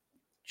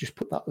 just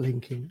put that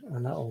link in,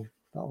 and that'll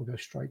go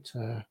straight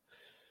to.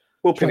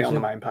 We'll pin it on the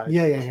main page.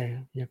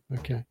 Yeah.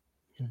 Okay.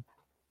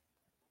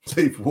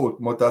 Steve Wood,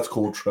 my dad's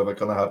called Trevor.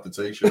 Can I have the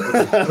t-shirt?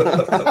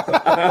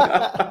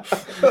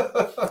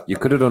 You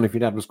could have done if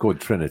your dad was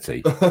called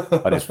Trinity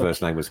and his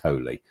first name was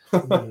Holy.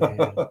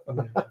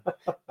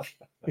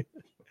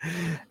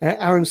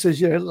 Aaron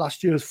says, yeah,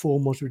 last year's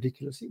form was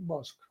ridiculous. It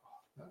was.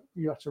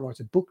 You had to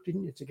write a book,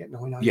 didn't you, to get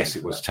 9 out? Yes,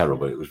 it was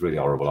terrible. It was really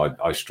horrible.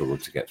 I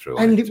struggled to get through.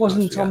 And it it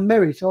wasn't honest, on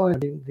merit. I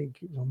didn't think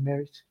it was on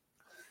merit.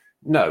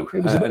 No,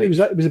 It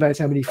was about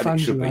how many and it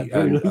fans should you be. had.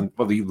 Really. And,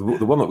 well,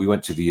 the one that we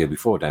went to the year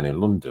before down in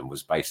London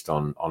was based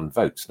on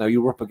votes. Now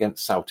you were up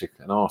against Celtic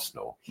and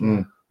Arsenal.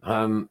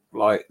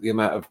 Like the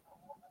amount of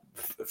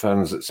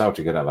fans that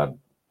Celtic had had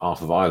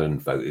half of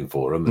Ireland voting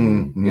for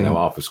them, and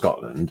half of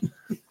Scotland.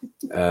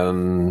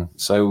 So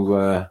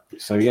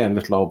yeah,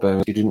 little old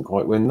Birmingham, you didn't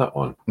quite win that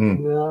one.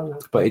 No.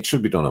 But it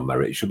should be done on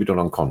merit. It should be done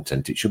on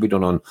content. It should be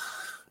done on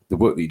the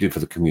work that you did for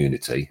the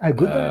community. How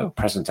good they are.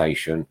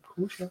 Presentation. Of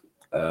course, yeah.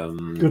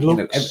 Good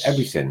looks.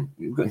 Everything.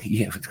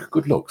 Yeah,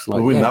 good looks. Like,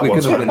 We'll win that we're one.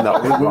 going to win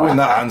that one. We'll win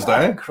that hands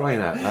down.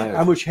 Crying out loud.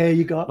 How much hair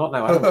you got? Not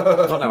now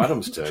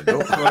Adam's turned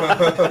up.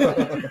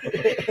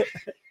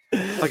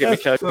 I'll get my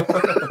coat.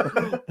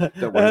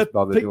 Don't worry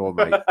about the door,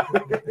 mate.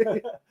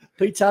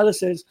 Pete Taylor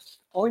says,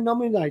 I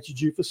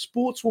nominated you for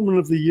Sportswoman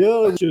of the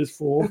Year in Cheers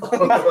 4.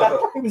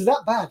 It was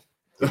that bad.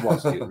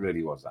 It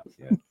really was that,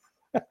 yeah.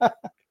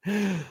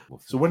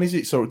 So when is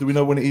it? So do we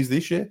know when it is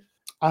this year?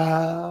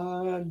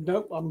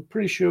 No, I'm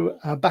pretty sure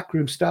our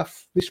backroom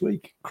staff this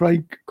week,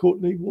 Craig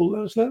Courtney, will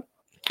let us know.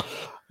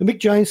 And Mick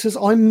James says,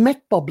 I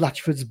met Bob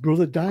Latchford's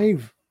brother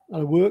Dave.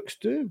 And it works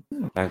too.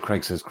 And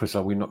Craig says, Chris,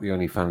 are we not the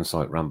only fan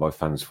site run by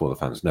fans for the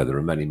fans? No, there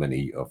are many,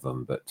 many of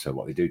them. But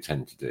what they do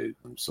tend to do,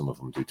 and some of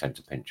them do tend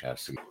to pinch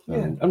us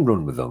and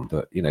run with them.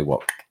 But you know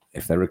what?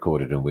 If they're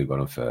recorded and we've got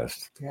them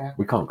first,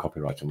 we can't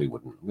copyright them. We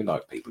wouldn't. We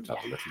like people to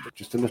have a little bit,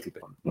 just a little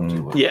bit. Not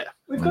too much. Yeah.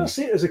 We've got to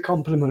see it as a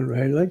compliment,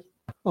 really.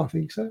 I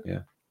think so.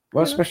 Yeah.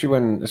 Well, especially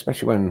when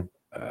Well,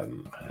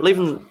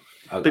 even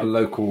a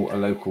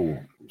local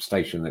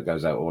station that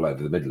goes out all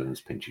over the Midlands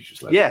pinches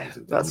just like I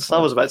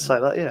was about to say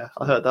that. Yeah,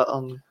 I heard that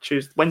on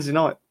Wednesday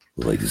night.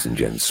 Ladies and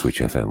gents, Switch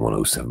FM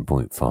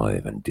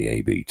 107.5 and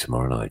DAB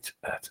tomorrow night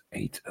at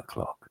 8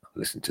 o'clock.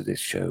 Listen to this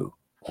show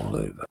all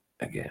over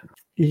again.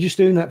 You're just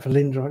doing that for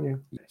Linda, aren't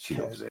you? She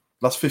loves it.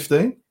 Last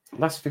 15?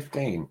 Last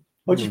 15.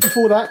 Or just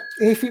before that,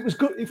 if it was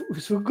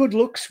for good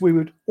looks, we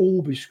would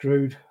all be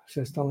screwed,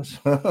 says Thomas.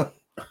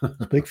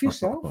 Speak for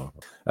yourself.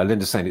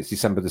 Linda's saying it's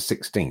December the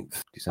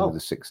 16th. December the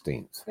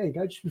 16th. There you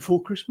go, just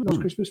before Christmas.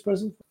 Nice Christmas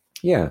present.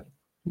 Yeah.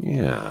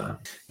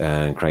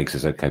 And Craig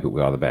says, okay, but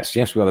we are the best.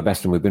 Yes, we are the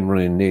best, and we've been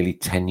running nearly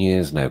 10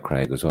 years now,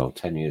 Craig, as well.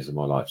 10 years of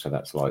my life, so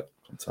that's like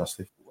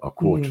Fantastic. A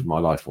quarter of my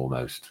life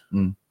almost.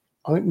 I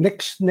think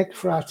next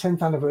for our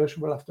 10th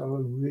anniversary, we'll have to have a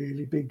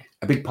really big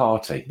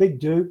party. Big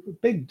do.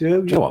 Do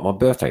you know what? My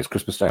birthday is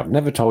Christmas Day. I've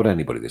never told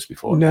anybody this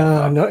before.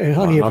 No,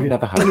 only I've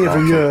never had a every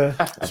party. year.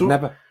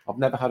 I've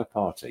never had a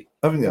party.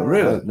 Haven't you?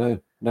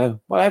 Really? No.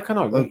 Well, how can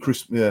I?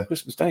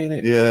 Christmas Day,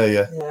 innit?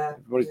 Yeah.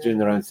 Everybody's doing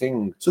their own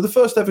thing. So the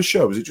first ever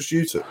show, was it just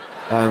you two?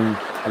 And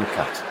a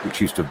cat,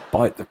 which used to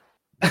bite the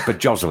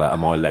bejozzle out of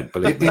my leg.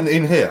 Believe me.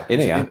 In here? In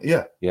here?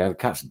 Yeah. The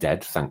cat's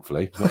dead,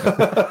 thankfully.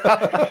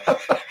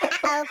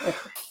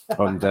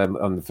 And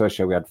on the first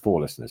show, we had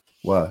 4 listeners.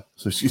 Wow.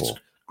 So she's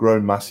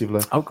grown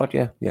massively. Oh, God,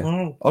 yeah.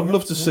 I'd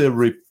love to see a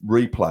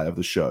replay of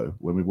the show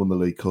when we won the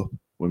League Cup,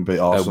 when we beat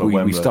Arsenal.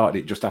 We started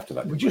it just after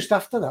that. Just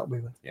after that, we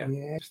went.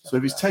 Yeah. So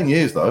if it's 10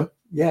 years, though.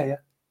 Yeah.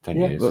 10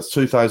 years. That's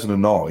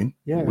 2009.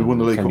 Yeah. We won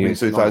the League Cup in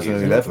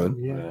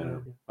 2011. Yeah.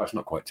 That's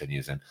not quite 10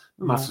 years then.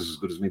 Maths is as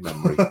good as my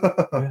memory.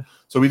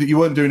 So you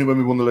weren't doing it when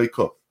we won the League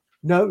Cup?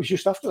 No, it was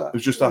just after that. It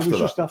was just after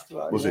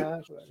that. Was it?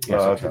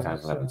 Yeah,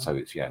 2011.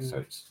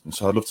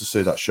 So I'd love to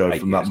see that show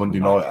from that Monday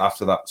night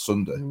after that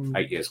Sunday.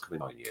 8 years, coming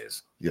 9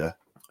 years. Yeah.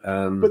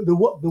 But there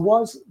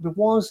was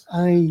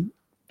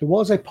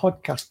a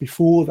podcast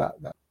before that.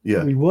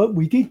 Yeah.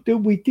 We did do.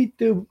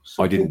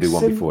 I didn't do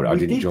one before it. I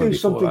didn't join before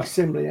something that.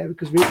 similar,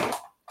 because we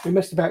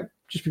messed about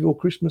just before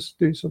Christmas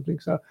doing something.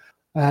 So,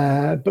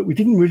 but we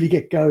didn't really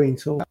get going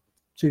until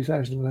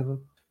 2011.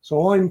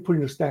 So I'm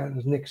putting us down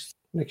as next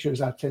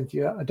year's our 10th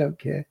year. I don't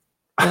care.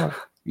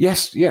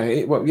 Yes,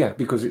 yeah,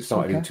 because it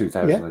started in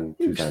 2000.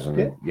 It was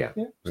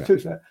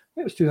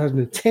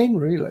 2010,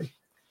 really.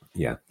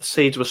 Yeah. The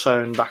seeds were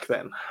sown back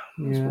then.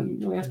 Yeah.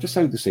 You have to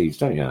sow the seeds,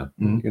 don't you?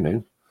 You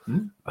know.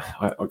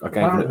 I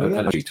gave an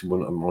analogy to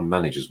one of my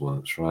managers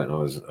once, right? And I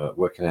was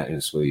working out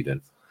in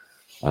Sweden,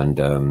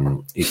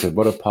 and he said,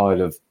 "What a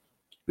pile of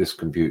this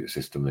computer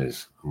system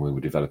is." And we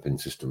were developing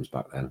systems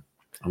back then.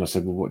 And I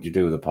said, "Well, what do you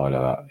do with a pile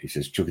of that?" He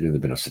says, "Chuck it in the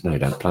bin." I said, "No,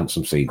 don't. Plant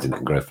some seeds in it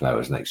and grow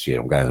flowers next year.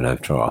 I'm going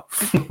over try."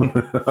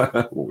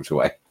 Walked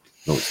away.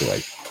 Thomas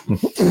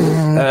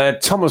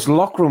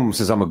Lockram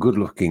says, "I'm a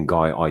good-looking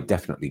guy. I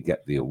definitely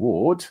get the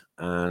award."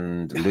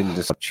 And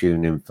Linda said,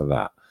 "Tune in for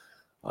that."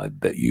 I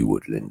bet you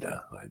would,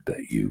 Linda. I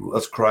bet you would.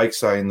 That's Craig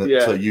saying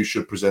that you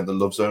should present the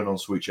Love Zone on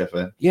Switch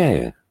FM.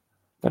 Yeah.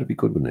 That'd be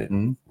good, wouldn't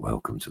it?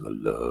 Welcome to the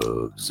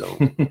Love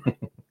Zone.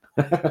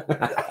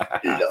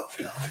 Love.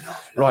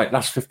 Right,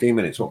 last 15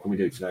 minutes. What can we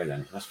do today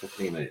then? Last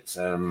 15 minutes.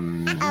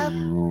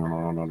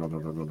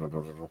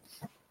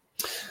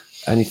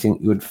 Anything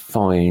you would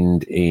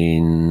find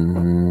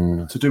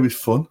in... To do with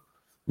fun?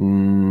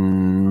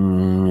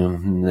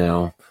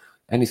 No.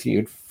 Anything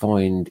you'd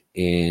find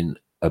in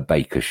a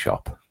baker's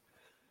shop?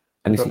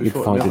 Anything you'd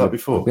find we had that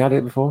before? We had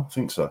it before? I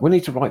think so. We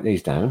need to write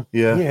these down.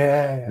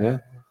 Yeah.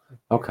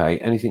 Okay.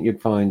 Anything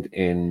you'd find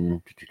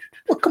in?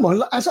 Well, come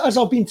on. As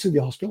I've been to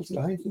the hospital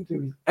today, anything to do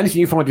with... Anything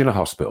you find in a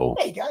hospital?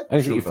 There you go.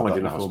 Anything you Sure, find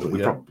in a before, hospital? but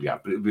We yeah. probably,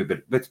 but it'd be a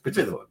bit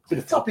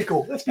of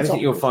Topical. Let's be Anything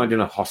you'll topical. find in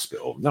a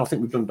hospital? No, I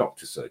think we've done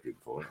doctor's surgery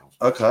before.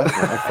 Okay. Right,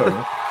 fair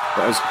enough.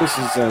 But as Chris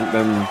has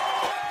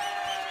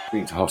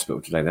been to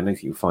hospital today, then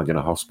anything you'll find in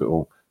a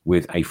hospital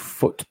with a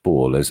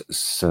footballer's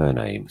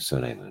surname.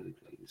 Surname only,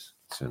 please.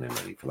 Surname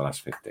only for the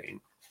last 15.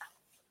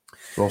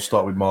 So I'll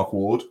start with Mark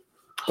Ward.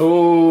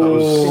 Oh,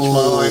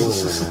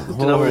 It's mine.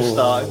 Do you know where it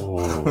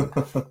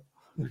started?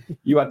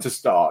 You had to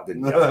start,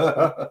 didn't you?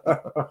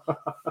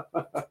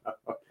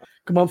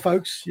 Come on,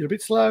 folks. You're a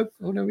bit slow.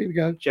 Oh, no, here we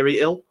go. Jerry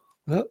Hill.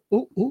 Yeah.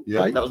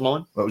 Right. That was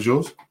mine. That was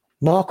yours?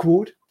 Mark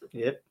Wood.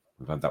 Yep.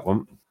 I've had that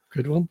one.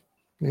 Good one.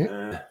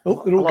 Yeah. I It all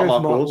like goes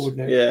Mark Mark Woods. Wood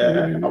now.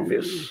 Yeah,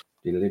 obvious.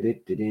 Oh,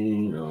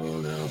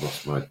 no, I've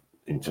lost my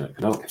internet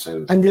connection.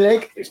 So Andy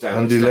Legg. it's down.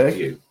 Andy it's down Legg. to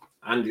you.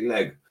 Andy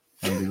Legg.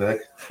 Andy Legg.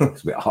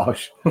 It's a bit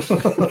harsh.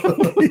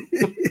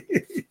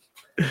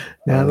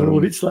 Now they're all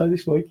a bit slow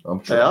this week.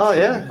 They are,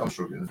 yeah. I'm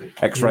struggling a bit.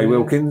 X-Ray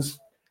Wilkins.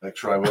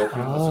 X-Ray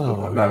Wilkins.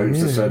 Oh, No, it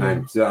was the yeah.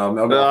 surname. I'm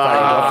not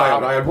I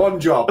failed. I had one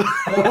job.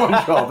 One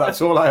job.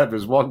 That's all I had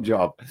was one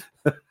job.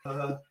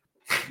 Come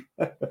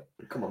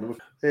on.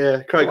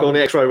 Yeah, Craig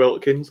Gorney, X-Ray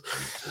Wilkins.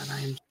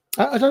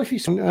 I don't know if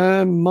he's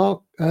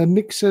Mark.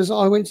 Mick says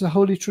I went to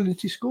Holy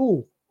Trinity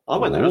School. I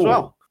went there as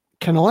well.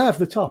 Can I have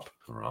the top?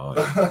 Right.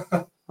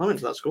 I went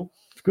to that school.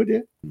 It's good, yeah.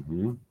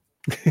 Mm-hmm.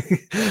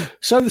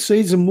 Sow the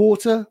seeds in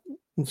water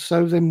and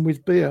sow them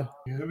with beer.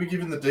 Who are we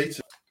giving the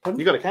details?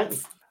 You got a count.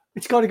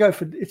 It's got to go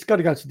to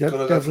Gotta go for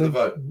the Devlin.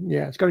 vote.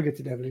 Yeah, it's got to go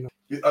to Devlin.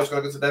 I was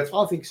going to go to Dev.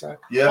 I think so.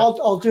 Yeah.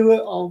 I'll do it.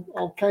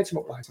 I'll count him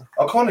up later.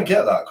 I kind of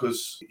get that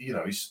because,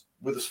 he's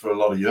with us for a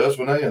lot of years,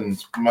 wasn't he?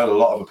 And made a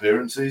lot of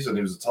appearances and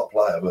he was a top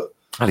player. But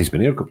And he's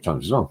been here a couple of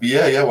times as well.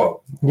 yeah,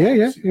 well.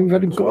 Yeah. We've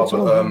had him as well,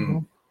 couple but, of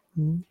times.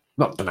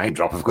 Not the name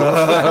drop, of course.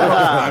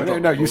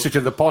 no, you sit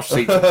in the posh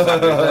seat.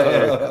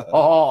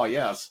 Oh,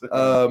 yes.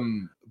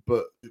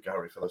 But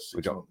Gary for those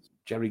 6 months.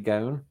 Jerry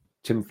Gowan,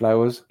 Tim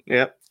Flowers,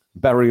 Yep.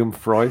 Barry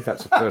Fry.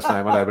 That's the first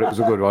name I know, but it was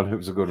a good one. It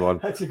was a good one.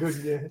 That's a good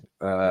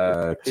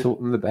yeah.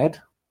 Tilton the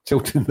bed.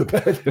 Tilton the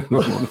bed.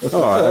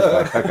 All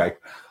right, okay.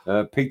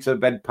 Peter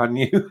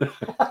Bedpanu.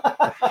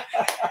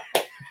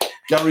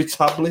 Gary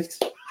Tablet.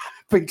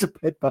 Peter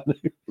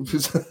Bedpanu.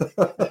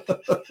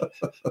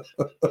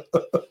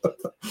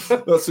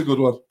 That's a good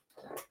one.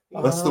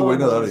 That's the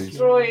winner, that is.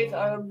 Destroyed.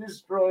 I am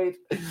destroyed.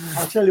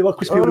 I'll tell you what,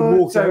 Chris Gilden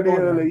walked out Tony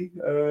early.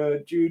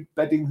 Early. Jude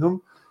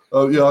Beddingham.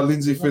 Oh, yeah,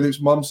 Lindsay Phillips'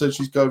 mum said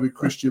she's going with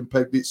Christian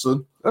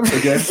Pegditson.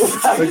 Again.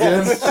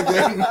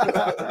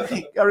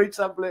 Gary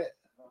Tablet.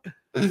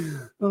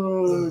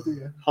 Oh,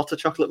 dear. Hotter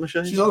chocolate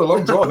machine. She's on a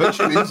long drive, isn't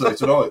she, Lindsay,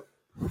 tonight?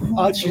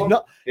 She's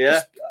not. Yeah.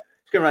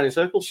 She's going around in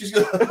circles.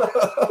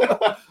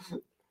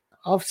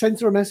 I've sent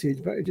her a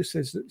message, but it just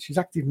says that she's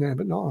active now,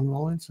 but not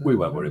online. So. We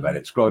won't worry about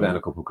it. Scroll down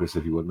a couple, Chris,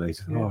 if you would,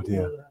 mate. Yeah. Oh,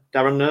 dear.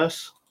 Darren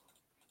Nurse.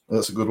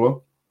 That's a good one.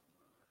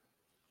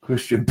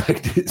 Christian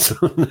Pegditson.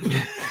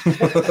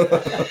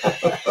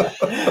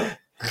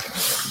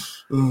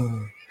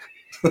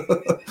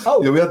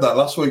 Oh, Yeah, we had that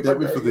last week, didn't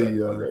we, for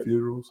the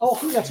funerals? I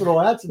think that's what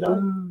I had today.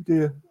 Oh,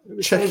 dear.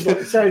 It sounds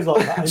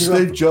like that. Anyway.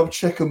 Steve Jobs,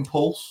 check and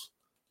pulse.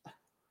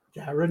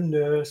 Darren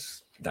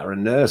Nurse. Darren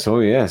Nurse. Oh,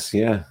 yes.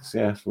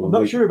 We'll I'm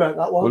not sure about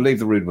that one. We'll leave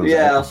the rude ones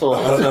Yeah, I out.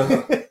 saw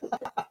that.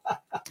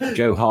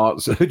 Joe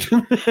Hart,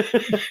 surgeon.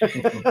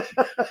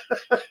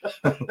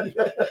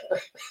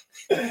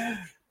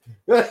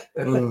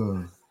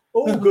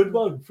 Oh, good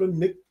one from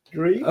Nick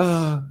Green.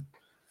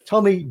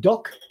 Tommy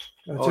Doc.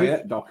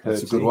 Doc.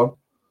 That's a good one.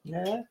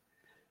 Yeah.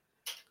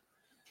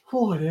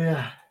 Oh,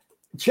 dear.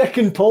 Check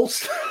and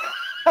pulse.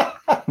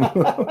 Nigel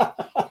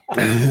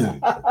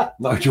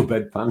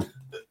Bedpan.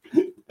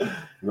 We've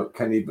got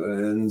Kenny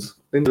Burns.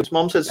 Linda's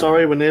mum said,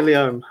 sorry, we're nearly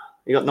home.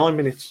 You got 9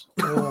 minutes.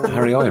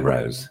 Harry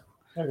Eyebrows.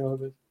 Hang on a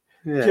bit.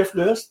 Yeah. Jeff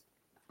Nurse.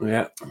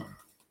 Yeah.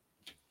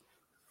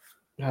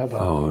 How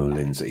about Oh,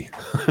 Lindsay.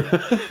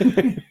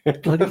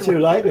 bloody too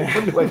late now. I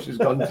wonder where she's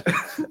gone.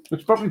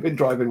 She's probably been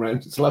driving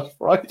around since last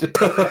Friday.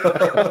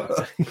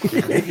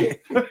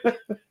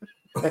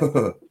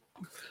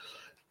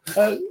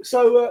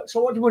 So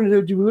what do you want to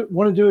do? Do you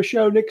want to do a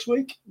show next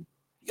week?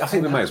 I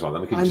think we may as well.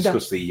 Then we can And,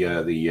 discuss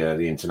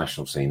the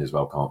international scene as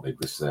well, can't we?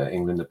 Because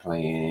England are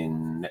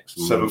playing next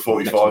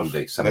 7:45 Monday,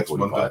 next 7:45.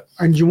 Monday.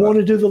 And you want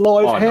to do the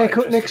live I'm not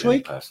haircut interested next in it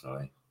week,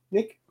 personally.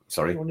 Nick?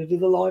 Sorry, You want to do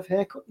the live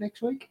haircut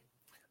next week?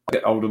 I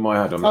get hold of my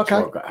head. I'm not Okay,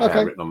 sure I've got hair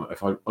okay. written on.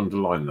 If I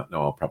underline that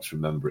now, I'll perhaps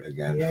remember it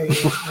again. Yeah.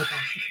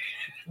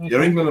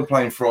 Yeah, England are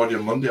playing Friday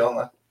and Monday,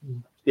 aren't they?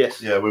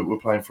 Yes. Yeah, we're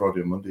playing Friday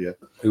and Monday, yeah.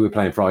 Who we're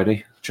playing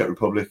Friday? Czech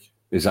Republic.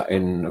 Is that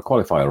in a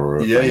qualifier or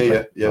a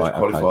Yeah, Right,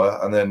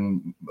 qualifier. And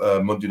then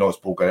Monday night's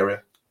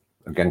Bulgaria.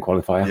 Again,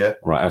 qualifier? Yeah.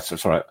 Right, that's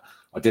all right.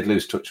 I did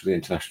lose touch with the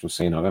international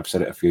scene. I've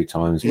said it a few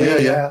times.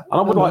 Yeah. And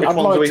I would like, Which I'd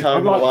ones like, are we to,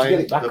 home I'd like and to away? get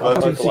it back The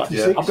up. vote,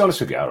 yeah. I'll be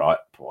honest with you, all right,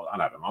 Paul, I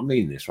know, I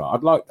mean this, right?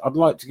 I'd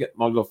like to get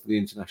my love for the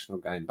international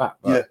game back.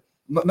 But Yeah.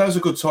 Now's a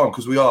good time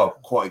because we are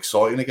quite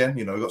exciting again.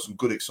 We've got some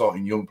good,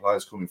 exciting young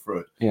players coming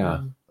through.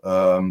 Yeah.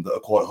 that are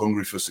quite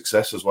hungry for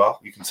success as well.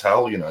 You can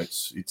tell,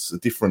 it's a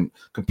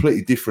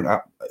completely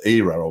different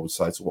era, I would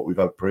say, to what we've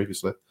had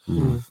previously.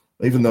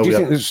 Even though do you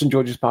think that St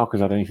George's Park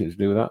has had anything to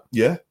do with that?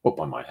 Yeah, up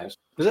by my house.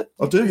 Is it?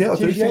 I do. Yeah, I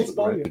do think.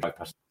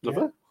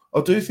 Lovely. I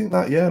do think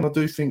that, yeah, and I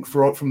do think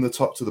from the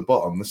top to the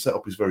bottom, the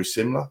setup is very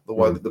similar. The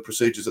way that the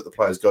procedures that the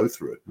players go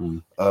through,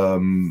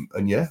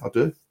 and yeah, I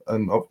do.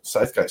 And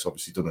Southgate's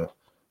obviously done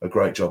a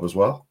great job as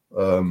well.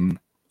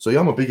 So yeah,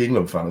 I'm a big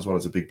England fan as well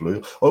as a big Blue.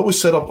 I always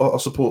said I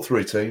support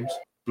 3 teams: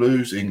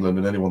 Blues, England,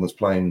 and anyone that's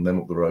playing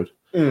them up the road.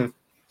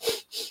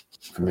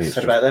 For me, it's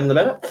said about them the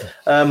better.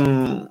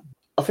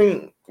 I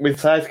think with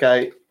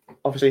Southgate,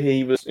 obviously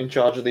he was in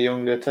charge of the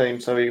younger team,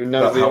 so he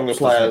knows the younger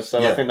players. So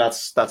I think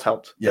that's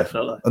helped. Yeah,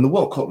 definitely. And the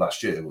World Cup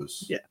last year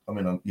was, I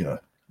mean,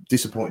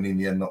 disappointing in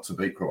the end not to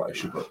beat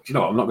Croatia. But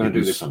I'm not going to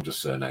do this on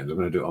just surnames. I'm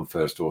going to do it on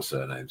first or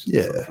surnames.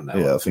 Yeah,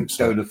 I think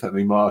so.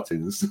 Donafemi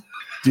Martins.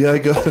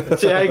 Diego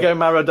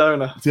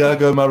Maradona.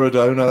 Diego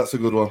Maradona, that's a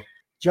good one.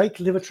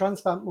 Jake, liver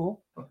transplant more.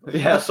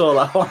 Yeah, I saw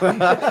that one.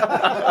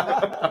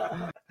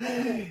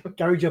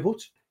 Gary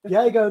Jabut.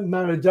 Diego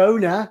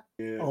Maradona.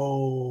 Yeah.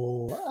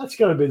 Oh, that's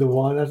got to be the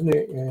one, hasn't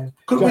it? Yeah.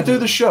 Couldn't we do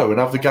the show and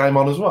have the game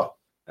on as well?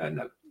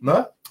 No.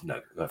 No? No,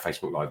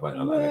 Facebook Live won't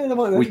allow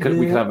it. We could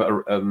have a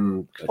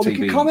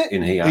TV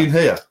in here. In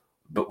here?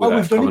 But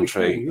without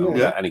commentary,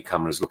 without any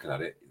cameras looking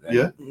at it.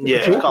 Then, we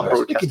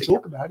can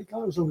talk about it,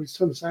 can't we? As long as it's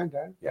turn the sound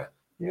down. Yeah.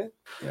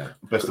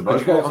 Best of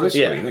both. On this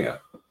screen here?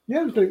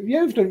 Yeah,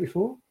 we've done it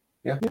before.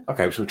 Yeah.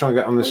 Okay, so we'll try and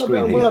get on the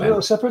screen here. We'll have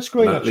a separate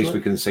screen. At least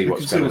we can see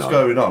what's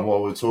going on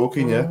while we're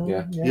talking.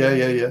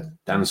 Yeah.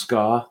 Dan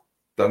Scar.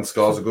 Dan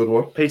Scar's a good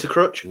one. Peter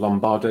Crutch.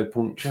 Lombardo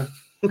Puncher.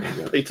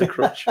 Peter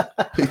Crutch.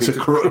 Peter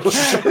Crutch.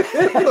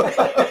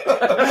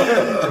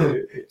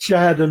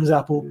 Adams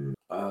Apple.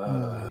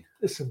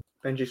 Listen,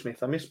 Benji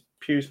Smith. I miss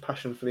Pugh's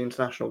passion for the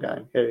international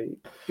game.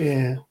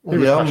 Yeah.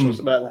 Passionate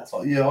about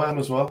that. Yeah, I am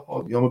as well.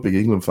 I'm a big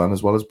England fan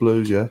as well as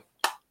Blues. Yeah,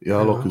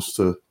 I like us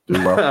to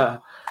do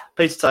well.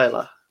 Peter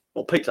Taylor.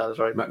 Well, Pete Taylor's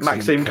right.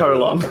 Maxime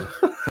Corolon.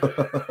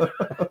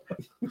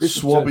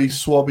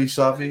 Swabby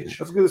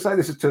Savage. I was going to say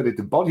this has turned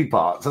into body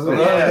parts, hasn't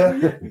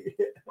it?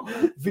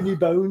 Yeah. Vinnie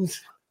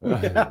Bones. Oh,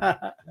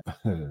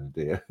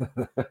 dear.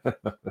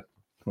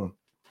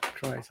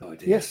 Great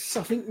idea. Yes,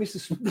 I think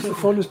Mr.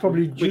 Fun is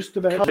probably just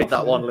about. Pick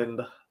that one,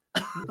 Linda.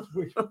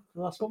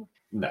 Last one?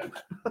 No.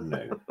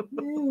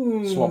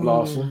 Swab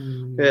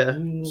Larson. Yeah.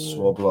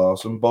 Swab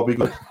Larson. Bobby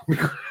Good.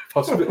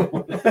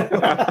 Hospital.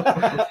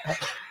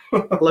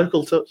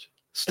 Local touch.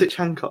 Stitch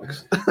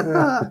Hancock's.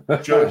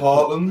 Joe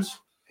Hartlands.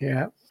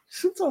 Yeah.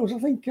 Sometimes I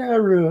think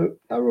our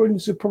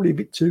audience are probably a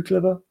bit too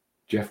clever.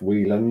 Jeff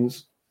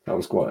Whelan's. That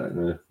was quite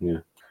yeah.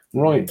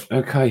 Right,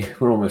 okay,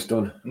 we're almost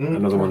done.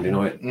 Another Monday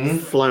night.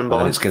 Flown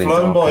by. It's getting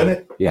darker. Isn't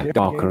it? Yeah,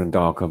 darker and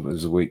darker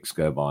as the weeks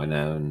go by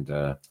now, and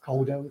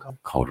colder and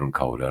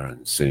colder,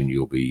 and soon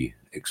you'll be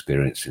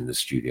experiencing the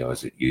studio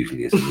as it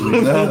usually is.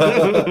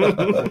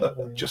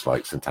 Just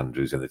like St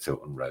Andrews in the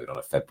Tilton Road on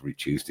a February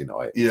Tuesday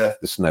night. Yeah.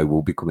 The snow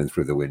will be coming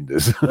through the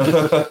windows.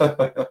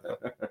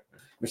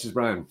 Mrs.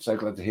 Brown, so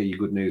glad to hear your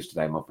good news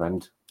today, my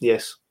friend.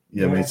 Yes.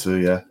 Yeah, me too,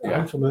 yeah.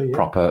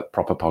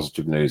 Proper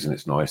positive news, and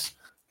it's nice.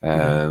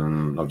 I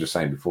was just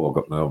saying before, I've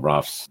got my old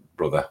Ralph's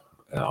brother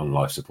on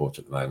life support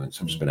at the moment,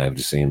 so I've just been able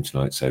to see him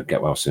tonight. So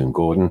get well soon,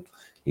 Gordon.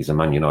 He's a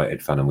Man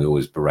United fan, and we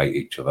always berate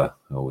each other,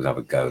 always have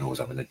a go and always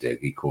having a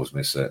dig. He calls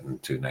me a certain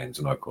 2 names,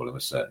 and I call him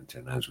a certain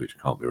 2 names, which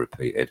can't be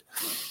repeated.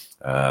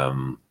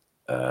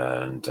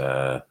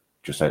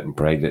 Just hope and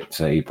pray that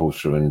he pulls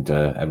through and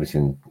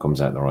everything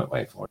comes out the right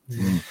way for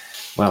him.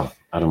 Well,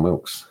 Adam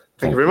Wilkes.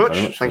 Thank you very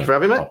much. Thank you for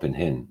having me. Popping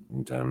in.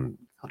 And,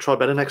 I'll try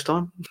better next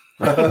time.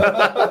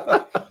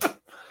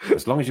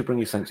 As long as you bring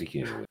your sense of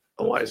humour.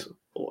 Always.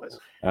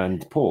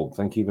 And Paul,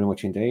 thank you very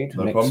much indeed.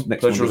 No problem.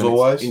 Pleasure as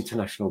always.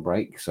 International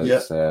break. So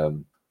it's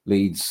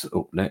Leeds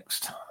up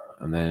next.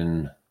 And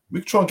then... We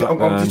can try and get...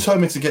 I'm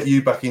determined to get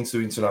you back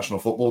into international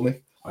football,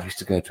 Nick. I used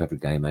to go to every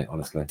game, mate,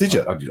 honestly. Did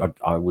you?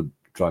 I would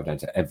drive down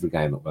to every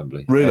game at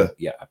Wembley. Really?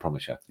 Yeah, I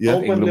promise you. Yeah.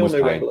 Old Wembley or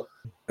new Wembley?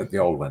 At the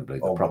old Wembley,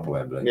 the proper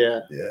Wembley.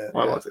 Yeah.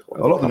 I like it. I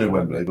like the new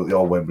Wembley, but the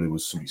old Wembley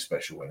was something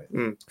special, wasn't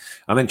it?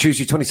 And then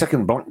Tuesday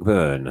 22nd,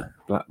 Blackburn,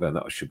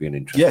 that should be an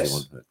interesting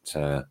one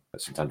at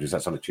St Andrews.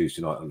 That's on a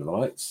Tuesday night under the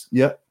lights.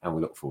 Yeah. And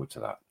we look forward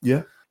to that.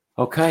 Yeah.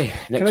 Okay,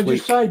 next week. Can I week.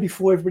 just say,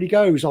 before everybody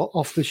goes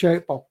off the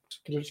shout box,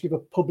 can I just give a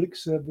public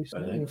service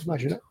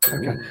information?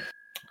 Okay.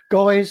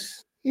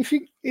 Guys,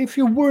 if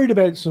you're worried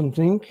about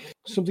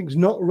something's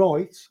not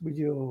right with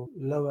your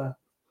lower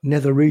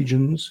nether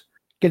regions,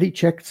 get it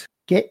checked.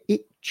 Get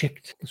it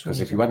checked.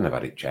 Because if you hadn't have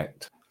had it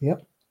checked,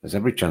 there's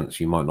every chance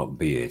you might not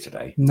be here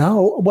today.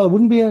 No, well, I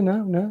wouldn't be here.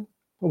 No,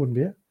 I wouldn't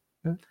be here.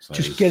 No. So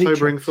just get it checked.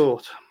 Sobering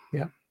thought.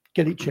 Yeah,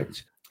 get it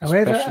checked.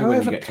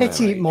 However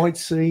petty it might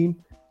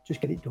seem,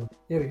 just get it done.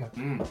 There we go.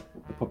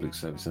 The public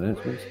service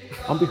announcements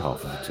on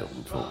behalf of the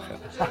Tilton Talk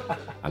Show.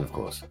 And of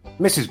course,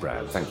 Mrs.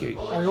 Brown, thank you.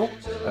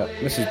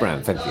 Mrs.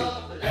 Brown, thank you.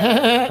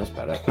 That's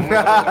better.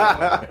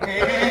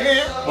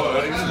 Well,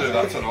 I need to do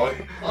that tonight.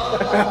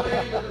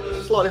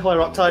 Slightly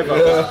higher octave.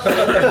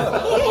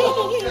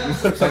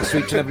 Thanks to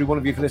each and every one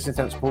of you for listening.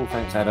 Thanks, Paul.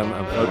 Thanks, Adam.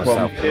 And No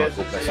myself. problem.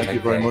 Thank you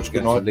very much.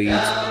 Good night.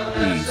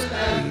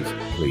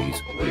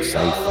 Please be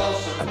safe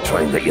and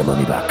try and get your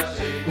money back.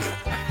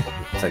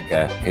 Take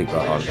care. Keep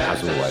right on,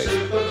 as always.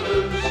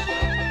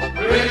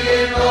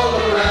 Ringing all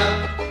around.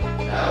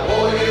 Now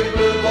all you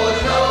blue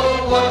boys know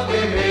what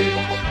we mean.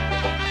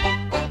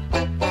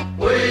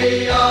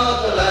 We are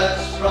the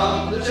lads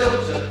from the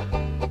Tilton.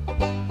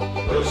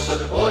 We'll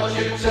support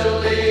you till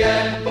the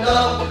end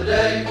of the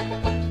day.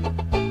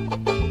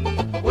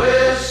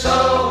 We're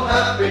so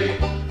happy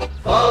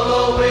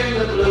following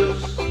the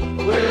blues.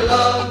 We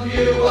love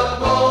you, what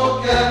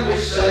more can we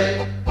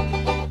say?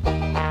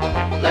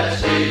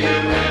 Let's hear you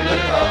in the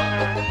car,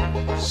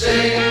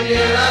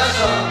 singing our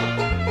song,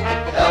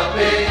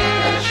 helping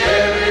and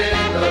sharing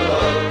the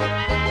load.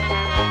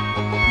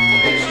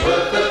 It's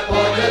worth the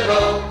point at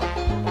home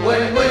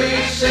when we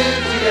sing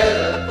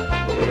together.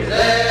 We're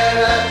there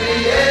at the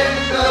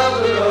end of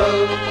the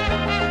road.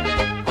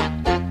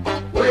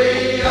 We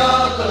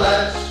are the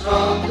lads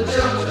from the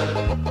Tilton.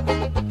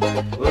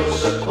 We'll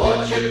support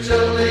you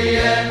till the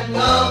end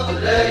of the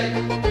day.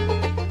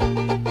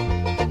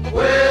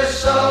 We're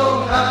so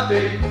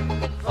happy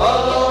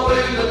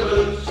following the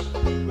blues.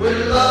 We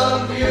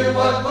love you,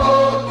 what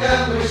more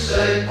can we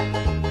say?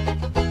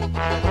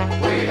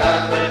 We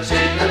have the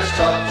team that's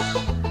tops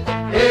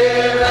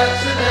here at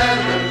St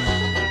Andrews.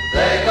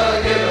 They're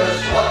gonna give us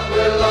what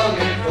we're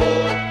longing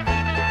for.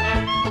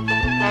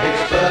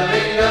 It's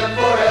Birmingham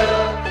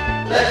forever,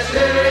 let's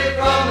hear it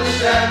from the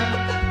stand.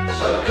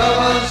 So come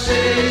on,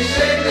 city,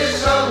 sing this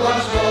song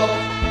once more.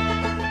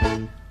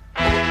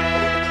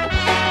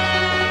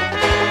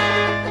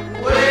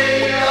 We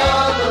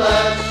are the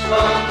lads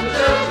from the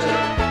Tilton.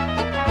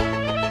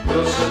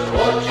 We'll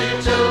support you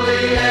till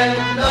the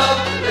end of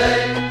the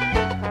day.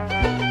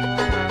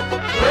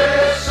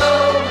 We're so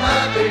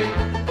happy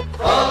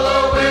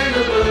following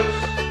the blues.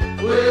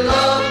 We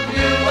love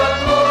you, what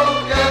more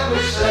can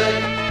we say?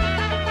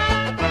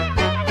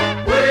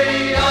 We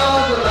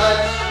are the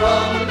lads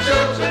from the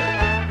Tilton.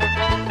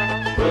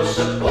 We'll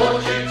support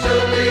you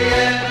till the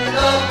end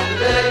of the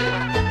day.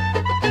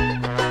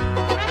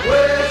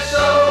 We're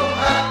so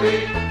happy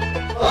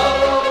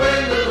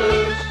following the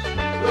blues.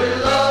 We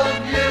love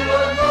you,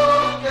 what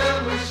more can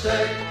we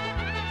say?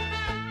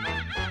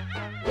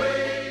 We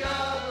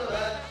are the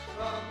lads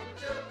from the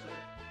Tilton.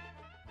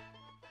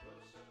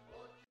 We'll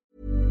support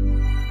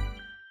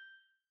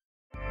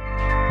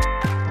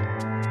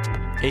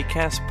you.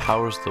 Acast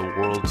powers the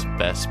world's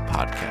best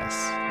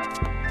podcasts.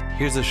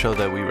 Here's a show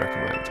that we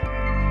recommend.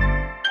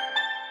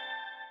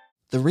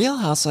 The Real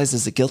Housewives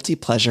is a guilty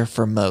pleasure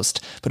for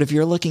most, but if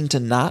you're looking to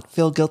not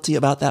feel guilty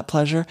about that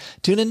pleasure,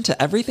 tune in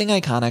to Everything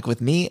Iconic with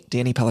me,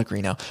 Danny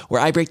Pellegrino,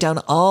 where I break down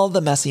all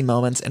the messy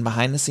moments and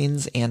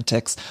behind-the-scenes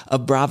antics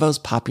of Bravo's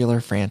popular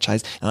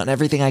franchise. And on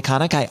Everything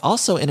Iconic, I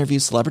also interview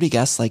celebrity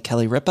guests like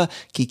Kelly Ripa,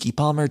 Keke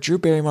Palmer, Drew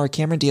Barrymore,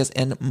 Cameron Diaz,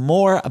 and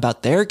more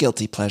about their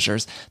guilty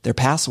pleasures, their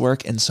past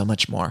work, and so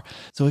much more.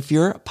 So if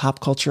you're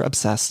pop culture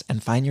obsessed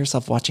and find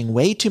yourself watching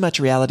way too much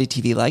reality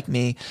TV like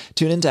me,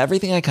 tune in to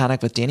Everything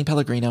Iconic with Danny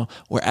Pellegrino,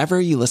 wherever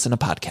you listen to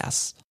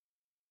podcasts.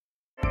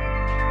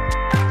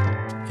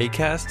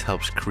 Acast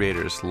helps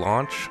creators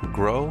launch,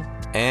 grow,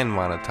 and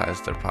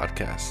monetize their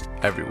podcasts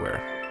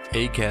everywhere.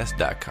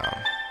 Acast.com.